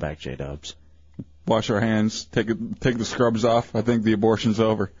break and come back, J-Dubs. Wash our hands, take the scrubs off. I think the abortion's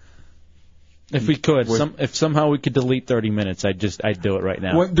over. If we could, if somehow we could delete 30 minutes, I'd do it right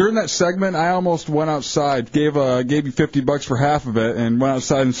now. During that segment, I almost went outside, gave you $50 for half of it, and went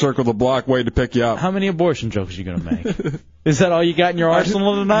outside and circled the block, waited to pick you up. How many abortion jokes are you going to make? Is that all you got in your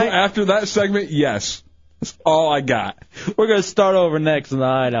arsenal tonight? After that segment, yes. That's all I got. We're going to start over next in the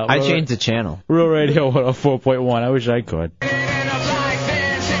Hideout. I changed the channel. Real Radio 104.1. I wish I could.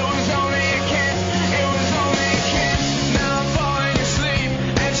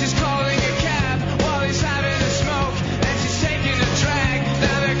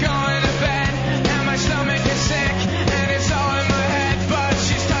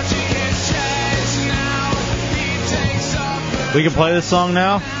 We can play this song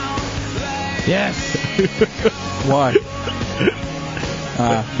now? Yes. Why?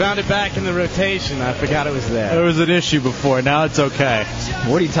 Found it back in the rotation. I forgot it was there. There was an issue before. Now it's okay.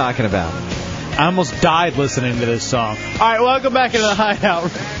 What are you talking about? I almost died listening to this song. All right, welcome back into the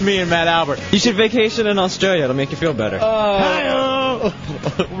Hideout. Me and Matt Albert. You should vacation in Australia. It'll make you feel better. Real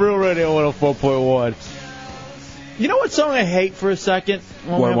Radio 104.1. You know what song I hate for a second?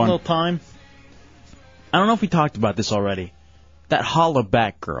 When we have a little time? I don't know if we talked about this already. That Holla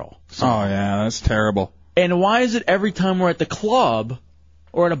Back Girl song. Oh, yeah, that's terrible. And why is it every time we're at the club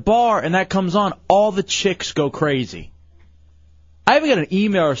or at a bar and that comes on, all the chicks go crazy? I even got an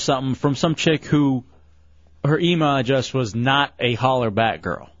email or something from some chick who her email address was not a Holler Back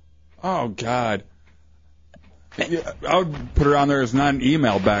Girl. Oh, God. Yeah, I would put her on there as not an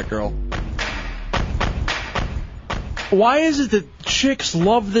email back girl. Why is it that chicks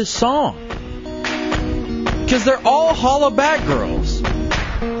love this song? Because they're all Holla Back Girls.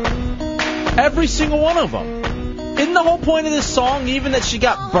 Every single one of them. Isn't the whole point of this song even that she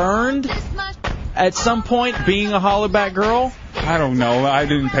got burned at some point being a Holla Back Girl? I don't know. I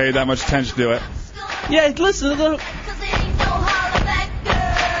didn't pay that much attention to it. Yeah, listen to the...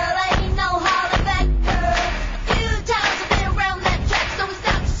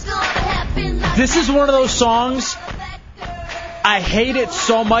 This is one of those songs... I hate it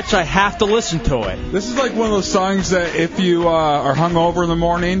so much I have to listen to it. This is like one of those songs that if you are hungover in the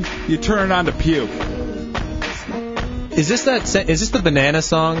morning, you turn it on to puke. Is this the Banana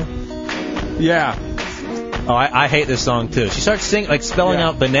song? Yeah. Oh, I hate this song too. She starts singing, like spelling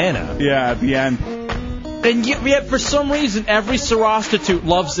out banana. Yeah, at the end. And yet, for some reason, every Sorostitute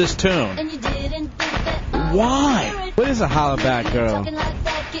loves this tune. Why? What is a Holla Back Girl?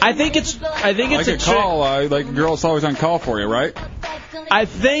 I think it's like a call, like a girl that's always on call for you, right? I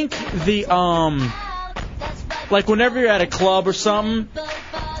think the like whenever you're at a club or something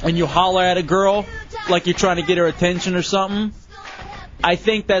and you holler at a girl like you're trying to get her attention or something, I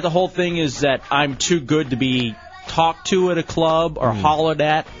think that the whole thing is that I'm too good to be talked to at a club or hollered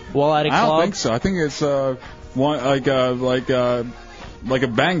at while at a club. I don't think so. I think it's one like a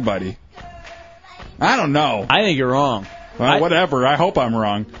bang buddy. I don't know. I think you're wrong. Well, whatever. I hope I'm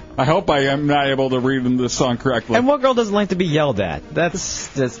wrong. I hope I am not able to read this song correctly. And what girl doesn't like to be yelled at?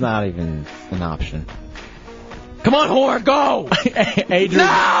 That's not even an option. Come on, whore, go! Adrian,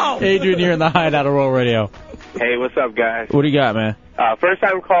 no! Adrian, you're in the Hideout of Roll Radio. Hey, what's up, guys? What do you got, man? First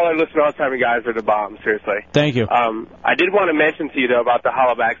time caller, listen all the time. You guys are the bomb, seriously. Thank you. I did want to mention to you, though, about the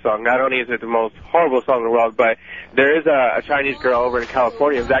Holla Back song. Not only is it the most horrible song in the world, but there is a Chinese girl over in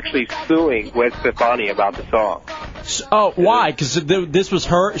California who's actually suing Gwen Stefani about the song. Oh, why? Because this was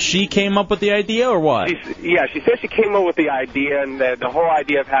her? She came up with the idea, or what? She said she came up with the idea, and the whole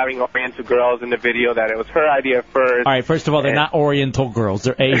idea of having Oriental girls in the video, that it was her idea first. All right, first of all, they're not Oriental girls.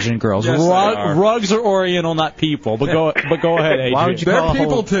 They're Asian girls. Yes, they are. Rugs are Oriental, not people. But go ahead, Adrian. Why would you call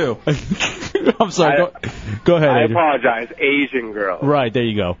people too? I'm sorry. Go ahead, I Adrian. apologize. Asian girls. Right, there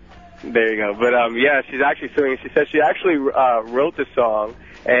you go. There you go. But, yeah, she's actually suing. She said she actually wrote the song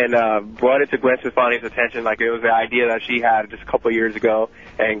and brought it to Gwen Stefani's attention. Like, it was the idea that she had just a couple of years ago,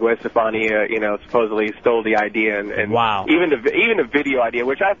 and Gwen Stefani, supposedly stole the idea. And wow. Even the video idea,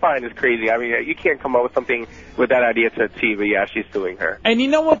 which I find is crazy. I mean, you can't come up with something with that idea to a T, but, yeah, she's suing her. And you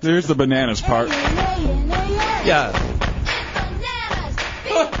know what? There's the bananas part. Yeah.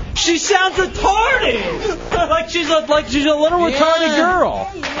 She sounds retarded. like she's a little retarded girl.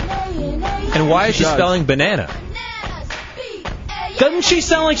 And why is she spelling banana? Doesn't she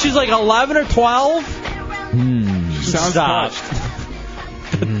sound like she's like 11 or 12? She sounds touched.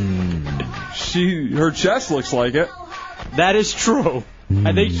 Her chest looks like it. That is true.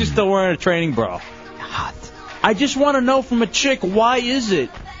 I think she's still wearing a training bra. Hot. I just want to know from a chick, why is it?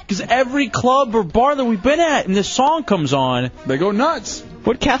 Because every club or bar that we've been at and this song comes on, they go nuts.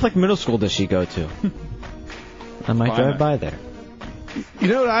 What Catholic middle school does she go to? I might drive by there. You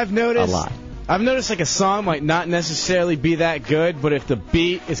know what I've noticed? A lot. I've noticed like a song might not necessarily be that good, but if the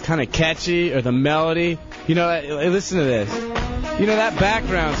beat is kind of catchy or the melody, listen to this. That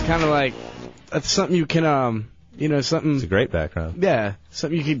background's kind of like, that's something you can, something. It's a great background. Yeah,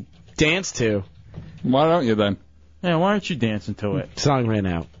 something you can dance to. Why don't you then? Yeah, why aren't you dancing to it? Song ran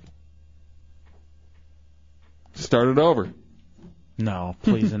out. Start it over. No,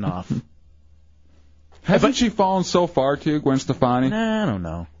 please enough. Hasn't she fallen so far too, Gwen Stefani? Nah, I don't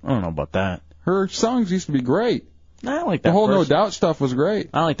know. I don't know about that. Her songs used to be great. I like that. The whole first. No Doubt stuff was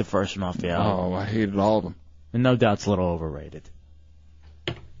great. I like the first one off the album. Oh, I hated all of them. And No Doubt's a little overrated.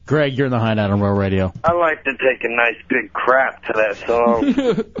 Greg, you're in the Hideout on Real Radio. I like to take a nice big crap to that song.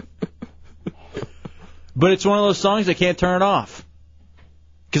 But it's one of those songs I can't turn it off.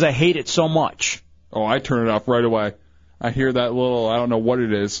 Because I hate it so much. Oh, I turn it off right away. I hear that little, I don't know what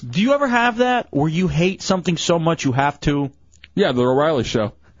it is. Do you ever have that where you hate something so much you have to? Yeah, the O'Reilly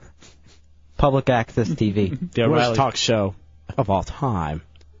Show. Public access TV. The Worst O'Reilly talk show of all time.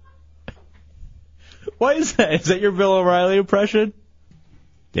 Why is that? Is that your Bill O'Reilly impression?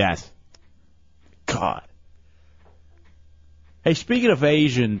 Yes. God. Hey, speaking of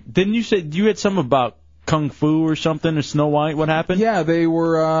Asian, didn't you say you had something about Kung Fu or something or Snow White? What happened? Yeah, they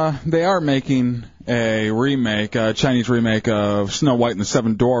are making a remake, a Chinese remake of Snow White and the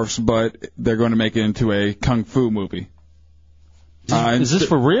Seven Dwarfs, but they're going to make it into a Kung Fu movie. Is this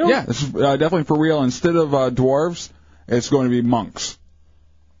for real? Yeah, this is definitely for real. Instead of dwarves, it's going to be monks.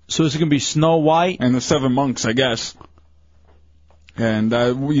 So is it going to be Snow White? And the seven monks, I guess. And,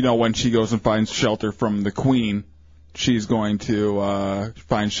 when she goes and finds shelter from the queen, she's going to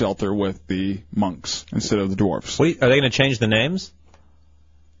find shelter with the monks instead of the dwarves. Wait, are they going to change the names?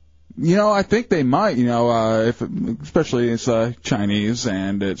 I think they might, especially it's Chinese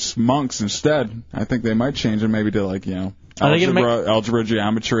and it's monks instead. I think they might change it maybe to algebra,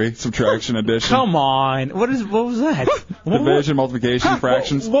 geometry, subtraction, addition. Come on. What was that? Division, multiplication,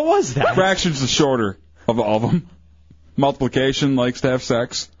 fractions. What was that? Fractions the shorter of all of them. Multiplication likes to have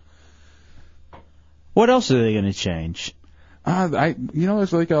sex. What else are they going to change?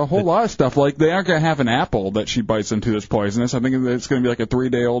 There's like a whole lot of stuff. Like they aren't going to have an apple that she bites into that's poisonous. I think it's going to be like a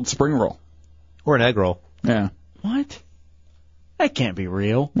 3-day-old spring roll. Or an egg roll. Yeah. What? That can't be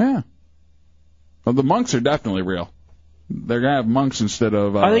real. Yeah. Well, the monks are definitely real. They're going to have monks instead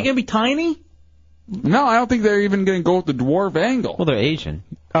of... Are they going to be tiny? No, I don't think they're even going to go with the dwarf angle. Well, they're Asian.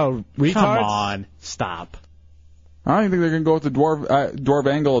 Oh, retards? Come on. Stop. I don't think they're going to go with the dwarf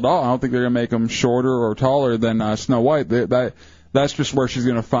angle at all. I don't think they're going to make them shorter or taller than Snow White. That's just where she's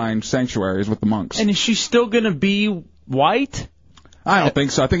going to find sanctuaries with the monks. And is she still going to be white? I don't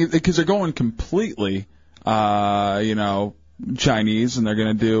think so. I think because they're going completely, Chinese, and they're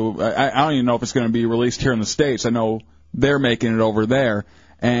going to do. I don't even know if it's going to be released here in the States. I know they're making it over there,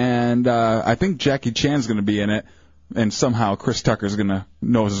 and I think Jackie Chan's going to be in it, and somehow Chris Tucker's going to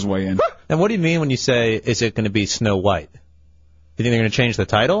nose his way in. And what do you mean when you say, is it going to be Snow White? You think they're going to change the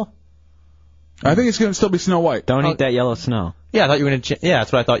title? I think it's going to still be Snow White. Don't eat that yellow snow. Yeah, I thought you were going to. Yeah,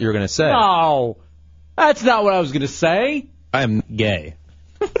 that's what I thought you were going to say. No, that's not what I was going to say. I am gay.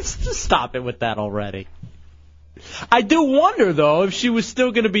 Stop it with that already. I do wonder though if she was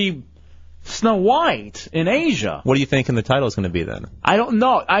still going to be Snow White in Asia. What do you think the title is going to be then? I don't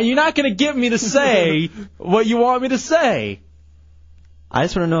know. You're not going to get me to say what you want me to say. I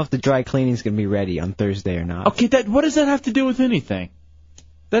just want to know if the dry cleaning's going to be ready on Thursday or not. Okay, what does that have to do with anything?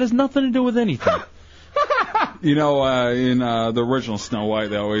 That has nothing to do with anything. In the original Snow White,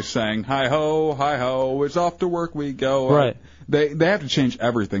 they always sang, "Hi ho, it's off to work we go." Right. They have to change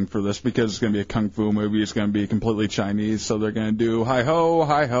everything for this because it's going to be a kung fu movie. It's going to be completely Chinese, so they're going to do "Hi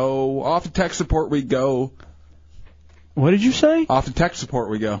ho, off to tech support we go." What did you say? Off to tech support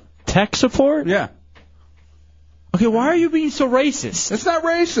we go. Tech support? Yeah. Okay, why are you being so racist? It's not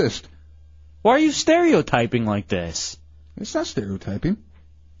racist. Why are you stereotyping like this? It's not stereotyping.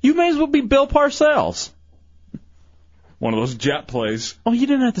 You may as well be Bill Parcells. One of those jet plays. Oh, you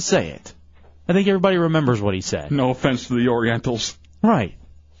didn't have to say it. I think everybody remembers what he said. No offense to the Orientals. Right.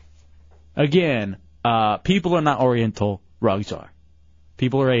 Again, people are not Oriental, rugs are.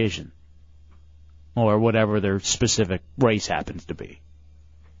 People are Asian. Or whatever their specific race happens to be.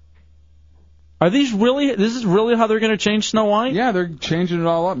 This is really how they're going to change Snow White? Yeah, they're changing it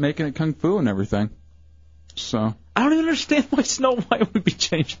all up, making it kung fu and everything. So I don't even understand why Snow White would be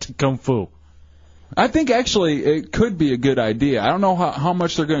changed to kung fu. I think actually it could be a good idea. I don't know how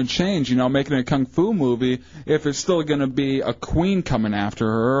much they're going to change, making it a kung fu movie, if it's still going to be a queen coming after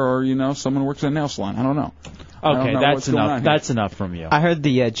her or, someone works in a nail salon. I don't know. Okay, that's enough. That's enough from you. I heard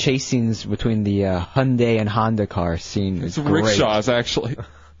the chase scenes between the Hyundai and Honda car scene is great. Rickshaws, actually.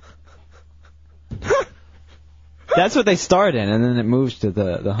 That's what they start in, and then it moves to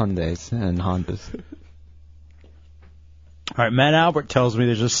the Hyundais and Hondas. All right, Matt Albert tells me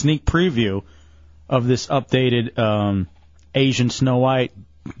there's a sneak preview of this updated Asian Snow White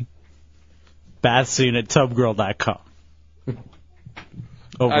bath scene at tubgirl.com.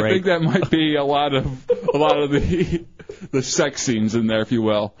 Over I 8. think that might be a lot of the sex scenes in there, if you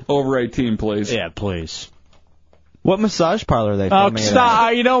will. Over 18, please. Yeah, please. What massage parlor are they Oh, filming it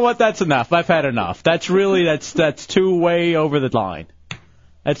stop! You know what? That's enough. I've had enough. That's really that's too way over the line.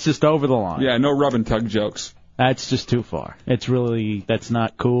 That's just over the line. Yeah, no rub and tug jokes. That's just too far. That's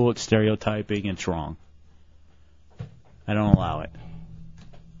not cool. It's stereotyping. It's wrong. I don't allow it.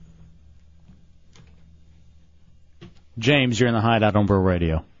 James, you're in the Hideout on Burr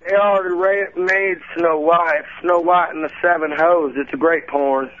Radio. They already made Snow White and the Seven Hoes. It's a great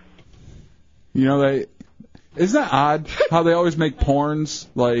porn. You know, isn't that odd how they always make porns?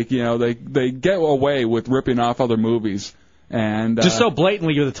 Like, you know, they get away with ripping off other movies. And Just so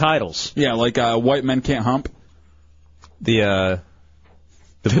blatantly with the titles. Yeah, like White Men Can't Hump. The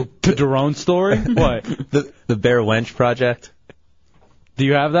Daron story? What? The Bear Wench Project. Do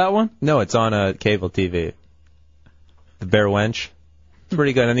you have that one? No, it's on cable TV. The Bear Wench. It's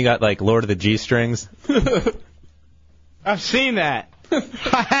pretty good. And you got like Lord of the G-Strings. I've seen that.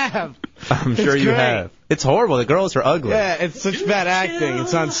 I have. I'm sure you great. have. It's horrible. The girls are ugly. Yeah, it's such bad acting.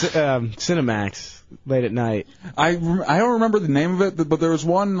 It's on Cinemax late at night. I don't remember the name of it, but there was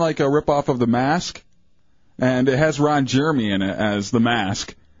one like a ripoff of The Mask, and it has Ron Jeremy in it as The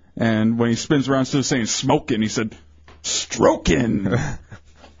Mask. And when he spins around, instead of saying smoking, he said stroking.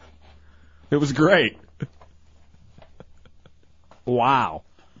 It was great. Wow.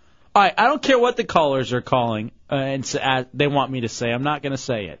 All right, I don't care what the callers are calling and they want me to say. I'm not going to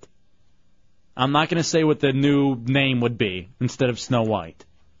say it. I'm not going to say what the new name would be instead of Snow White.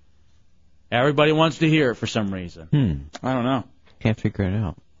 Everybody wants to hear it for some reason. I don't know. Can't figure it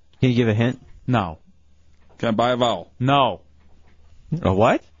out. Can you give a hint? No. Can I buy a vowel? No. A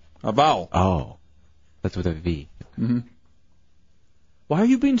what? A vowel. Oh. That's with a V. Mm-hmm. Why are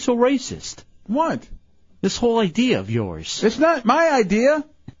you being so racist? What? This whole idea of yours. It's not my idea.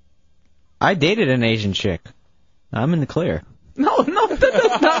 I dated an Asian chick. I'm in the clear. No, not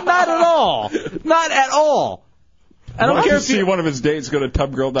at all. Not at all. I don't care if you see one of his dates, go to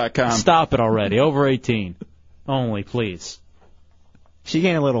tubgirl.com. Stop it already. Over 18. Only, please. She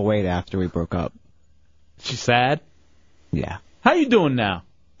gained a little weight after we broke up. She's sad? Yeah. How you doing now?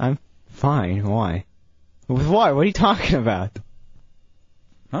 I'm fine. Why? With what? What are you talking about?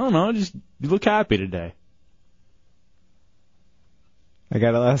 I don't know. Just you look happy today. I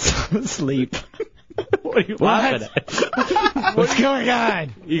got a lot of sleep. What are you laughing at? What's going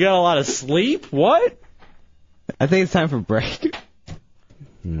on? You got a lot of sleep? What? I think it's time for break.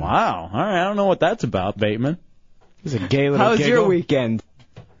 Wow. All right. I don't know what that's about, Bateman. It's a gay little How's giggle. your weekend?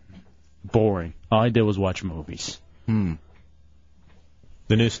 Boring. All I did was watch movies. The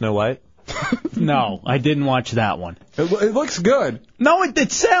new Snow White? No, I didn't watch that one. It looks good. No,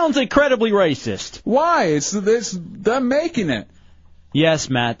 it sounds incredibly racist. Why? It's them making it. Yes,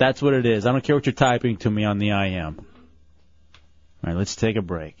 Matt, that's what it is. I don't care what you're typing to me on the IM. All right, let's take a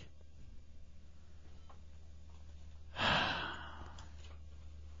break.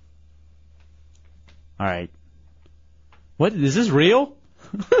 All right. What? Is this real?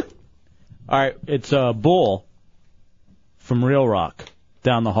 All right, it's a Bull from Real Rock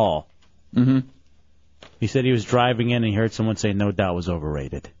down the hall. Mm-hmm. He said he was driving in and he heard someone say No Doubt was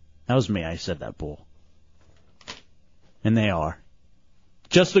overrated. That was me. I said that, Bull. And they are.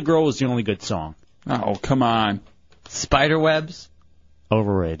 Just the Girl was the only good song. Oh, come on. Spiderwebs?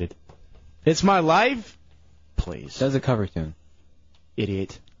 Overrated. It's My Life? Please. That's a cover tune.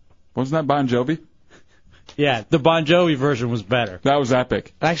 Idiot. Wasn't that Bon Jovi? Yeah, the Bon Jovi version was better. That was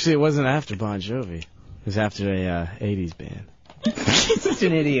epic. Actually, it wasn't after Bon Jovi. It was after a 80s band. Such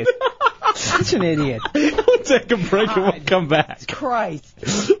an idiot. Such an idiot. We'll take a break and we'll come back.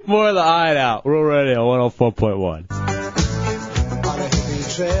 Christ. More of the Hideout. Real Radio 104.1.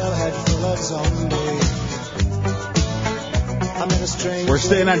 We're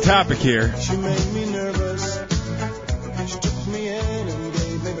staying on topic here.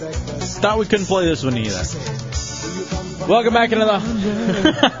 Thought we couldn't play this one either. Welcome back into the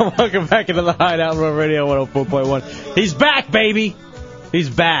Hideout Real Radio 104.1. He's back, baby. He's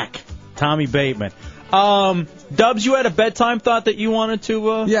back. Tommy Bateman. Dubs, you had a bedtime thought that you wanted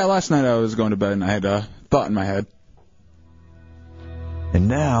to... Yeah, last night I was going to bed and I had a thought in my head. And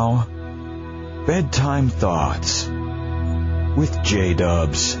now, bedtime thoughts with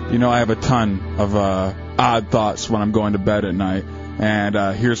J-Dubs. You know, I have a ton of odd thoughts when I'm going to bed at night,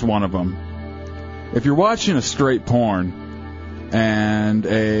 and here's one of them. If you're watching a straight porn and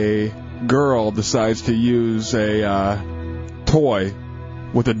a girl decides to use a toy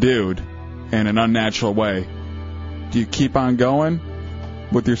with a dude in an unnatural way, do you keep on going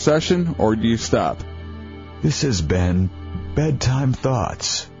with your session or do you stop? This has been Bedtime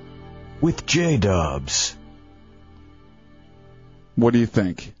Thoughts with J-Dubs. What do you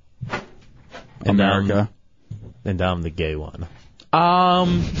think, America? And I'm the gay one.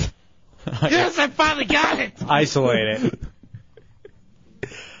 Yes, I finally got it. Isolate it.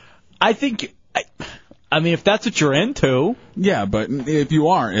 I think, I mean, if that's what you're into. Yeah, but if you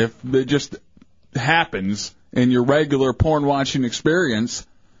aren't, if it just happens in your regular porn watching experience,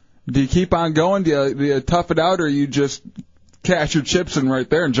 do you keep on going? Do you tough it out, or you just cash your chips in right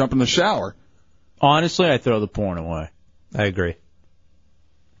there and jump in the shower? Honestly, I throw the porn away. I agree.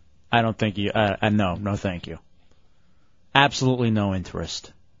 I don't think you, no, thank you. Absolutely no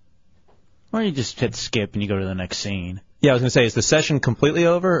interest. Or you just hit skip and you go to the next scene. Yeah, I was going to say, is the session completely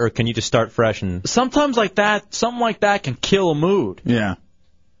over, or can you just start fresh and... Sometimes like that, something like that can kill a mood. Yeah.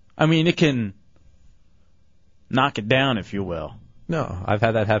 I mean, it can knock it down, if you will. No, I've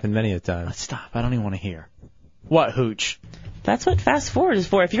had that happen many a time. Stop, I don't even want to hear. What, Hooch? That's what fast forward is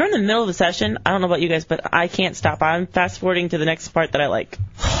for. If you're in the middle of the session, I don't know about you guys, but I can't stop. I'm fast forwarding to the next part that I like.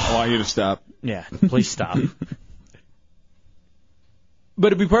 I want you to stop. Yeah, please stop. But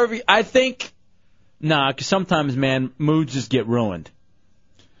to be perfect, I think, because sometimes, man, moods just get ruined.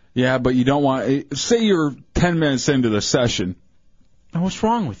 Yeah, but you don't want... Say you're 10 minutes into the session. Now, what's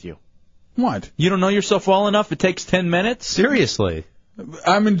wrong with you? What? You don't know yourself well enough? It takes 10 minutes? Seriously.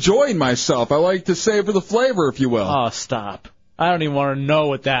 I'm enjoying myself. I like to savor the flavor, if you will. Oh, stop. I don't even want to know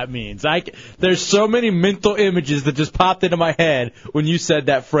what that means. There's so many mental images that just popped into my head when you said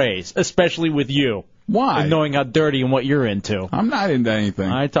that phrase, especially with you. Why? And knowing how dirty and what you're into. I'm not into anything.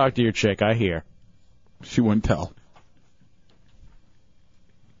 I talked to your chick. I hear. She wouldn't tell.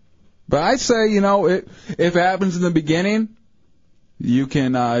 But I say, if it happens in the beginning, you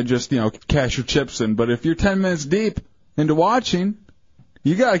can just, cash your chips in. But if you're 10 minutes deep into watching,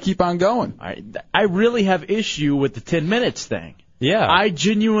 you got to keep on going. I really have issue with the 10 minutes thing. Yeah. I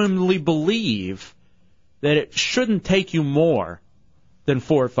genuinely believe that it shouldn't take you more than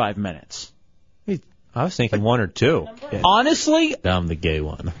 4 or 5 minutes. I was thinking 1 or 2. Yeah. Honestly, I'm the gay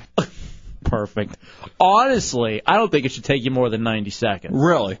one. Perfect. Honestly, I don't think it should take you more than 90 seconds.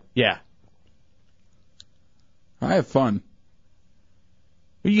 Really? Yeah. I have fun.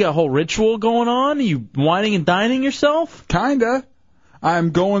 You got a whole ritual going on? Are you whining and dining yourself? Kinda.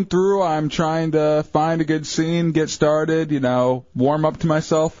 I'm going through, I'm trying to find a good scene, get started, warm up to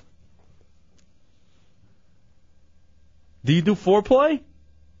myself. Do you do foreplay?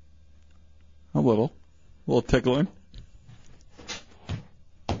 A little tickling.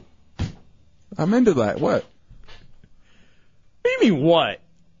 I'm into that. What? What do you mean, what?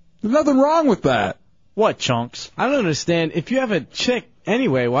 There's nothing wrong with that. What, Chunks? I don't understand. If you have a chick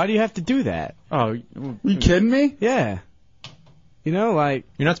anyway, why do you have to do that? Oh, you kidding me? Yeah. You're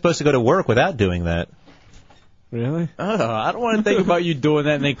not supposed to go to work without doing that. Really? I don't want to think about you doing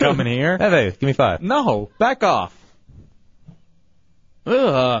that and then coming here. Hey, give me 5. No, back off.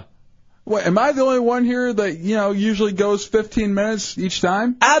 What, am I the only one here that, usually goes 15 minutes each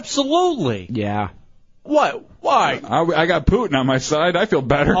time? Absolutely. Yeah. What? Why? I got Putin on my side. I feel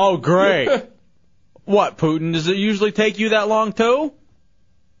better. Oh, great. What, Putin? Does it usually take you that long, too?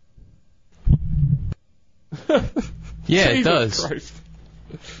 Yeah, it Jesus does. Christ.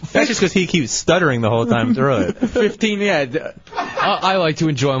 That's just because he keeps stuttering the whole time through it. 15, yeah. I like to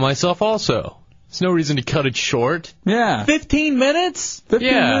enjoy myself also. There's no reason to cut it short. Yeah. 15 minutes? 15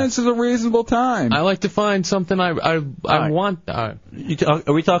 minutes is a reasonable time. I like to find something I want. Are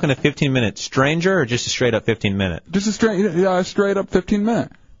we talking a 15-minute stranger or just a straight-up 15-minute? Just a straight up 15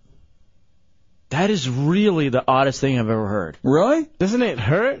 minute. That is really the oddest thing I've ever heard. Really? Doesn't it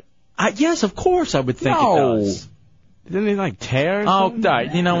hurt? Yes, of course I would think it does. Doesn't it tear? Oh,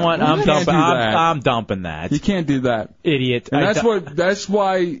 you know what? I'm dumping that. You can't do that, idiot. And that's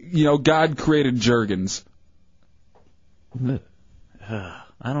why God created Jergens.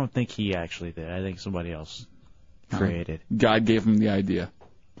 I don't think he actually did. I think somebody else created. God gave him the idea.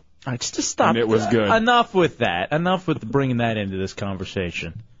 All right, just stop. And it was good. Enough with that. Enough with bringing that into this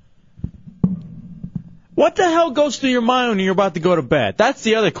conversation. What the hell goes through your mind when you're about to go to bed? That's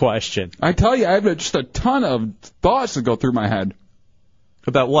the other question. I tell you, I have just a ton of thoughts that go through my head.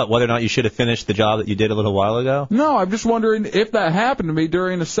 About what? Whether or not you should have finished the job that you did a little while ago? No, I'm just wondering if that happened to me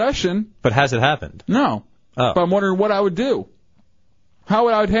during a session. But has it happened? No. Oh. But I'm wondering what I would do. How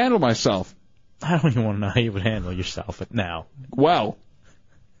I would handle myself. I don't even want to know how you would handle yourself now. Well.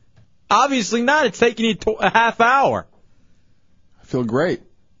 Obviously not. It's taking you a half hour. I feel great.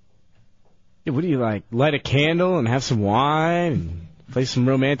 Yeah, what do you light a candle and have some wine and Play some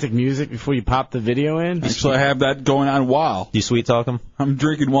romantic music before you pop the video in. Actually, I have that going on while. You sweet talk him? I'm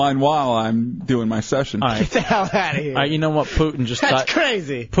drinking wine while I'm doing my session. All right. Get the hell out of here. You know what? Putin just That's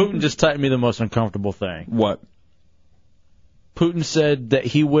crazy. Putin just typed me the most uncomfortable thing. What? Putin said that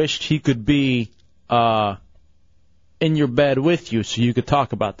he wished he could be in your bed with you so you could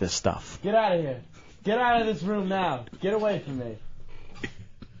talk about this stuff. Get out of here. Get out of this room now. Get away from me.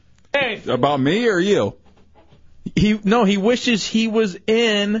 Hey. About me or you? He wishes he was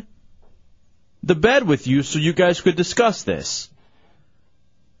in the bed with you so you guys could discuss this.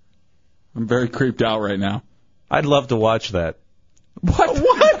 I'm very creeped out right now. I'd love to watch that. What?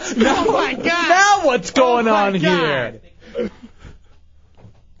 Oh my God. Now what's going on God. here?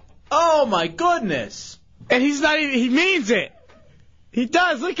 Oh my goodness. And he's not even, he means it. He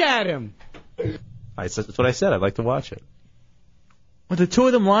does. Look at him. That's what I said. I'd like to watch it. Are the two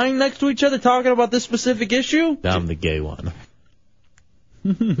of them lying next to each other talking about this specific issue? I'm the gay one.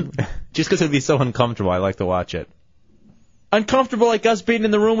 Just because it'd be so uncomfortable, I like to watch it. Uncomfortable like us being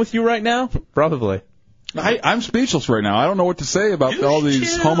in the room with you right now? Probably. I'm speechless right now. I don't know what to say about all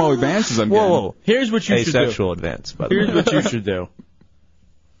these homo advances I'm getting. Whoa. Here's what you should do. Asexual advance, by the way. Here's what you should do.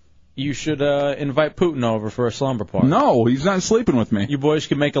 You should invite Putin over for a slumber party. No, he's not sleeping with me. You boys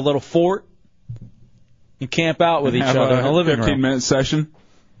can make a little fort and camp out with each other in the living room. 15-minute session.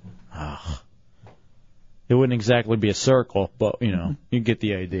 It wouldn't exactly be a circle, but, you get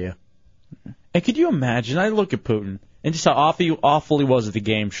the idea. And could you imagine, I look at Putin, and just how awful he was at the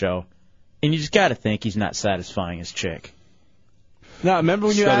game show, and you just got to think he's not satisfying his chick. No, remember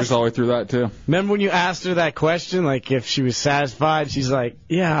when you asked, all the way through that, too. Remember when you asked her that question, like if she was satisfied? She's like,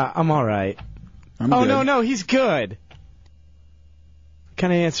 yeah, I'm all right. I'm good. No, he's good. What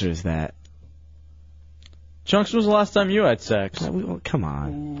kind of answer is that? Chunks, when was the last time you had sex? Come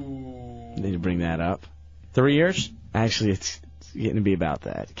on. Need to bring that up. 3 years? Actually, it's getting to be about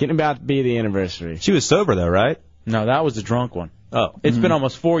that. Getting about to be the anniversary. She was sober, though, right? No, that was the drunk one. Oh. It's been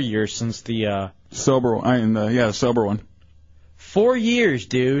almost 4 years since the... sober one. The sober one. 4 years,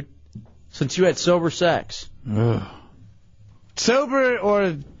 dude, since you had sober sex. Ugh. Sober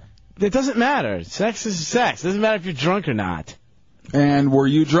or... It doesn't matter. Sex is sex. It doesn't matter if you're drunk or not. And were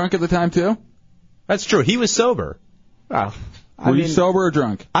you drunk at the time, too? That's true. He was sober. Well, were you sober or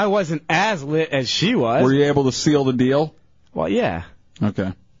drunk? I wasn't as lit as she was. Were you able to seal the deal? Well, yeah.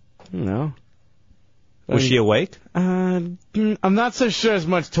 Okay. Was she awake? I'm not so sure as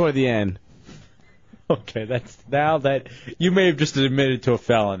much toward the end. Okay, that's now that you may have just admitted to a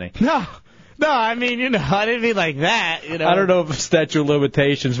felony. No, I mean, I didn't mean like that, I don't know if statute of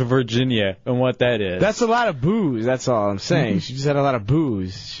limitations for Virginia and what that is. That's a lot of booze, that's all I'm saying. She just had a lot of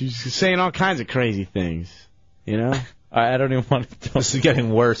booze. She was saying all kinds of crazy things, I don't even want to... This is getting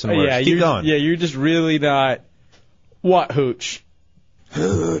worse and worse. Yeah, Keep going. Yeah, you're just really not... What, Hooch?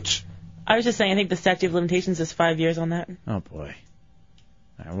 Hooch. I was just saying, I think the statute of limitations is 5 years on that. Oh, boy.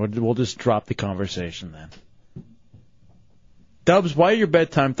 All right, we'll just drop the conversation then. Dubs, why are your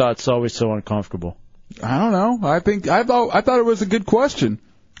bedtime thoughts always so uncomfortable? I don't know. I thought it was a good question.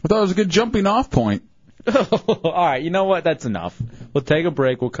 I thought it was a good jumping off point. All right, you know what? That's enough. We'll take a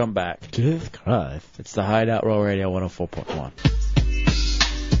break. We'll come back. Good Christ. It's the Hideout Row Radio 104.1.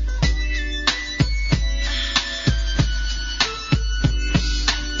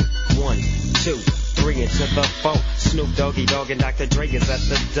 1, 2, 3 into the 4. Snoop Doggy Dogg and Dr. Dre is at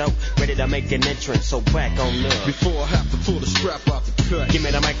the door, ready to make an entrance, so back on up. Before I have to pull the strap out the cut, give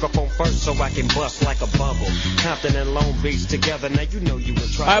me the microphone first so I can bust like a bubble. Compton and Long Beach together, now you know you in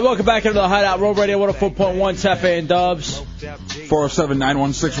trouble. All right, welcome back into the Hideout Road Radio 104.1, Tefe and Dubs.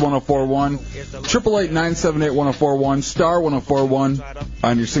 407-916-1041, 888-978-1041, star 1041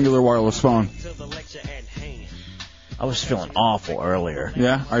 on your singular wireless phone. I was feeling awful earlier.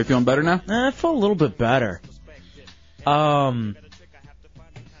 Yeah? Are you feeling better now? I feel a little bit better.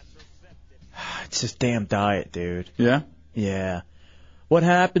 It's this damn diet, dude. Yeah? Yeah. What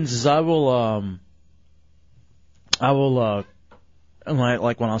happens is I will like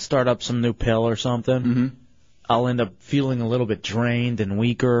when I'll start up some new pill or something, I'll end up feeling a little bit drained and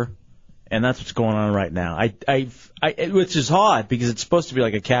weaker, and that's what's going on right now. Which is odd because it's supposed to be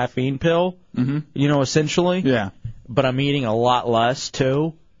like a caffeine pill, essentially. Yeah. But I'm eating a lot less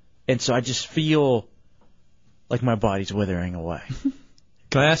too, and so I just feel like my body's withering away.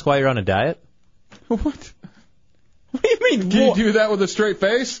 Can I ask why you're on a diet? What? What do you mean? Can you do that with a straight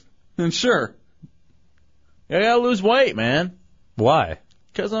face? Then sure. I gotta lose weight, man. Why?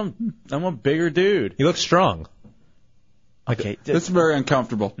 Because I'm a bigger dude. You look strong. Okay. That's very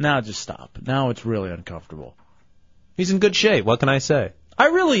uncomfortable. Now just stop. Now it's really uncomfortable. He's in good shape. What can I say? I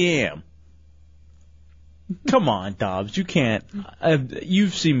really am. Come on, Dobbs. You can't.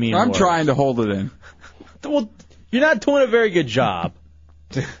 You've seen me. I'm trying to hold it in. Well, you're not doing a very good job.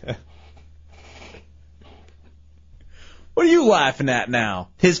 What are you laughing at now?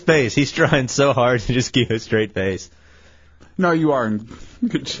 His face. He's trying so hard to just keep a straight face. No, you are in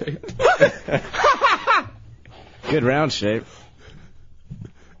good shape. Good round shape.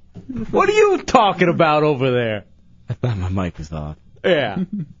 What are you talking about over there? I thought my mic was off. Yeah.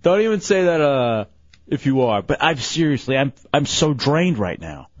 Don't even say that if you are. But I'm so drained right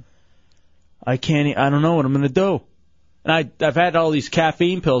now. I don't know what I'm going to do. And I've had all these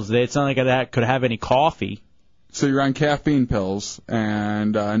caffeine pills today. It's not like I could have any coffee. So you're on caffeine pills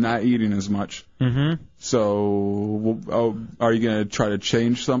and not eating as much. Mm-hmm. So are you going to try to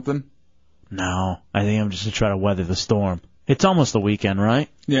change something? No. I think I'm just going to try to weather the storm. It's almost the weekend, right?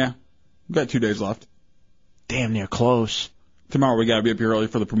 Yeah. We've got 2 days left. Damn near close. Tomorrow we got to be up here early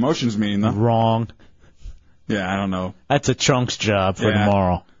for the promotions meeting, though. Wrong. Yeah, I don't know. That's a Chunks job for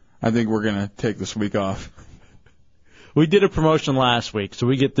tomorrow. I think we're going to take this week off. We did a promotion last week, so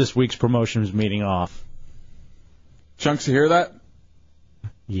we get this week's promotions meeting off. Chunks, you hear that?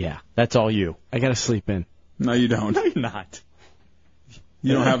 Yeah, that's all you. I got to sleep in. No, you don't. No, you're not.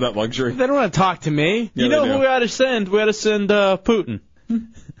 You don't have that luxury. They don't want to talk to me. Yeah, you know they who do. we ought to send? We ought to send Putin.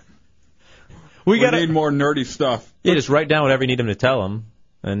 We need more nerdy stuff. Yeah, just write down whatever you need him to tell him,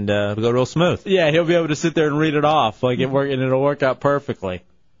 and it'll go real smooth. Yeah, he'll be able to sit there and read it off, and it'll work out perfectly.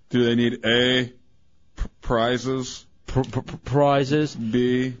 Do they need A, prizes? Prizes?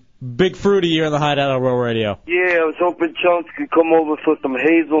 B. Big Fruity here on the Hideout on Real Radio. Yeah, I was hoping Chunks could come over for some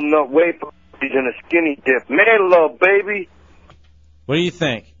hazelnut wafer and a skinny dip. Man love, baby. What do you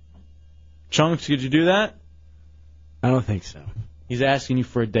think? Chunks, could you do that? I don't think so. He's asking you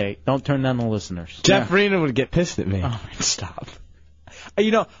for a date. Don't turn down the listeners. Jeff Reno would get pissed at me. Oh, stop.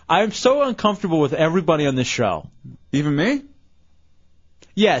 I'm so uncomfortable with everybody on this show. Even me?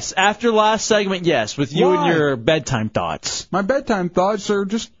 Yes, after last segment, yes, with you Why? and your bedtime thoughts. My bedtime thoughts are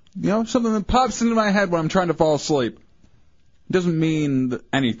just, something that pops into my head when I'm trying to fall asleep. It doesn't mean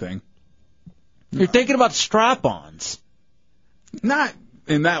anything. You're thinking about strap-ons. Not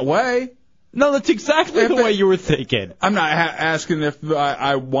in that way. No, that's exactly the way you were thinking. I'm not asking if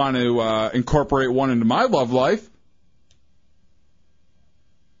I want to incorporate one into my love life.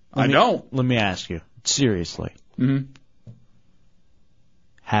 I don't. Let me ask you, seriously. Mm-hmm.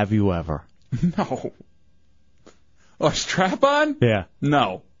 Have you ever? No. A strap-on? Yeah.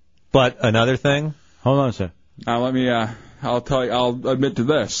 No. But another thing? Hold on a second. Let me, I'll admit to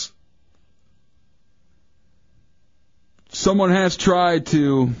this. Someone has tried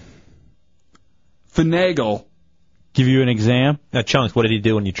to finagle. Give you an exam? Now, Chunks, what did he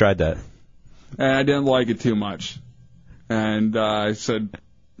do when you tried that? And I didn't like it too much. And I said,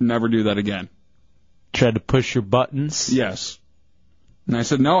 never do that again. Tried to push your buttons? Yes. And I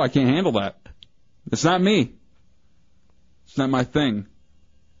said, no, I can't handle that. It's not me. It's not my thing.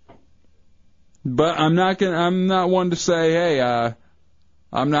 But I'm not one to say, hey,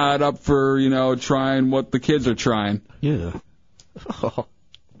 I'm not up for, trying what the kids are trying. Yeah.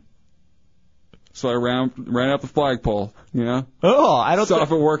 So I ran up the flagpole, Oh, I don't saw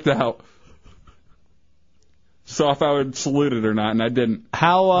if it worked out. Saw if I would salute it or not, and I didn't.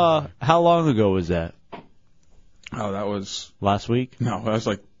 How long ago was that? Oh, that was last week? No, that was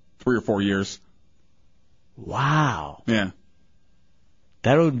like 3 or 4 years. Wow. Yeah.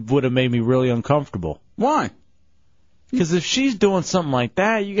 That would have made me really uncomfortable. Why? Because if she's doing something like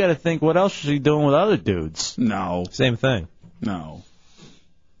that, you got to think, what else is she doing with other dudes? No. Same thing. No.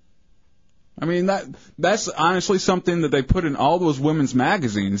 I mean, that's honestly something that they put in all those women's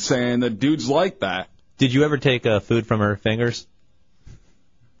magazines, saying that dudes like that. Did you ever take food from her fingers?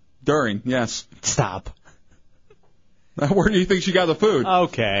 During, yes. Stop. Where do you think she got the food?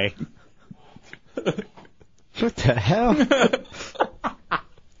 Okay. What the hell?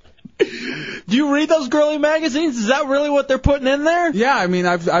 Do you read those girly magazines? Is that really what they're putting in there? Yeah, I mean,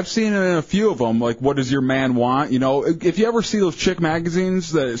 I've seen it in a few of them. Like, what does your man want? If you ever see those chick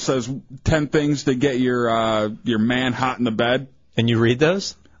magazines that it says 10 things to get your man hot in the bed. And you read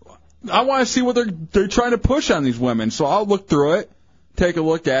those? I want to see what they're trying to push on these women. So I'll look through it, take a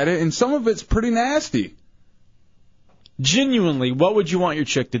look at it, and some of it's pretty nasty. Genuinely, what would you want your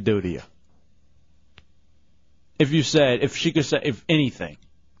chick to do to you? If she could say, if anything.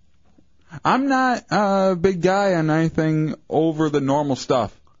 I'm not a big guy on anything over the normal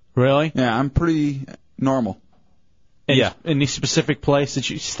stuff. Really? Yeah, I'm pretty normal. Any specific place that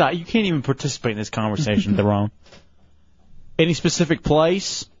you stop? You can't even participate in this conversation, Theron. Any specific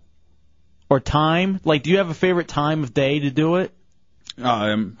place or time? Like, do you have a favorite time of day to do it?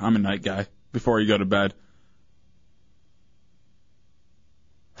 I'm a night guy. Before you go to bed.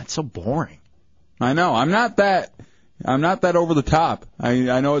 It's so boring. I know. I'm not that over the top.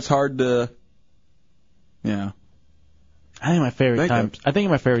 I know it's hard to. Yeah. I think my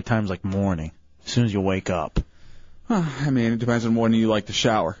favorite time's like morning, as soon as you wake up. I mean, it depends on when you like to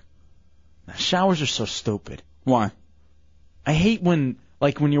shower. Showers are so stupid. Why? I hate when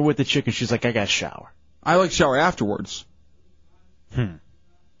you're with the chick and she's like, I got to shower. I like to shower afterwards. How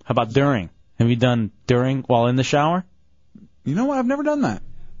about during? Have you done during while in the shower? You know what? I've never done that.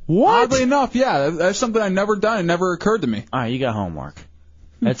 What? Oddly enough, yeah. That's something I've never done. It never occurred to me. All right, you got homework.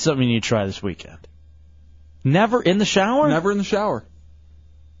 That's something you need to try this weekend. Never in the shower? Never in the shower.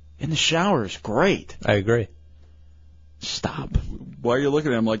 In the shower is great. I agree. Stop. Why are you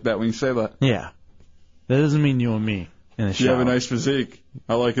looking at him like that when you say that? Yeah. That doesn't mean you and me in the shower. You have a nice physique.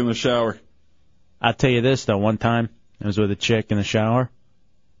 I like in the shower. I'll tell you this, though. One time, I was with a chick in the shower,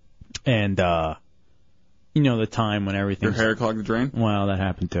 and, you know the time when everything's... Your hair clogged the drain? Well, that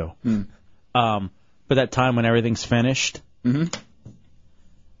happened, too. Mm. But that time when everything's finished,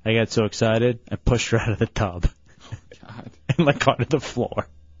 I got so excited, I pushed her out of the tub. God. And, onto the floor.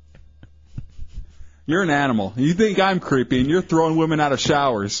 You're an animal. You think I'm creepy, and you're throwing women out of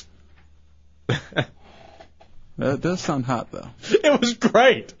showers. That does sound hot, though. It was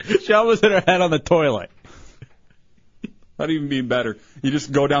great. She almost hit her head on the toilet. That'd even be better. You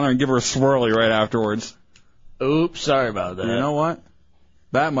just go down there and give her a swirly right afterwards. Oops, sorry about that. You know what?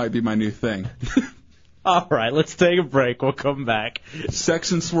 That might be my new thing. All right, let's take a break. We'll come back.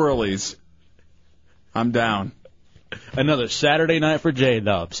 Sex and swirlies. I'm down. Another Saturday night for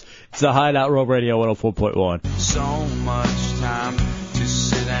J-Dubs. It's the Hideout Road Radio 104.1. So much time to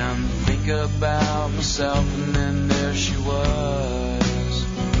sit and think about myself, and then there she was,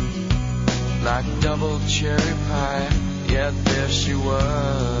 like double cherry pie. Yeah, there she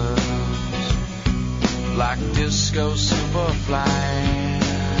was, like disco superfly.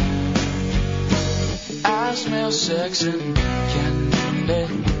 I smell sex and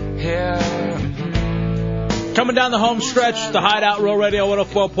candy here. Coming down the home stretch, the Hideout Road Radio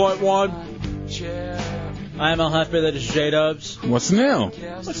 104.1. I am El Jefe, that is J-Dubs. What's new?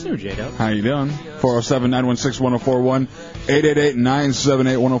 What's new, J-Dubs? How you doing? 407-916-1041,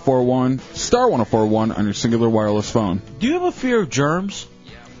 888-978-1041, star 1041 on your singular wireless phone. Do you have a fear of germs?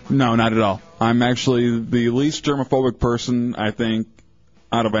 No, not at all. I'm actually the least germophobic person, I think,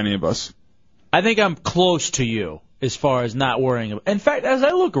 out of any of us. I think I'm close to you as far as not worrying about. In fact, as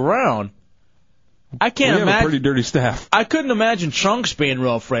I look around, I can't imagine. We have a pretty dirty staff. I couldn't imagine Chunks being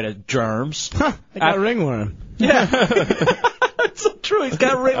real afraid of germs. I got ringworm. Yeah. That's so true. He's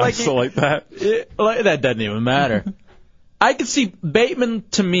got ring like that. That doesn't even matter. I can see Bateman,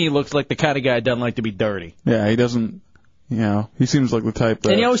 to me, looks like the kind of guy that doesn't like to be dirty. Yeah, he doesn't, he seems like the type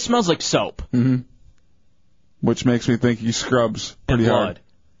that... And he always smells like soap. Mm-hmm. Which makes me think he scrubs pretty hard.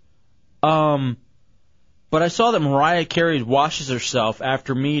 But I saw that Mariah Carey washes herself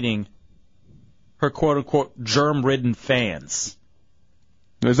after meeting her quote-unquote germ-ridden fans.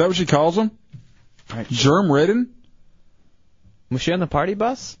 Is that what she calls them? Right. Germ-ridden? Was she on the party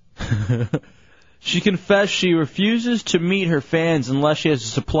bus? She confessed she refuses to meet her fans unless she has a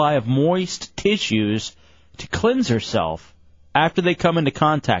supply of moist tissues to cleanse herself after they come into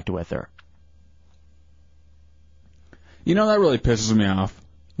contact with her. That really pisses me off.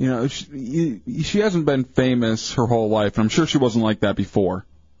 She hasn't been famous her whole life, and I'm sure she wasn't like that before.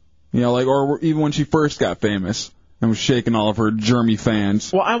 Or even when she first got famous and was shaking all of her germy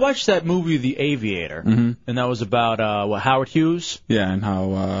fans. Well, I watched that movie, The Aviator, and that was about Howard Hughes. Yeah, and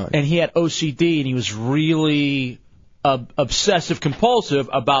how... And he had OCD, and he was really obsessive-compulsive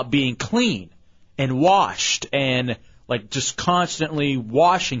about being clean and washed and, just constantly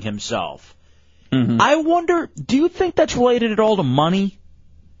washing himself. Mm-hmm. I wonder, do you think that's related at all to money?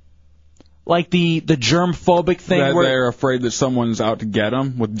 Like the germ-phobic thing? That where they're afraid that someone's out to get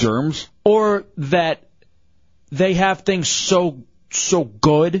them with germs? Or that they have things so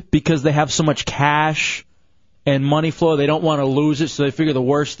good because they have so much cash and money flow, they don't want to lose it, so they figure the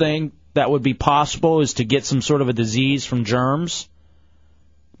worst thing that would be possible is to get some sort of a disease from germs?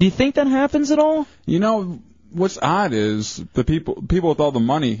 Do you think that happens at all? What's odd is the people with all the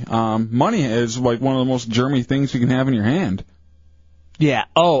money. Money is like one of the most germy things you can have in your hand. Yeah.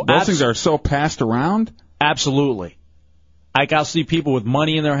 Oh, those things are so passed around. Absolutely. I'll see people with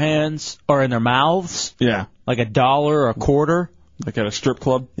money in their hands or in their mouths. Yeah. Like $1 or a quarter. Like at a strip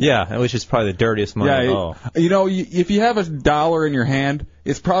club. Yeah, which is probably the dirtiest money of all. If you have $1 in your hand,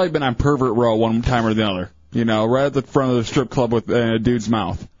 it's probably been on pervert row one time or the other. Right at the front of the strip club with a dude's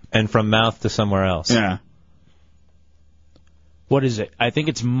mouth. And from mouth to somewhere else. Yeah. What is it? I think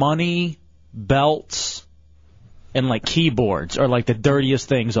it's money, belts, and like keyboards are like the dirtiest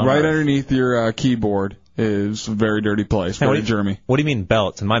things on Right earth. underneath your keyboard is a very dirty place, Hey, very germy. What do you mean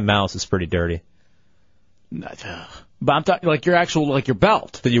belts? And my mouse is pretty dirty. But I'm talking like your actual, like your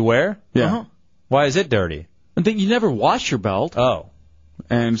belt. That you wear? Yeah. Uh-huh. Why is it dirty? I think you never wash your belt. Oh.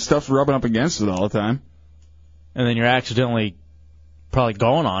 And stuff's rubbing up against it all the time. And then you're accidentally probably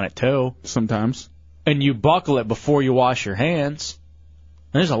going on it too. Sometimes. And you buckle it before you wash your hands.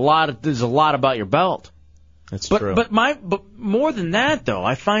 And there's a lot about your belt. That's true. But more than that though,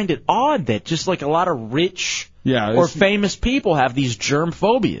 I find it odd that just like a lot of rich or famous people have these germ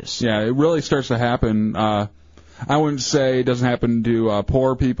phobias. Yeah, it really starts to happen. I wouldn't say it doesn't happen to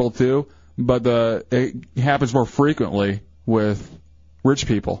poor people too, but it happens more frequently with rich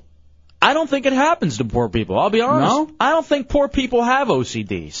people. I don't think it happens to poor people. I'll be honest. No? I don't think poor people have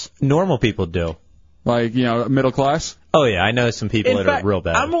OCDs. Normal people do. Like, middle class? Oh, yeah, I know some people that are real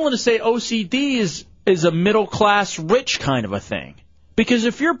bad. I'm willing to say OCD is a middle class rich kind of a thing. Because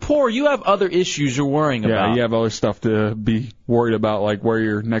if you're poor, you have other issues you're worrying about. Yeah, you have other stuff to be worried about, like where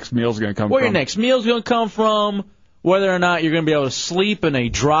your next meal's going to come from. Where your next meal's going to come from, whether or not you're going to be able to sleep in a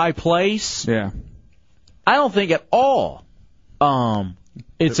dry place. Yeah. I don't think at all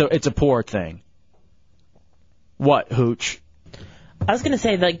it's a poor thing. What, Hooch? I was gonna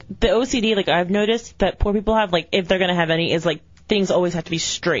say, like, the OCD, like, I've noticed that poor people have, like, if they're gonna have any, is like things always have to be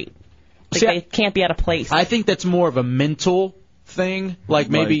straight. Like, they can't be out of place. I think that's more of a mental thing. Like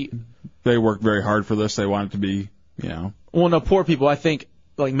maybe they work very hard for this. They want it to be, Well, no, poor people. I think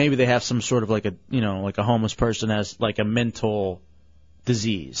like maybe they have some sort of like a homeless person has like a mental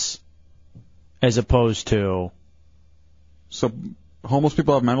disease, as opposed to. So homeless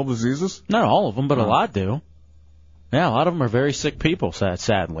people have mental diseases? Not all of them, but a lot do. Yeah, a lot of them are very sick people,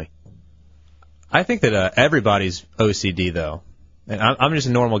 sadly. I think that everybody's OCD though, and I'm just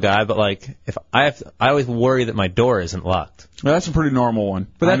a normal guy. But like, if I always worry that my door isn't locked. Well, that's a pretty normal one.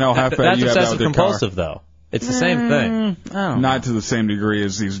 But I know that's you have that obsessive with your compulsive car. though. It's the same thing. Not to the same degree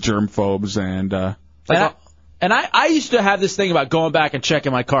as these germ phobes and. And I used to have this thing about going back and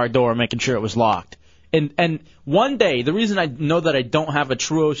checking my car door and making sure it was locked. And one day, the reason I know that I don't have a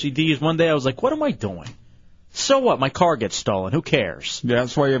true OCD is one day I was like, what am I doing? So what? My car gets stolen. Who cares? Yeah,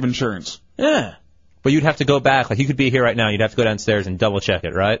 that's why you have insurance. Yeah. But you'd have to go back. Like, you could be here right now. You'd have to go downstairs and double check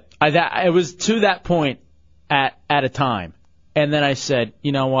it, right? It was to that point at a time. And then I said,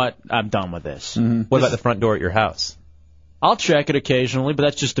 you know what? I'm done with this. Mm-hmm. What about the front door at your house? I'll check it occasionally, but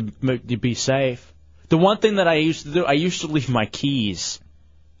that's just to be safe. The one thing that I used to do, I used to leave my keys.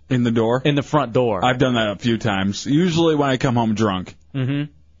 In the door? In the front door. I've done that a few times. Usually when I come home drunk.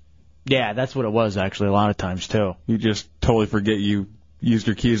 Mm-hmm. Yeah, that's what it was, actually, a lot of times, too. You just totally forget you used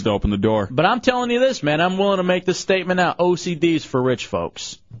your keys to open the door. But I'm telling you this, man, I'm willing to make this statement out. OCD's for rich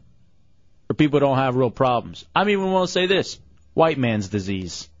folks. For people who don't have real problems. I'm even willing to say this. White man's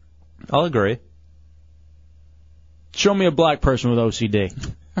disease. I'll agree. Show me a black person with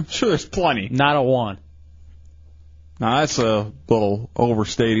OCD. I'm sure there's plenty. Not a one. No, that's a little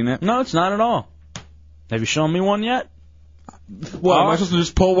overstating it. No, it's not at all. Have you shown me one yet? Well, am I supposed to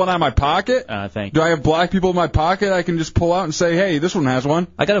just pull one out of my pocket? Thank Do I have black people in my pocket I can just pull out and say, hey, this one has one?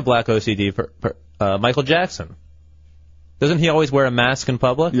 I got a black OCD for Michael Jackson. Doesn't he always wear a mask in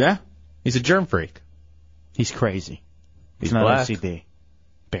public? Yeah. He's a germ freak. He's crazy. He's not black. OCD.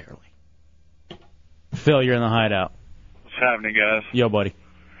 Barely. Phil, you're in the hideout. What's happening, guys? Yo, buddy.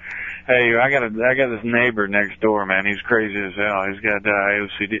 Hey, I got this neighbor next door, man. He's crazy as hell. He's got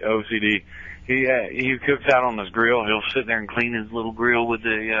OCD. He cooks out on his grill. He'll sit there and clean his little grill with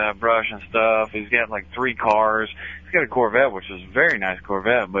the brush and stuff. He's got like 3 cars. He's got a Corvette, which is a very nice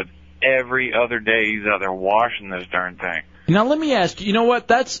Corvette, but every other day he's out there washing this darn thing. Now, let me ask you, you know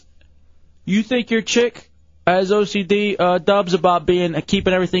what? You think your chick has OCD, Dubs, about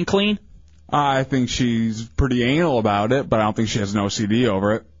keeping everything clean? I think she's pretty anal about it, but I don't think she has an OCD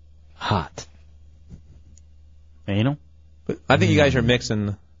over it. Hot. Anal? But I think you guys are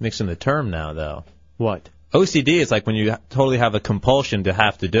mixing the term now, though. What? OCD is like when you totally have a compulsion to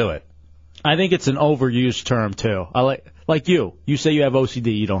have to do it. I think it's an overused term, too. Like you. You say you have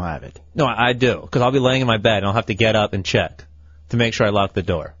OCD, you don't have it. No, I do, because I'll be laying in my bed and I'll have to get up and check to make sure I lock the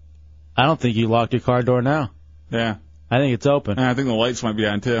door. I don't think you locked your car door now. Yeah. I think it's open. And I think the lights might be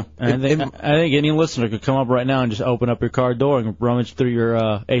on, too. I think any listener could come up right now and just open up your car door and rummage through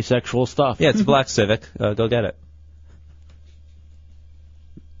your asexual stuff. Yeah, it's a black Civic. Go get it.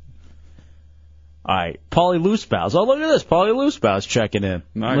 All right, Paulie Loosebows. Oh, look at this. Paulie Loosebows checking in.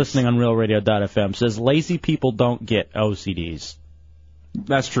 Nice. Listening on RealRadio.fm. Says lazy people don't get OCDs.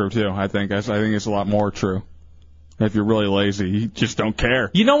 That's true, too, I think. I think it's a lot more true. If you're really lazy, you just don't care.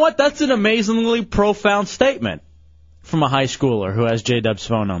 You know what? That's an amazingly profound statement. from a high schooler who has J-Dub's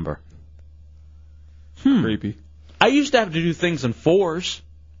phone number. Creepy. I used to have to do things in 4s,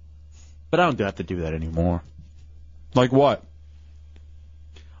 but I don't have to do that anymore. Like what?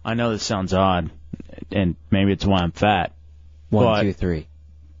 I know this sounds odd, and maybe it's why I'm fat. 1, 2, 3.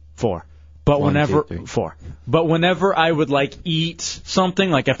 4. But 1, whenever 2, 3. 4. But whenever I would like eat something,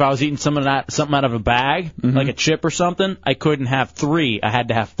 like if I was eating something out of a bag, like a chip or something, I couldn't have 3. I had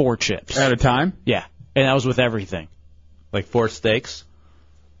to have 4 chips at a time. Yeah, and that was with everything. Like 4 steaks.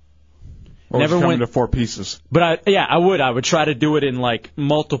 Or Never just come went into 4 pieces. But I would try to do it in like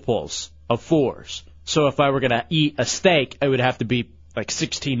multiples of 4s. So if I were gonna eat a steak, it would have to be like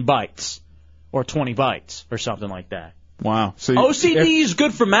 16 bites or 20 bites or something like that. Wow. So OCD is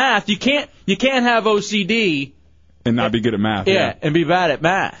good for math. You can't have OCD and not be good at math. Yeah, and be bad at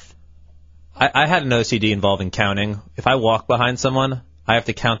math. I had an OCD involving counting. If I walk behind someone, I have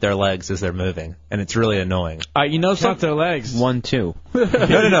to count their legs as they're moving, and it's really annoying. Count their legs. 1, 2.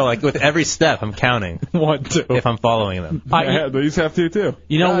 No. Like with every step, I'm counting. 1, 2. If I'm following them. These have to too.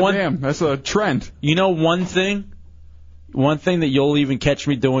 You know God one. Damn, that's a trend. You know one thing that you'll even catch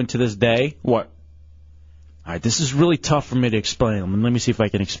me doing to this day. What? All right, this is really tough for me to explain. Let me see if I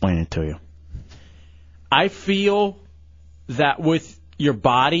can explain it to you. I feel that with your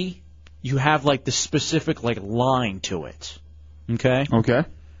body, you have like the specific like line to it. Okay? Okay.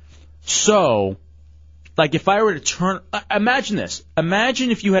 So, like if I were to turn, imagine this.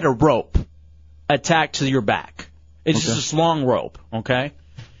 Imagine if you had a rope attached to your back. It's just this long rope, okay?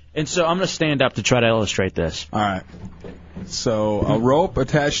 And so I'm going to stand up to try to illustrate this. All right. So a rope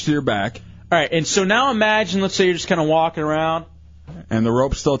attached to your back. All right, and so now imagine, let's say you're just kind of walking around. And the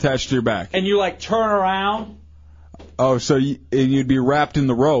rope's still attached to your back. And you like turn around. Oh, so you'd be wrapped in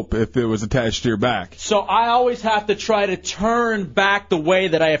the rope if it was attached to your back. So I always have to try to turn back the way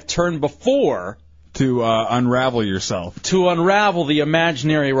that I have turned before. To unravel yourself. To unravel the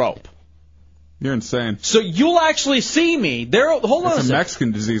imaginary rope. You're insane. So you'll actually see me. Hold on a It's a second.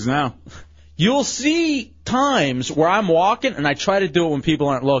 Mexican disease now. You'll see times where I'm walking, and I try to do it when people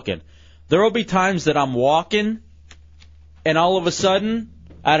aren't looking. There will be times that I'm walking, and all of a sudden,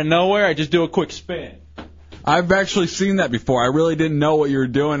 out of nowhere, I just do a quick spin. I've actually seen that before. I really didn't know what you were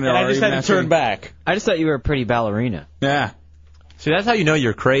doing. And I just had to turn back. I just thought you were a pretty ballerina. Yeah. See, that's how you know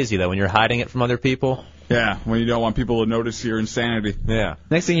you're crazy, though, when you're hiding it from other people. Yeah, when you don't want people to notice your insanity. Yeah.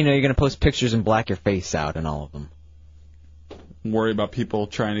 Next thing you know, you're going to post pictures and black your face out in all of them. Worry about people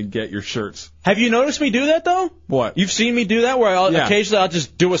trying to get your shirts. Have you noticed me do that, though? What? You've seen me do that, where occasionally I'll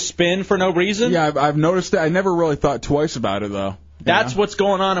just do a spin for no reason? Yeah, I've noticed that. I never really thought twice about it, though. That's what's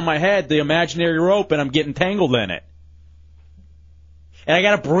going on in my head, the imaginary rope, and I'm getting tangled in it. And I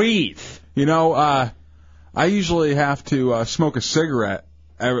got to breathe. You know, I usually have to smoke a cigarette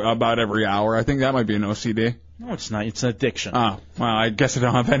about every hour. I think that might be an OCD. No, it's not. It's an addiction. Oh, well, I guess I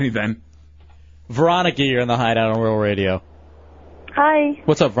don't have any then. Veronica, you're in the Hideout on Real Radio. Hi.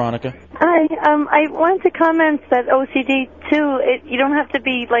 What's up, Veronica? Hi. I wanted to comment that OCD too. You don't have to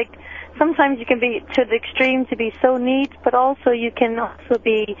be like. Sometimes you can be to the extreme to be so neat, but also you can also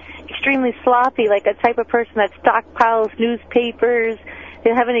be extremely sloppy, like a type of person that stockpiles newspapers. They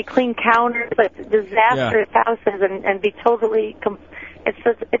don't have any clean counters, like disastrous houses, and be totally.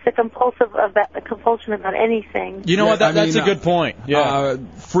 It's a compulsion about anything. You know what? That's a good point. Yeah.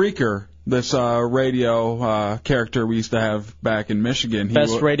 Freaker. This radio character we used to have back in Michigan.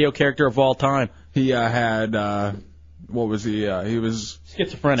 Best radio character of all time. He had, what was he? He was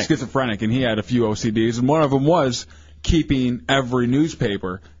schizophrenic, and he had a few OCDs, and one of them was keeping every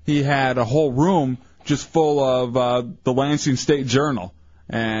newspaper. He had a whole room just full of the Lansing State Journal,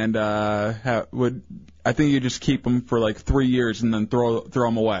 and I think you just keep them for like 3 years and then throw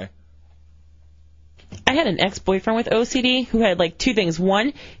them away. I had an ex-boyfriend with OCD who had like two things.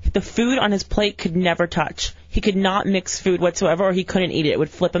 One, the food on his plate could never touch. He could not mix food whatsoever, or he couldn't eat it. It would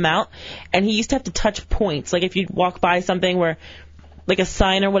flip him out. And he used to have to touch points. Like if you'd walk by something where, like a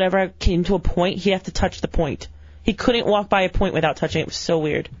sign or whatever came to a point, he'd have to touch the point. He couldn't walk by a point without touching it. It was so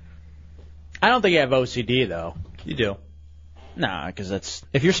weird. I don't think you have OCD, though. You do. Nah, because that's...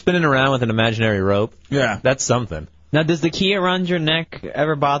 If you're spinning around with an imaginary rope, yeah, that's something. Now, does the key around your neck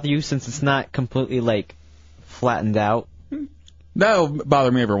ever bother you since it's not completely, like, flattened out? That'll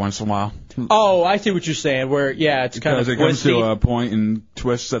bother me every once in a while. Oh, I see what you're saying, where, yeah, it's kind of twisty. Because it comes to a point and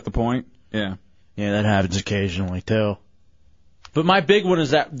twists at the point. Yeah. Yeah, that happens occasionally, too. But my big one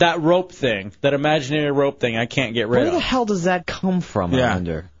is that rope thing, that imaginary rope thing I can't get rid of. Where the hell does that come from, I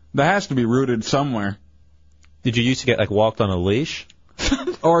wonder? That has to be rooted somewhere. Did you used to get, like, walked on a leash?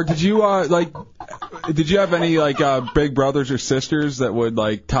 Or did you, did you have any, like, big brothers or sisters that would,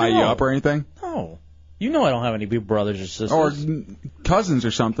 like, tie you up or anything? No. You know I don't have any big brothers or sisters. Or cousins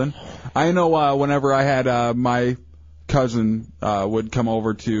or something. I know whenever I had my cousin would come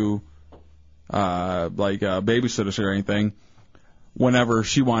over to babysit us or anything, whenever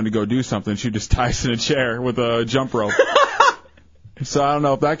she wanted to go do something, she'd just tie us in a chair with a jump rope. So I don't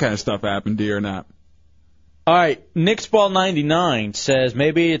know if that kind of stuff happened to you or not. All right, Nicksball99 says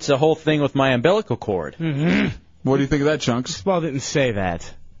maybe it's a whole thing with my umbilical cord. Mm-hmm. What do you think of that, Chunks? Nicksball didn't say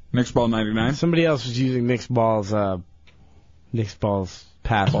that. Nicksball99? Somebody else was using Nicksball's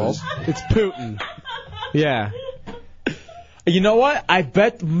password. It's Putin. Yeah. You know what? I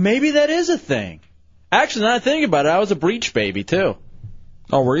bet maybe that is a thing. Actually, now that I think about it, I was a breech baby, too.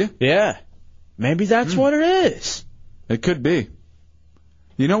 Oh, were you? Yeah. Maybe that's what it is. It could be.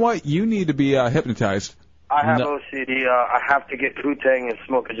 You know what? You need to be hypnotized. I have OCD. I have to get Wu-Tang and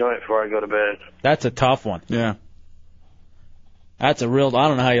smoke a joint before I go to bed. That's a tough one. Yeah. That's a real... I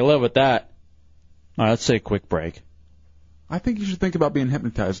don't know how you live with that. All right, let's take a quick break. I think you should think about being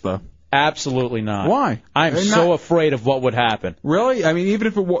hypnotized, though. Absolutely not. Why? I'm so afraid of what would happen. Really? I mean, even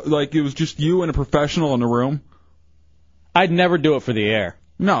if it was just you and a professional in the room? I'd never do it for the air.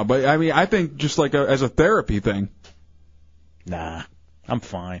 No, but I mean, I think just like as a therapy thing. Nah, I'm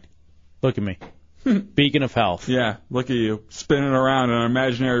fine. Look at me. Beacon of health. Yeah, look at you. Spinning around in an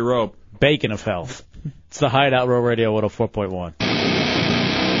imaginary rope. Bacon of health. It's the Hideout Row Radio 104.1.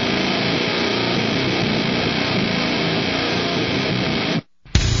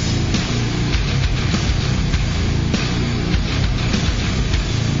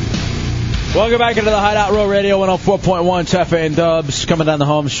 Welcome back into the Hideout Row Radio 104.1. Tefe and Dubs coming down the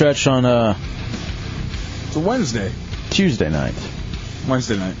home stretch on it's a Wednesday. Tuesday night.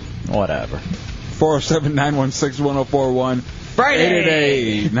 Wednesday night. Whatever. 407-916-1041.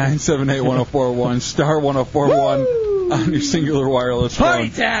 Friday. 888-978-1041. Star 1041 on your singular wireless phone. Party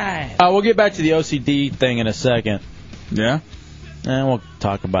time! We'll get back to the OCD thing in a second. Yeah? And we'll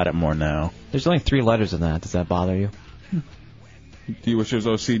talk about it more now. There's only 3 letters in that. Does that bother you? Do you wish it was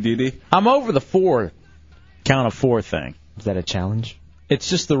OCDD? I'm over the count of 4 thing. Is that a challenge? It's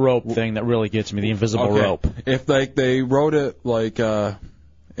just the rope thing that really gets me, the invisible rope. If they wrote it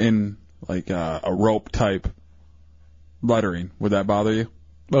in a rope type lettering, would that bother you?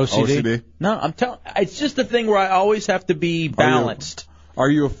 OCD? No, I'm telling. It's just the thing where I always have to be balanced. Are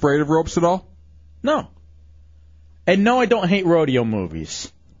you afraid of ropes at all? No. And no, I don't hate rodeo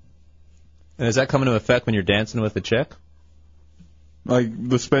movies. And does that come into effect when you're dancing with a chick? Like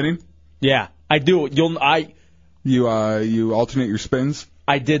the spinning? Yeah, I do. You alternate your spins?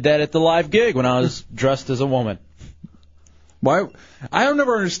 I did that at the live gig when I was dressed as a woman. Why? I don't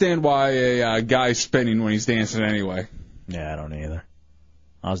ever understand why a guy's spinning when he's dancing anyway. Yeah, I don't either.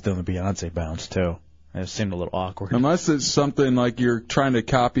 I was doing the Beyonce bounce too. It seemed a little awkward. Unless it's something like you're trying to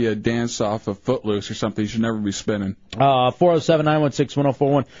copy a dance off of Footloose or something, you should never be spinning.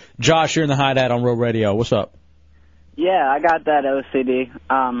 407-916-1041. Josh, you're in the Hideout on Road Radio. What's up? Yeah, I got that OCD.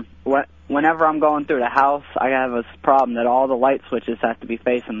 Whenever I'm going through the house, I have this problem that all the light switches have to be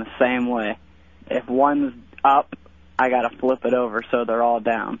facing the same way. If one's up, I got to flip it over so they're all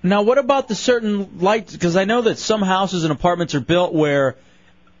down. Now, what about the certain lights? Because I know that some houses and apartments are built where,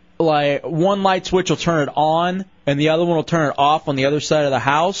 like, one light switch will turn it on and the other one will turn it off on the other side of the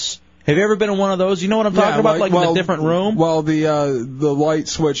house. Have you ever been in one of those? You know what I'm talking about, in a different room? Well, the light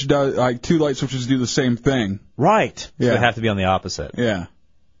switch does, like, 2 light switches do the same thing. Right. So they have to be on the opposite. Yeah.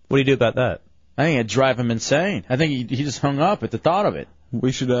 What do you do about that? I think it'd drive him insane. I think he just hung up at the thought of it.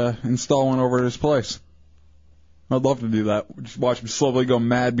 We should install one over at his place. I'd love to do that. Just watch him slowly go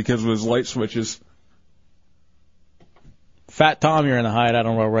mad because of his light switches. Fat Tom, you're in the Hideout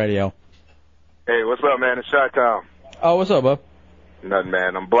on Road Radio. Hey, what's up, man? It's Shot Town. Oh, what's up, bub? Nothing,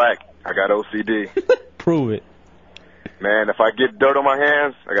 man. I'm black. I got OCD. Prove it. Man, if I get dirt on my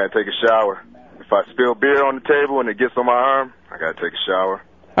hands, I gotta take a shower. If I spill beer on the table and it gets on my arm, I gotta take a shower.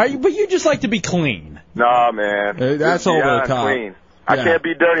 But you just like to be clean. Nah, man. That's over the top. Clean. I can't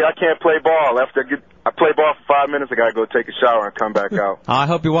be dirty. I can't play ball. After I play ball for 5 minutes, I gotta go take a shower and come back out. I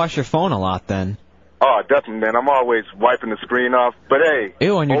hope you wash your phone a lot then. Oh, definitely, man. I'm always wiping the screen off. But hey.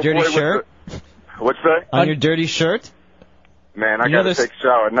 Ew, on your dirty shirt? What's that? On your dirty shirt? Man, I gotta take a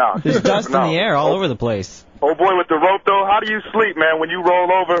shower now. There's dust in the air all over the place. Oh boy, with the rope though, how do you sleep, man? When you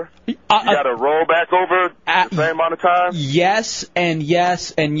roll over, you gotta roll back over the same amount of time. Yes, and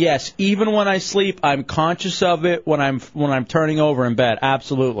yes, and yes. Even when I sleep, I'm conscious of it when I'm turning over in bed.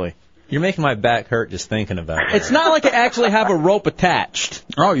 Absolutely. You're making my back hurt just thinking about it. It's not like I actually have a rope attached.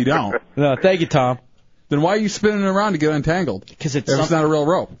 Oh, you don't? No, thank you, Tom. Then why are you spinning around to get untangled? Because it's not a real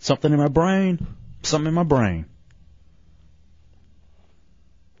rope. Something in my brain. Something in my brain.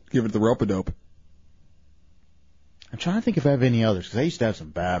 Give it the rope-a-dope. trying to think if I have any others, because I used to have some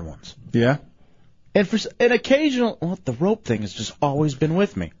bad ones. Yeah? And for an occasional, well, the rope thing has just always been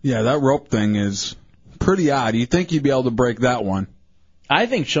with me. Yeah, that rope thing is pretty odd. You'd think you'd be able to break that one. I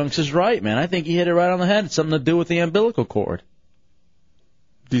think Chunks is right, man. I think he hit it right on the head. It's something to do with the umbilical cord.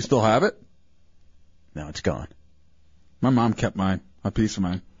 Do you still have it? No, it's gone. My mom kept a piece of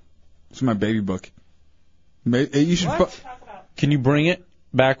mine. It's in my baby book. You should. Can you bring it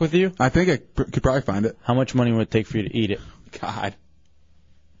back with you? I think I could probably find it. How much money would it take for you to eat it? God.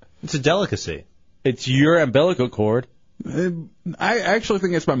 It's a delicacy. It's your umbilical cord. I actually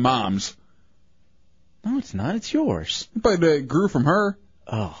think it's my mom's. No, it's not. It's yours. But it grew from her.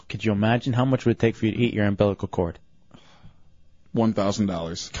 Oh, could you imagine how much would it take for you to eat your umbilical cord?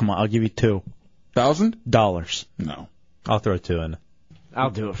 $1,000. Come on, I'll give you $2,000? No. I'll throw 2 in. I'll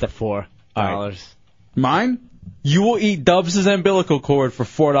do it for $4. Mine? You will eat Dubs' umbilical cord for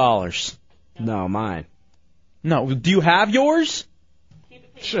 $4. No, mine. No, do you have yours?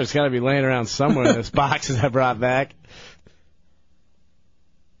 Sure, it's got to be laying around somewhere in those boxes I brought back.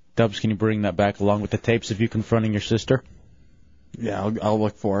 Dubs, can you bring that back along with the tapes of you confronting your sister? Yeah, I'll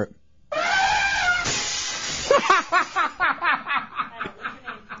look for it.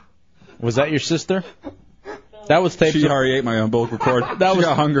 Was that your sister? That was tapes. She already ate my umbilical cord. She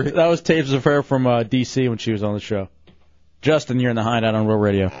got hungry. That was tapes of her from D.C. when she was on the show. Justin, you're in the Hideout on Real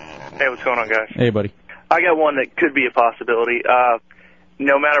Radio. Hey, what's going on, guys? Hey, buddy. I got one that could be a possibility.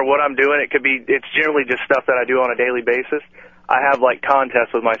 No matter what I'm doing, it's generally just stuff that I do on a daily basis. I have, like,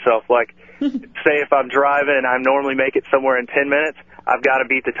 contests with myself. Like, say if I'm driving and I normally make it somewhere in 10 minutes, I've got to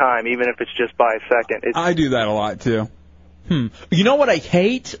beat the time, even if it's just by a second. I do that a lot, too. You know what I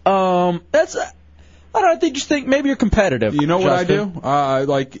hate? I don't know, just think maybe you're competitive. You know what Justin? I do?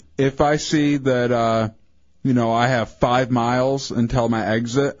 Like, if I see that, I have 5 miles until my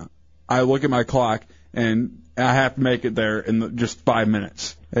exit, I look at my clock, and I have to make it there in just 5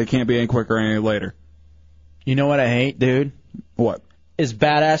 minutes. It can't be any quicker or any later. You know what I hate, dude? What? As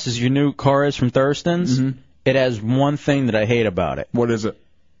badass as your new car is from Thurston's, it has one thing that I hate about it. What is it?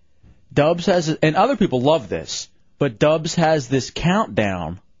 Dubs has, and other people love this, but Dubs has this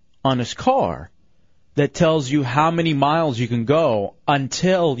countdown on his car that tells you how many miles you can go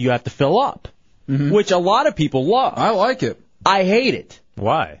until you have to fill up, which a lot of people love. I like it. I hate it.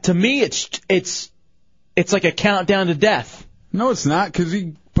 Why? To me, it's like a countdown to death. No, it's not, because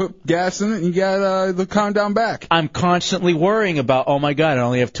you put gas in it and you got the countdown back. I'm constantly worrying about, oh my God, I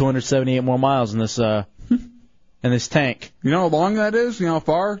only have 278 more miles in this in this tank. You know how long that is? You know how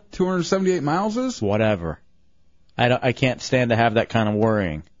far 278 miles is? Whatever. I can't stand to have that kind of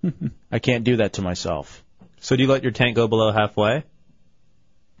worrying. I can't do that to myself. So do you let your tank go below halfway?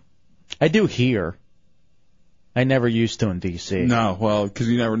 I do here. I never used to in D.C. No, well, because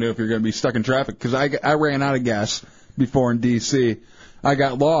you never knew if you were going to be stuck in traffic. Because I ran out of gas before in D.C. I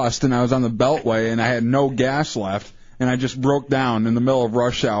got lost, and I was on the Beltway, and I had no gas left, and I just broke down in the middle of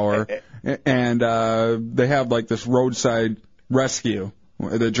rush hour. And they have, like, this roadside rescue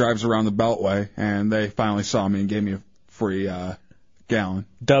that drives around the Beltway, and they finally saw me and gave me a free gallon.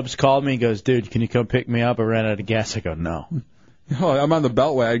 Dubs called me and goes, dude, can you come pick me up? I ran out of gas. I go, no. Oh, I'm on the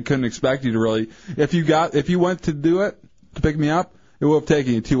Beltway. I couldn't expect you to really. If you went to do it to pick me up, it would have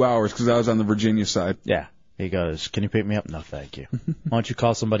taken you 2 hours because I was on the Virginia side. Yeah. He goes, can you pick me up? No, thank you. Why don't you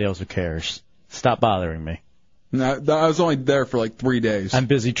call somebody else who cares? Stop bothering me. No, I was only there for like 3 days. I'm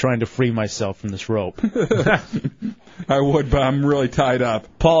busy trying to free myself from this rope. I would, but I'm really tied up.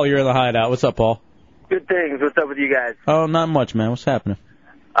 Paul, you're in the Hideout. What's up, Paul? Good things. What's up with you guys? Oh, not much, man. What's happening?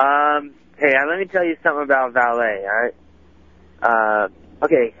 Hey, let me tell you something about valet, all right?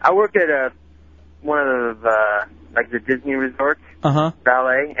 Okay, I work at one of the Disney resorts,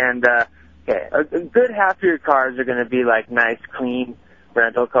 valet, and okay, a good half of your cars are going to be like nice, clean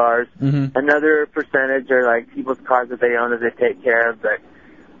rental cars. Another percentage are like people's cars that they own that they take care of. But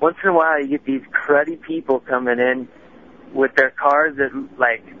once in a while, you get these cruddy people coming in with their cars that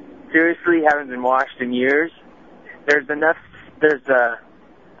like seriously haven't been washed in years. There's enough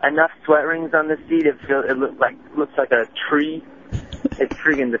sweat rings on the seat. It looks like a tree. It's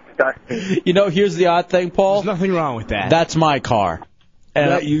freaking disgusting. You know, here's the odd thing, Paul. There's nothing wrong with that. That's my car.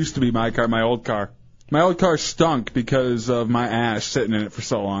 And that used to be my car, my old car. My old car stunk because of my ass sitting in it for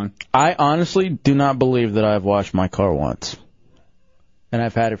so long. I honestly do not believe that I've washed my car once. And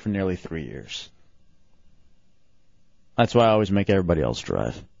I've had it for nearly 3 years. That's why I always make everybody else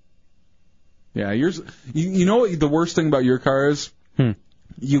drive. Yeah, yours. You know what the worst thing about your car is?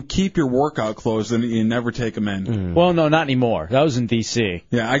 You keep your workout clothes and you never take them in. Well, no, not anymore. That was in D.C.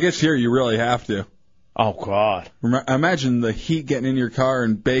 Yeah, I guess here you really have to. Oh, God. Imagine the heat getting in your car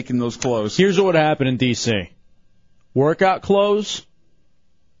and baking those clothes. Here's what would happen in D.C. workout clothes,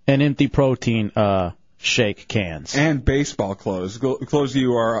 and empty protein shake cans. And baseball clothes. Clothes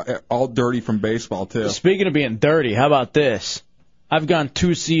you are all dirty from baseball, too. Speaking of being dirty, how about this? I've gone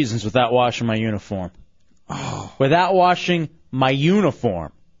 2 seasons without washing my uniform. Oh. Without washing my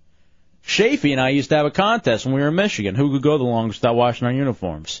uniform. Shafee and I used to have a contest when we were in Michigan. Who could go the longest without washing our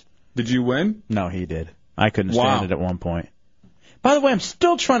uniforms? Did you win? No, he did. I couldn't Wow. stand it at one point. By the way, I'm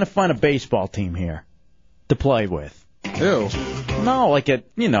still trying to find a baseball team here to play with. Ew. No, like a,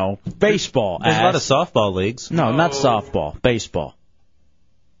 baseball. There's a lot of softball leagues. No, not softball. Baseball.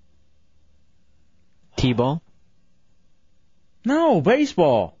 T-ball? No,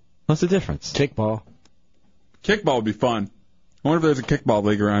 baseball. What's the difference? Kickball. Kickball would be fun. I wonder if there's a kickball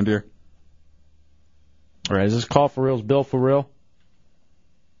league around here. All right, is this call for real's Bill for real?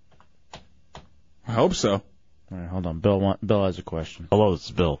 I hope so. All right, hold on. Bill has a question. Hello, this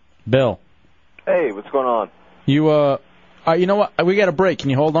is Bill. Bill, Hey, what's going on? you you know what? We got a break. Can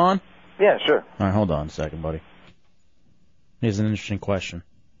you hold on? Yeah, sure. All right, hold on a second, buddy. Here's an interesting question.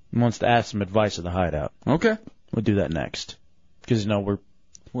 He wants to ask some advice of the Hideout. Okay. We'll do that next. Because,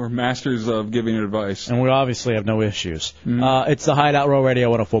 we're masters of giving advice. And we obviously have no issues. It's the Hideout Row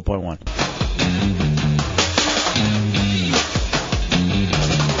Radio 104.1.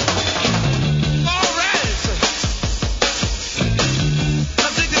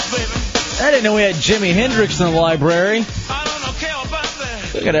 I didn't know we had Jimi Hendrix in the library.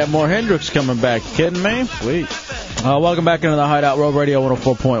 We gotta have more Hendrix coming back. You kidding me? Sweet. Welcome back into the Hideout Road Radio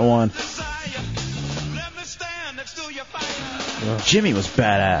 104.1. Jimmy was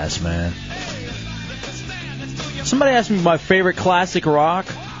badass, man. Somebody asked me my favorite classic rock.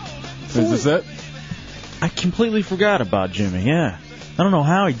 Is this it? I completely forgot about Jimmy, yeah. I don't know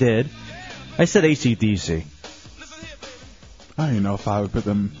how he did. I said AC/DC. I don't even know if I would put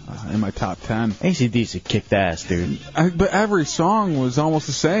them in my top 10. AC/DC kicked ass, dude. But every song was almost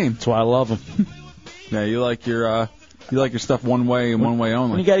the same. That's why I love them. Yeah, you like your stuff one way and one way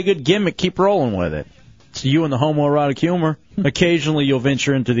only. When you got a good gimmick, keep rolling with it. It's you and the homoerotic humor. Occasionally you'll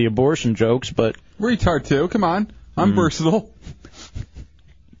venture into the abortion jokes, but... Retard, too. Come on. I'm versatile.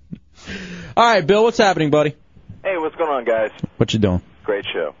 All right, Bill, what's happening, buddy? Hey, what's going on, guys? What you doing? Great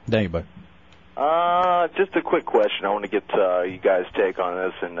show. Thank you, buddy. Just a quick question. I want to get you guys' take on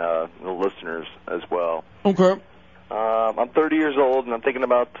this and the listeners as well. Okay. I'm 30 years old, and I'm thinking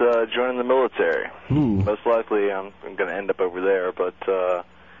about joining the military. Ooh. Most likely I'm going to end up over there, but...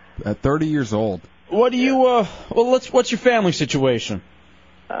 At 30 years old. What do you, what's your family situation?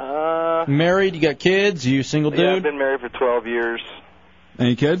 Married? You got kids? You a single dude? Yeah, I've been married for 12 years.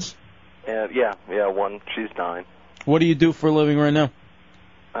 Any kids? Yeah, one. She's 9. What do you do for a living right now?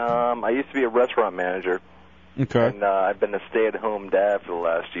 I used to be a restaurant manager. Okay. And I've been a stay-at-home dad for the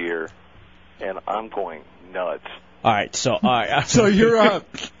last year, and I'm going nuts. All right, so So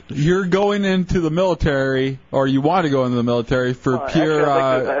you're going into the military, or you want to go into the military for pure...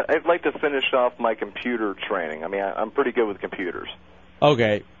 Actually, I'd like to finish off my computer training. I mean, I'm pretty good with computers.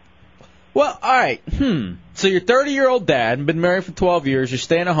 Okay. Well, all right. So you're 30-year-old dad, been married for 12 years, you're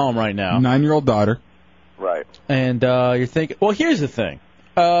staying at home right now. 9-year-old daughter. Right. And you're thinking, well, here's the thing.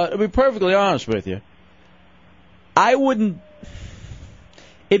 To be perfectly honest with you, I wouldn't...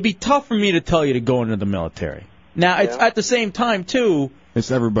 It'd be tough for me to tell you to go into the military. Now, it's at the same time, too...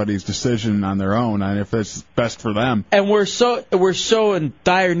 It's everybody's decision on their own, and if it's best for them. And we're so in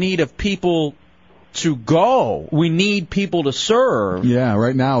dire need of people to go. We need people to serve. Yeah,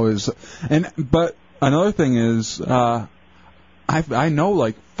 right now is... But another thing is, I know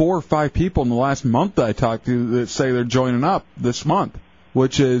like 4 or 5 people in the last month that I talked to that say they're joining up this month,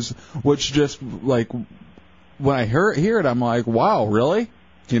 which just like when I hear it, I'm like, wow, really?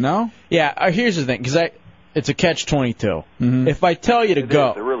 You know? Yeah. Here's the thing, because it's a catch-22. Mm-hmm. If I tell you to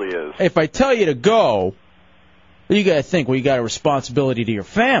go, It really is. If I tell you to go, you got to think. Well, you got a responsibility to your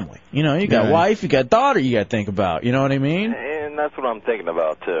family. You know, you got a wife, you got a daughter. You got to think about. You know what I mean? And that's what I'm thinking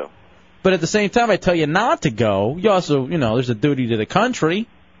about too. But at the same time, I tell you not to go. You also, there's a duty to the country.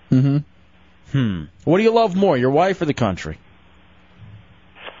 Mm-hmm. What do you love more, your wife or the country?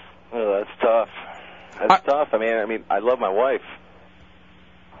 Oh, that's tough. That's tough. I mean, I love my wife.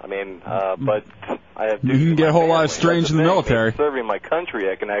 I mean, but I have. You can get a whole lot of strange in the military. I mean, serving my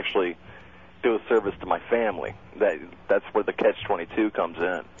country, I can actually do a service to my family. That's where the catch-22 comes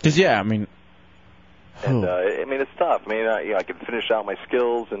in. Because I mean, and it's tough. I mean, I can finish out my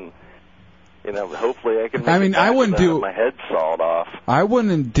skills, and hopefully I can. I wouldn't do my head sawed off. I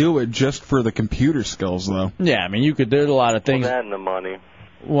wouldn't do it just for the computer skills, though. Yeah, I mean, there's a lot of things. Well, that and the money.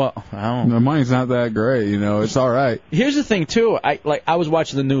 Well, I don't know. The money's not that great, it's all right. Here's the thing, too. I was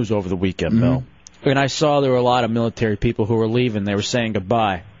watching the news over the weekend, Bill, And I saw there were a lot of military people who were leaving. They were saying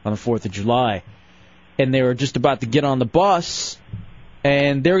goodbye on the 4th of July. And they were just about to get on the bus,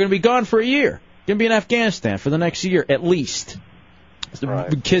 and they were going to be gone for a year. Going to be in Afghanistan for the next year, at least.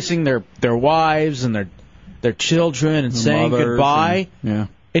 Right. Kissing their wives and their children and saying mothers goodbye. Yeah.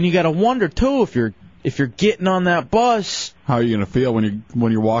 And you got to wonder, too, if you're getting on that bus. How are you going to feel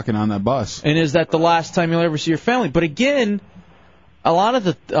when you're walking on that bus? And is that the last time you'll ever see your family? But again, a lot of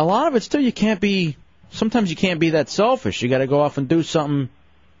it's still sometimes you can't be that selfish. You got to go off and do something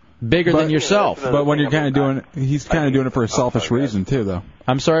bigger than yourself. But when you're kind of doing it, he's kind of doing it for a selfish reason too, though.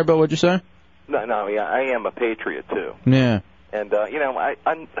 I'm sorry about what you say? No, yeah, I am a patriot too. Yeah. And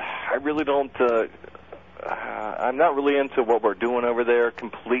I really don't. I'm not really into what we're doing over there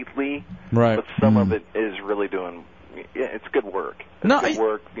completely. Right. But some of it is really doing. Yeah, it's good work. It's good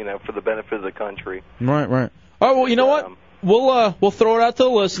work, for the benefit of the country. Right. All right. Well, you know what? We'll throw it out to the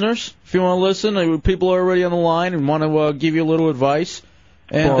listeners. If you want to listen, people are already on the line and want to give you a little advice.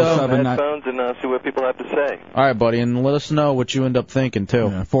 And headphones and see what people have to say. All right, buddy, and let us know what you end up thinking too.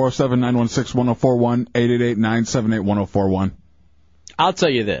 Yeah, 407-916-1041, 888-978-1041. I'll tell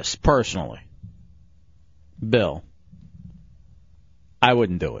you this personally, Bill. I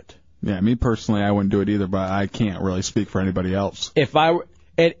wouldn't do it. Yeah, me personally, I wouldn't do it either. But I can't really speak for anybody else. If I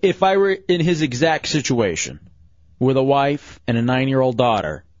were in his exact situation, with a wife and a 9-year-old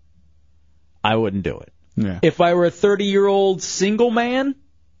daughter, I wouldn't do it. Yeah. If I were a 30-year-old single man,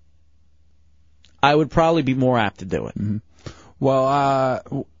 I would probably be more apt to do it. Mm-hmm.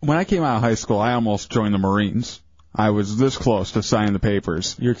 Well, when I came out of high school, I almost joined the Marines. I was this close to signing the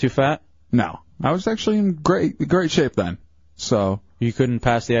papers. You're too fat? No. I was actually in great shape then. So you couldn't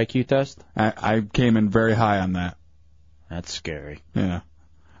pass the IQ test? I came in very high on that. That's scary. Yeah.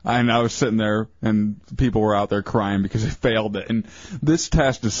 And I was sitting there, and people were out there crying because they failed it. And this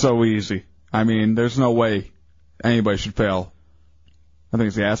test is so easy. I mean, there's no way anybody should fail. I think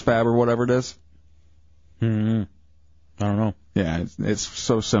it's the ASVAB or whatever it is. I don't know. Yeah, it's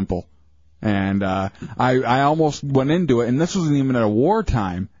so simple. And I almost went into it, and this wasn't even at a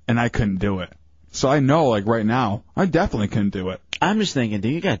wartime, and I couldn't do it. So I know, like right now, I definitely couldn't do it. I'm just thinking,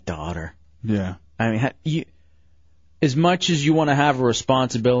 dude, you got a daughter. Yeah. I mean, as much as you want to have a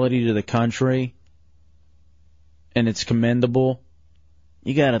responsibility to the country, and it's commendable,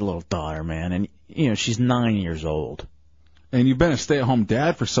 you got a little daughter, man, and she's 9 years old. And you've been a stay-at-home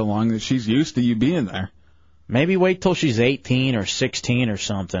dad for so long that she's used to you being there. Maybe wait till she's 18 or 16 or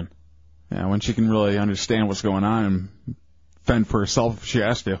something. Yeah, when she can really understand what's going on and fend for herself if she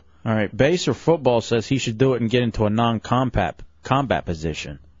has to. All right, base or football says he should do it and get into a non-combat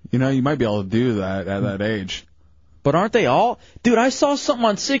position. You might be able to do that at that age. But aren't they all? Dude, I saw something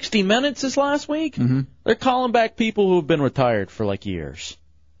on 60 Minutes this last week. Mm-hmm. They're calling back people who have been retired for like years.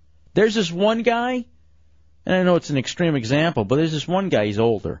 There's this one guy, and I know it's an extreme example, but there's this one guy, he's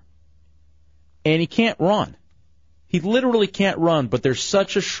older, and he can't run. He literally can't run, but there's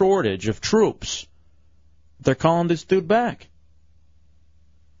such a shortage of troops. They're calling this dude back.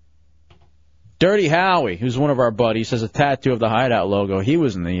 Dirty Howie, who's one of our buddies, has a tattoo of the Hideout logo. He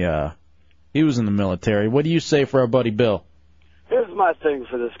was in the military. What do you say for our buddy Bill? Here's my thing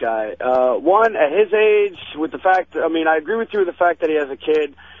for this guy. One, at his age, with the fact, I agree with you with the fact that he has a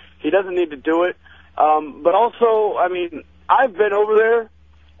kid. He doesn't need to do it. But also, I've been over there,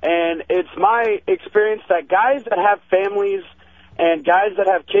 and it's my experience that guys that have families and guys that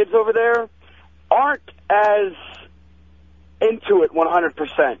have kids over there aren't as into it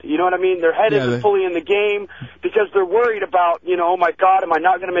 100%. You know what I mean? Their head isn't fully in the game because they're worried about, oh my God, am I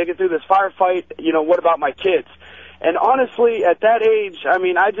not going to make it through this firefight? What about my kids? And honestly, at that age,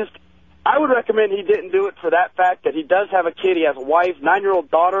 I would recommend he didn't do it for that fact that he does have a kid. He has a wife, 9-year-old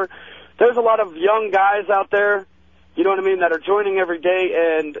daughter. There's a lot of young guys out there, you know what I mean, that are joining every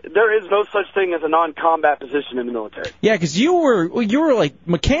day, and there is no such thing as a non-combat position in the military. Yeah, because you were like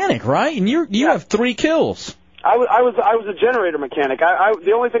mechanic, right? And you have 3 kills. I was a generator mechanic.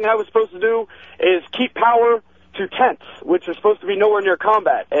 The only thing I was supposed to do is keep power to tents, which are supposed to be nowhere near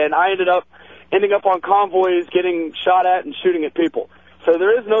combat. And I ended up on convoys, getting shot at and shooting at people. So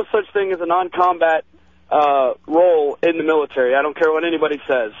there is no such thing as a non-combat role in the military. I don't care what anybody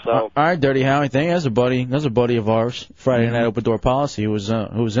says. So all right, Dirty Howie, that's a buddy of ours. Friday Night Open Door Policy who was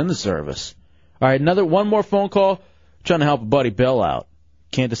in the service. All right, one more phone call. Trying to help a buddy Bill out.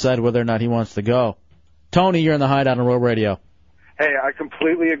 Can't decide whether or not he wants to go. Tony, you're in the Hideout on Real Radio. Hey, I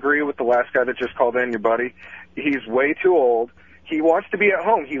completely agree with the last guy that just called in, your buddy. He's way too old. He wants to be at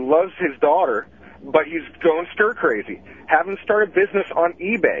home. He loves his daughter, but he's going stir crazy. Have him start a business on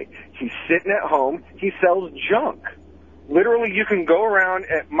eBay. He's sitting at home. He sells junk. Literally, you can go around,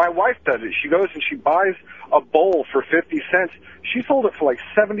 and my wife does it. She goes and she buys a bowl for 50 cents. She sold it for like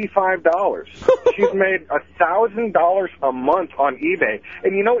 $75. She's made $1,000 a month on eBay.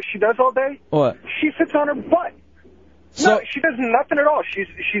 And you know what she does all day? What? She sits on her butt. No, she does nothing at all.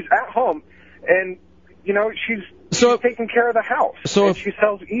 She's at home, and you know she's taking care of the house. And she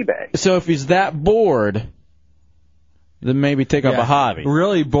sells eBay. So if he's that bored, then maybe take up a hobby.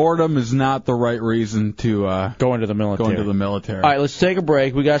 Really, boredom is not the right reason to go into the military. Go into the military. All right, let's take a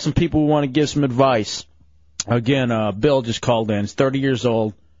break. We got some people who want to give some advice. Again, Bill just called in. He's 30 years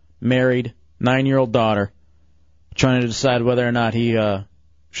old, married, 9-year-old daughter, trying to decide whether or not he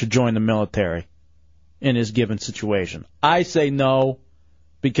should join the military in his given situation. I say no,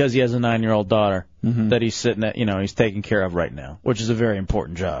 because he has a 9-year-old daughter that he's sitting at, he's taking care of right now, which is a very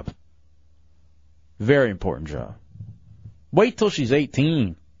important job. Very important job. Wait till she's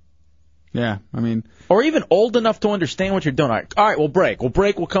 18. Yeah, I mean, or even old enough to understand what you're doing. All right, we'll break.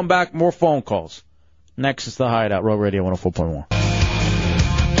 We'll come back. More phone calls. Next is the Hideout, Road Radio 104.1.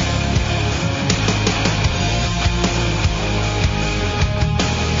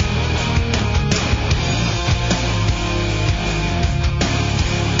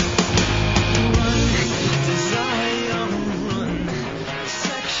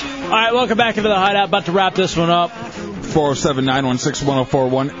 All right, welcome back into the Hideout. About to wrap this one up.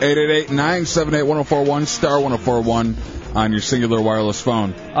 407-916-1041, 888-978-1041, star 1041 on your singular wireless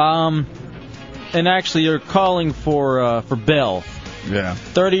phone. And actually, you're calling for Bill. Yeah.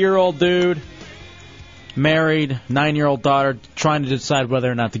 30-year-old dude, married, 9-year-old daughter, trying to decide whether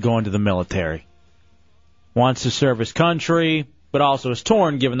or not to go into the military. Wants to serve his country, but also is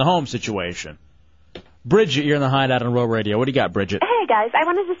torn given the home situation. Bridget, you're in the Hideout on Road Radio. What do you got, Bridget? Hey, guys. I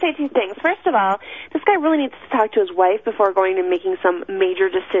wanted to say two things. First of all, this guy really needs to talk to his wife before going and making some major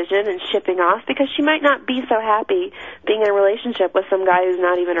decision and shipping off, because she might not be so happy being in a relationship with some guy who's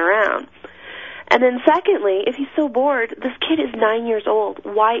not even around. And then secondly, if he's so bored, this kid is 9 years old.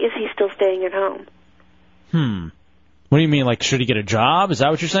 Why is he still staying at home? What do you mean, like, should he get a job? Is that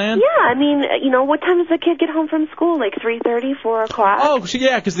what you're saying? Yeah, I mean, what time does the kid get home from school? Like 3:30, 4 o'clock? Oh, so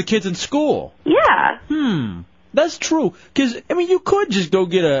yeah, because the kid's in school. Yeah. That's true. Because, I mean, you could just go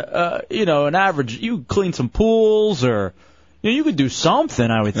get an average, you could clean some pools, or, you could do something,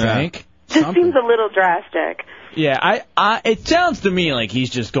 I would think. This seems a little drastic. Yeah, it sounds to me like he's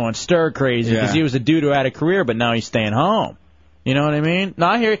just going stir crazy because he was a dude who had a career, but now he's staying home. You know what I mean? No,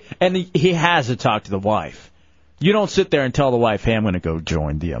 I hear, and he has to talk to the wife. You don't sit there and tell the wife, hey, I'm going to go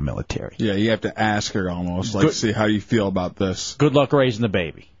join the military. Yeah, you have to ask her almost, like, see how you feel about this. Good luck raising the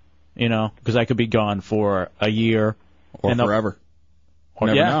baby, because I could be gone for a year. Or forever. You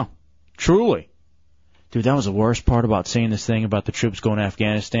never know. Truly. Dude, that was the worst part about seeing this thing about the troops going to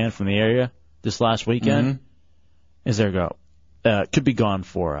Afghanistan from the area this last weekend. Is there go. Could be gone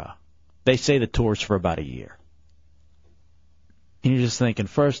for, they say the tour's for about a year. And you're just thinking,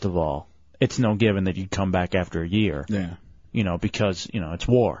 first of all, it's no given that you'd come back after a year. Yeah. Because, it's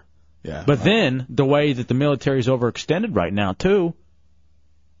war. Yeah. But then, the way that the military's overextended right now, too,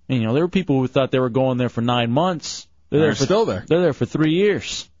 and, there were people who thought they were going there for 9 months. They're still there. They're there for 3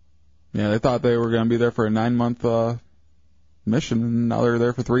 years. Yeah, they thought they were going to be there for a 9-month mission, and now they're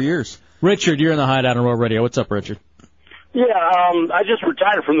there for 3 years. Richard, you're in the Hideout on Road Radio. What's up, Richard? Yeah, I just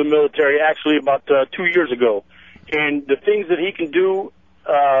retired from the military, actually, about 2 years ago. And the things that he can do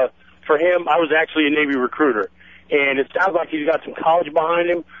for him, I was actually a Navy recruiter. And it sounds like he's got some college behind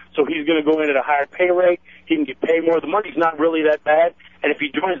him, so he's going to go in at a higher pay rate. He can get paid more. The money's not really that bad. And if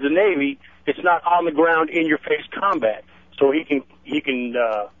he joins the Navy, it's not on the ground, in-your-face combat. So he can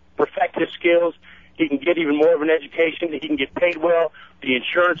perfect his skills. He can get even more of an education. He can get paid well. The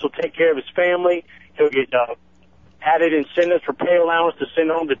insurance will take care of his family. He'll get added incentives for pay allowance to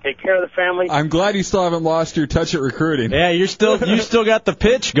send home to take care of the family. I'm glad you still haven't lost your touch at recruiting. Yeah, you still got the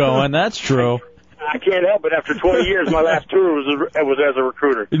pitch going. That's true. I can't help it. After 20 years, my last tour was as a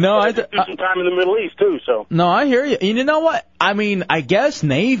recruiter. No, I did some time in the Middle East too. So. No, I hear you. You know what? I mean, I guess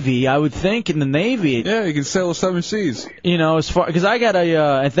Navy. I would think in the Navy. Yeah, you can sail the 7 seas. As far because I got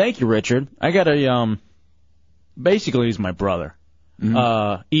and thank you, Richard. I got basically he's my brother.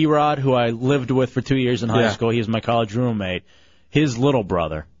 Erod, who I lived with for 2 years in high school. He was my college roommate. His little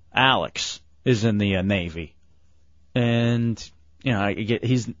brother, Alex, is in the Navy, and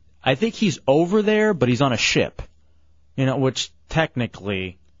I think he's over there, but he's on a ship, which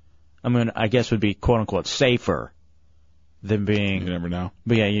technically, I guess would be quote unquote safer than being. You never know.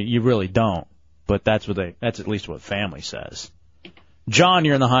 But yeah, you really don't. But that's at least what family says. John,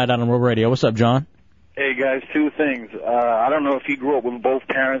 you're in the Hideout on Road Radio. What's up, John? Hey, guys, two things. I don't know if you grew up with both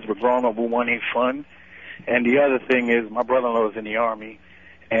parents, but growing up with one ain't fun. And the other thing is, my brother-in-law was in the Army,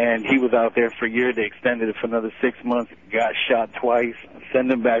 and he was out there for a year. They extended it for another 6 months, got shot twice,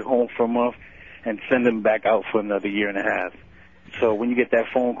 send him back home for a month, and send him back out for another year and a half. So when you get that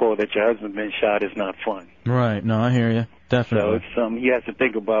phone call that your husband's been shot, it's not fun. Right. No, I hear you. So Definitely. it's something he has to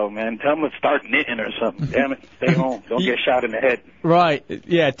think about, man. Tell him to start knitting or something. Damn it, stay home. Don't get shot in the head. Right.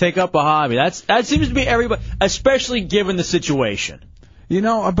 Yeah, take up a hobby. That seems to be everybody, especially given the situation. You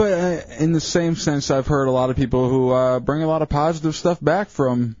know, but in the same sense, I've heard a lot of people who bring a lot of positive stuff back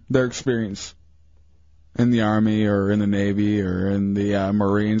from their experience in the Army or in the Navy or in the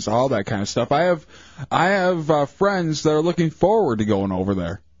Marines, all that kind of stuff. I have friends that are looking forward to going over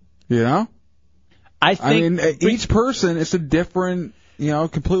there. You know? I mean, each person, it's a different,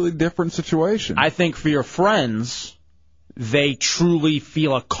 completely different situation. I think for your friends, they truly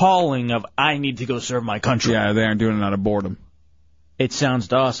feel a calling of, I need to go serve my country. Yeah, they aren't doing it out of boredom. It sounds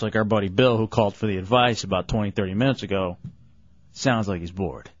to us like our buddy Bill, who called for the advice about 20, 30 minutes ago, sounds like he's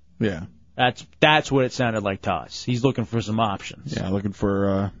bored. Yeah. That's what it sounded like to us. He's looking for some options. Yeah, looking for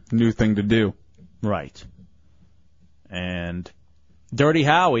a new thing to do. Right. And Dirty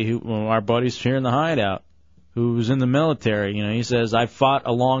Howie, one of our buddies here in the Hideout, who's in the military, he says, I fought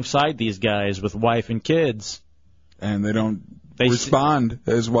alongside these guys with wife and kids. And they don't respond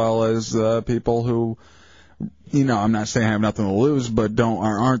as well as people who, I'm not saying have nothing to lose, but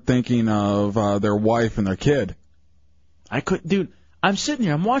aren't thinking of their wife and their kid. Dude, I'm sitting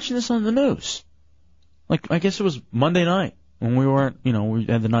here, I'm watching this on the news. Like, I guess it was Monday night when we weren't, we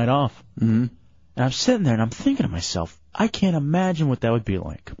had the night off. Mm-hmm. And I'm sitting there and I'm thinking to myself, I can't imagine what that would be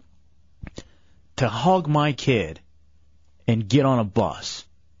like. To hug my kid and get on a bus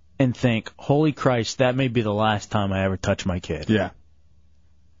and think, holy Christ, that may be the last time I ever touch my kid. Yeah.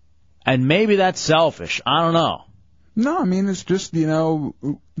 And maybe that's selfish. I don't know. No, I mean, it's just,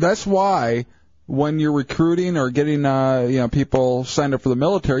 that's why when you're recruiting or getting, people signed up for the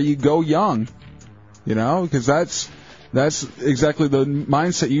military, you go young, because that's exactly the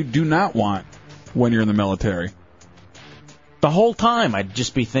mindset you do not want when you're in the military. The whole time I'd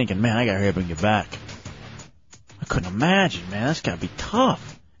just be thinking, man, I gotta hurry up and get back. I couldn't imagine, man. That's gotta be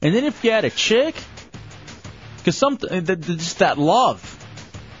tough. And then if you had a chick, because just that love.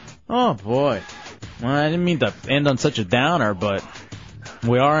 Oh boy. Well, I didn't mean to end on such a downer, but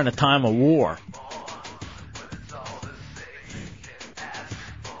we are in a time of war.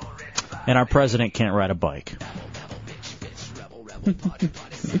 And our president can't ride a bike.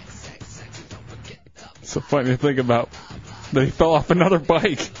 So funny to think about. That he fell off another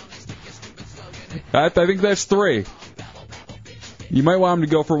bike. I think that's 3. You might want him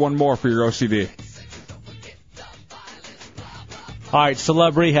to go for one more for your OCD. All right,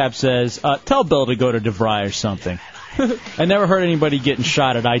 Celeb Rehab says, tell Bill to go to DeVry or something. I never heard anybody getting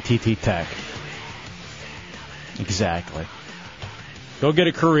shot at ITT Tech. Exactly. Go get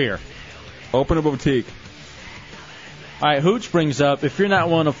a career. Open a boutique. All right, Hooch brings up, if you're not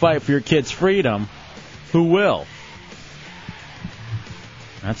willing to fight for your kid's freedom, who will?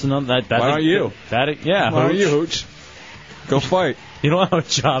 That's another. Why don't you? Yeah. Why don't you, Hooch? Go fight. You don't have a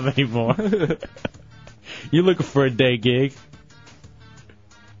job anymore. You looking for a day gig?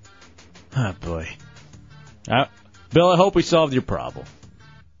 Oh boy. Bill, I hope we solved your problem.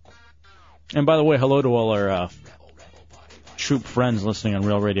 And by the way, hello to all our troop friends listening on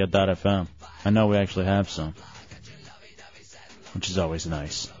RealRadio.fm. I know we actually have some, which is always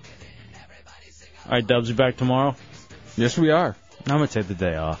nice. All right, Dubs, you back tomorrow? Yes, we are. I'm gonna take the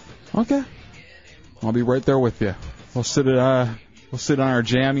day off. Okay. I'll be right there with you. We'll sit on our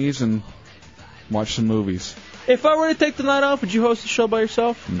jammies and watch some movies. If I were to take the night off, would you host the show by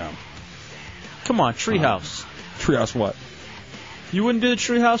yourself? No. Come on, Treehouse. Treehouse what? You wouldn't do the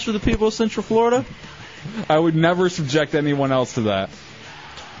Treehouse for the people of Central Florida? I would never subject anyone else to that.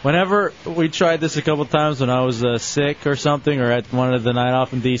 Whenever we tried this a couple times when I was sick or something, or at one of the night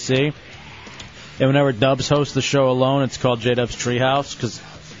off in D.C., and whenever Dubs hosts the show alone, it's called J-Dub's Treehouse, because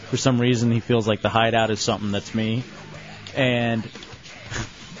for some reason he feels like the Hideout is something that's me. And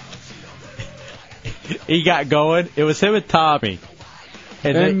he got going. It was him and Tommy.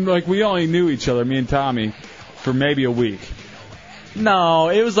 And we only knew each other, me and Tommy, for maybe a week. No,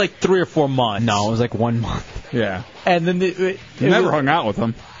 it was like 3 or 4 months. No, it was like 1 month. Yeah. And then you never hung out with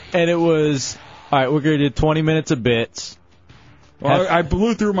him. And it was, all right, we're going to do 20 minutes of bits. Well, I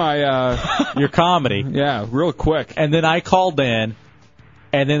blew through my your comedy. Yeah, real quick. And then I called in,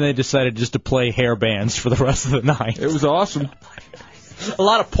 and then they decided just to play hair bands for the rest of the night. It was awesome. A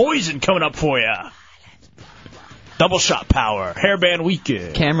lot of poison coming up for you. Double shot power, hairband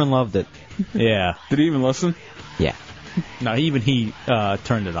weekend. Cameron loved it. Yeah. Did he even listen? Yeah. No, even he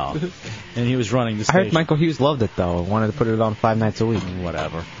turned it off, and he was running the I station. heard Michael Hughes loved it, though. Wanted to put it on 5 nights a week.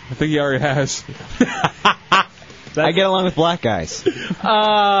 Whatever. I think he already has. I get along with black guys.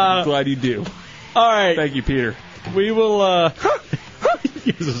 Glad you do. All right. Thank you, Peter. We will.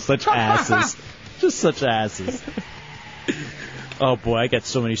 You guys are such asses. Just such asses. Oh, boy, I got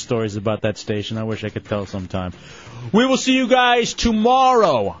so many stories about that station. I wish I could tell sometime. We will see you guys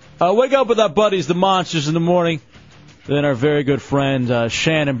tomorrow. Wake up with our buddies, the Monsters, in the morning. Then our very good friend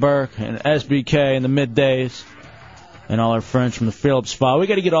Shannon Burke and SBK in the middays. And all our friends from the Phillips Spa. We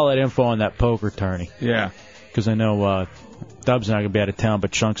got to get all that info on that poker tourney. Yeah. Because I know Dub's not going to be out of town,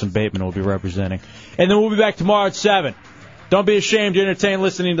 but Chunks and Bateman will be representing. And then we'll be back tomorrow at 7. Don't be ashamed to entertain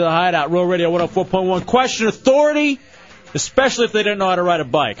listening to the Hideout. Real Radio 104.1. Question authority, especially if they didn't know how to ride a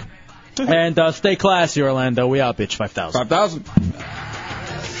bike. And stay classy, Orlando. We out, bitch. 5,000. 5,000.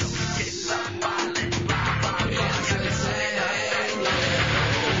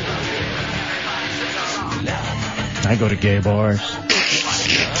 I go to gay bars.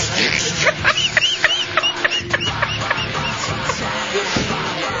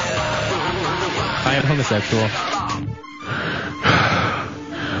 I am homosexual.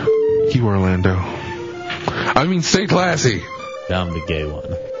 You, Orlando. I mean, stay classy. I'm the gay one.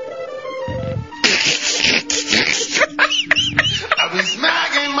 I've been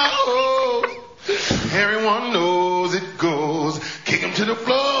smacking my hoes. Everyone knows it goes. Kick him to the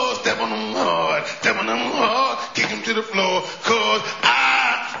floor, step on them hard, kick him to the floor, cause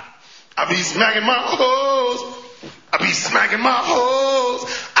I be smacking my hoes. I be smacking my hoes.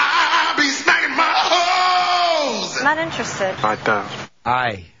 I be smacking my hoes. Not interested. 5,000.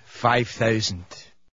 Aye, 5,000.